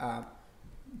ways of...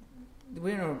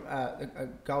 we're in a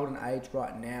golden age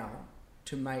right now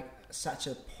to make such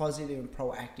a positive and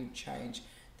proactive change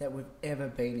that we've ever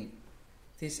been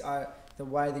in. The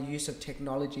way the use of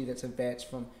technology that's advanced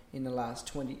from in the last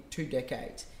 22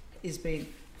 decades has been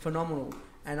phenomenal.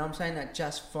 And I'm saying that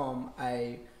just from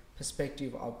a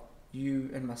perspective of you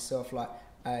and myself, like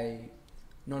a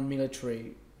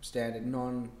non-military standard,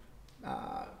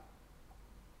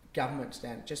 government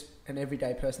standard, just an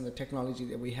everyday person, the technology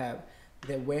that we have,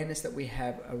 the awareness that we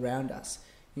have around us,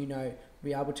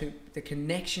 be able to, the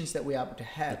connections that we're able to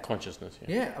have. The consciousness,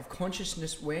 of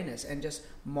consciousness, awareness, and just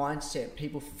mindset,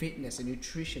 people, fitness and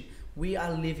nutrition. We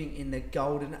are living in the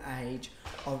golden age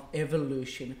of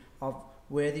evolution, of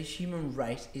where this human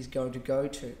race is going to go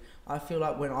to. I feel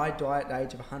like when I die at the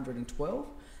age of 112,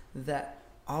 that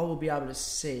I will be able to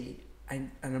see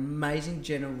an amazing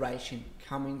generation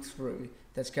coming through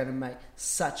that's going to make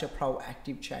such a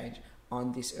proactive change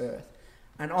on this earth.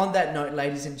 And on that note,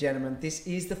 ladies and gentlemen, this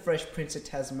is the Fresh Prince of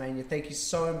Tasmania. Thank you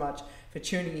so much for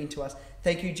tuning in to us.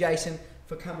 Thank you, Jason,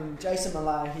 for coming. Jason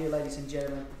Mallia here, ladies and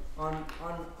gentlemen, on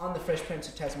the Fresh Prince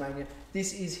of Tasmania.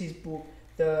 This is his book,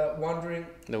 The Wounded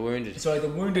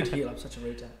Healer. I'm such a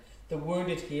retard. The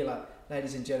Wounded Healer,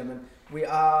 ladies and gentlemen. You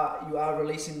are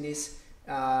releasing this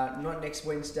not next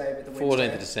Wednesday, but the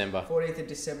 14th of December. 14th of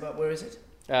December. Where is it?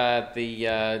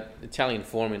 The Italian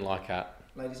Forum in Leichhardt.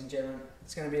 Ladies and gentlemen,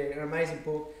 it's going to be an amazing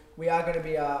book. We are going to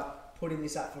be putting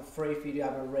this up for free for you to be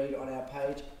able to read on our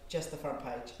page, just the front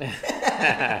page. No,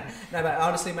 but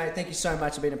honestly, mate, thank you so much.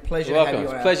 It's been a pleasure to have you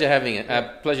on. Pleasure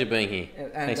being here.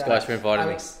 And, thanks, guys, for inviting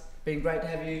Alex, me. Been great to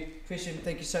have you. Christian,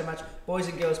 thank you so much. Boys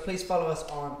and girls, please follow us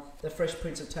on The Fresh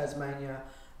Prince of Tasmania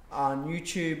on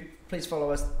YouTube. Please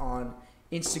follow us on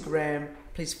Instagram.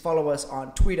 Please follow us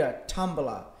on Twitter,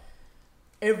 Tumblr,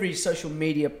 every social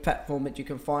media platform that you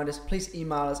can find us. Please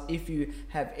email us if you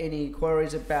have any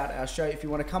queries about our show. If you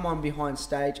want to come on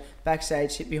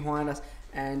backstage, sit behind us,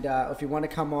 and if you want to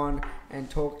come on and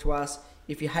talk to us.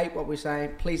 If you hate what we're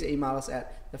saying, please email us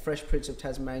at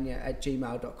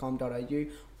thefreshprinceoftasmania@gmail.com.au.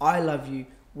 I love you.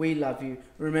 We love you.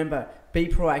 Remember, be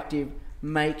proactive.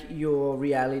 Make your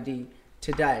reality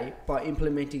today by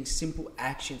implementing simple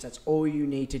actions. That's all you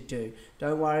need to do.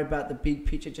 Don't worry about the big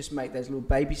picture. Just make those little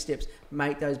baby steps.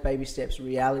 Make those baby steps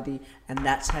reality, and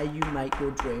that's how you make your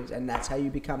dreams, and that's how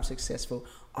you become successful.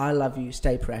 I love you.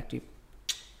 Stay proactive.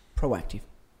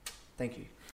 Thank you.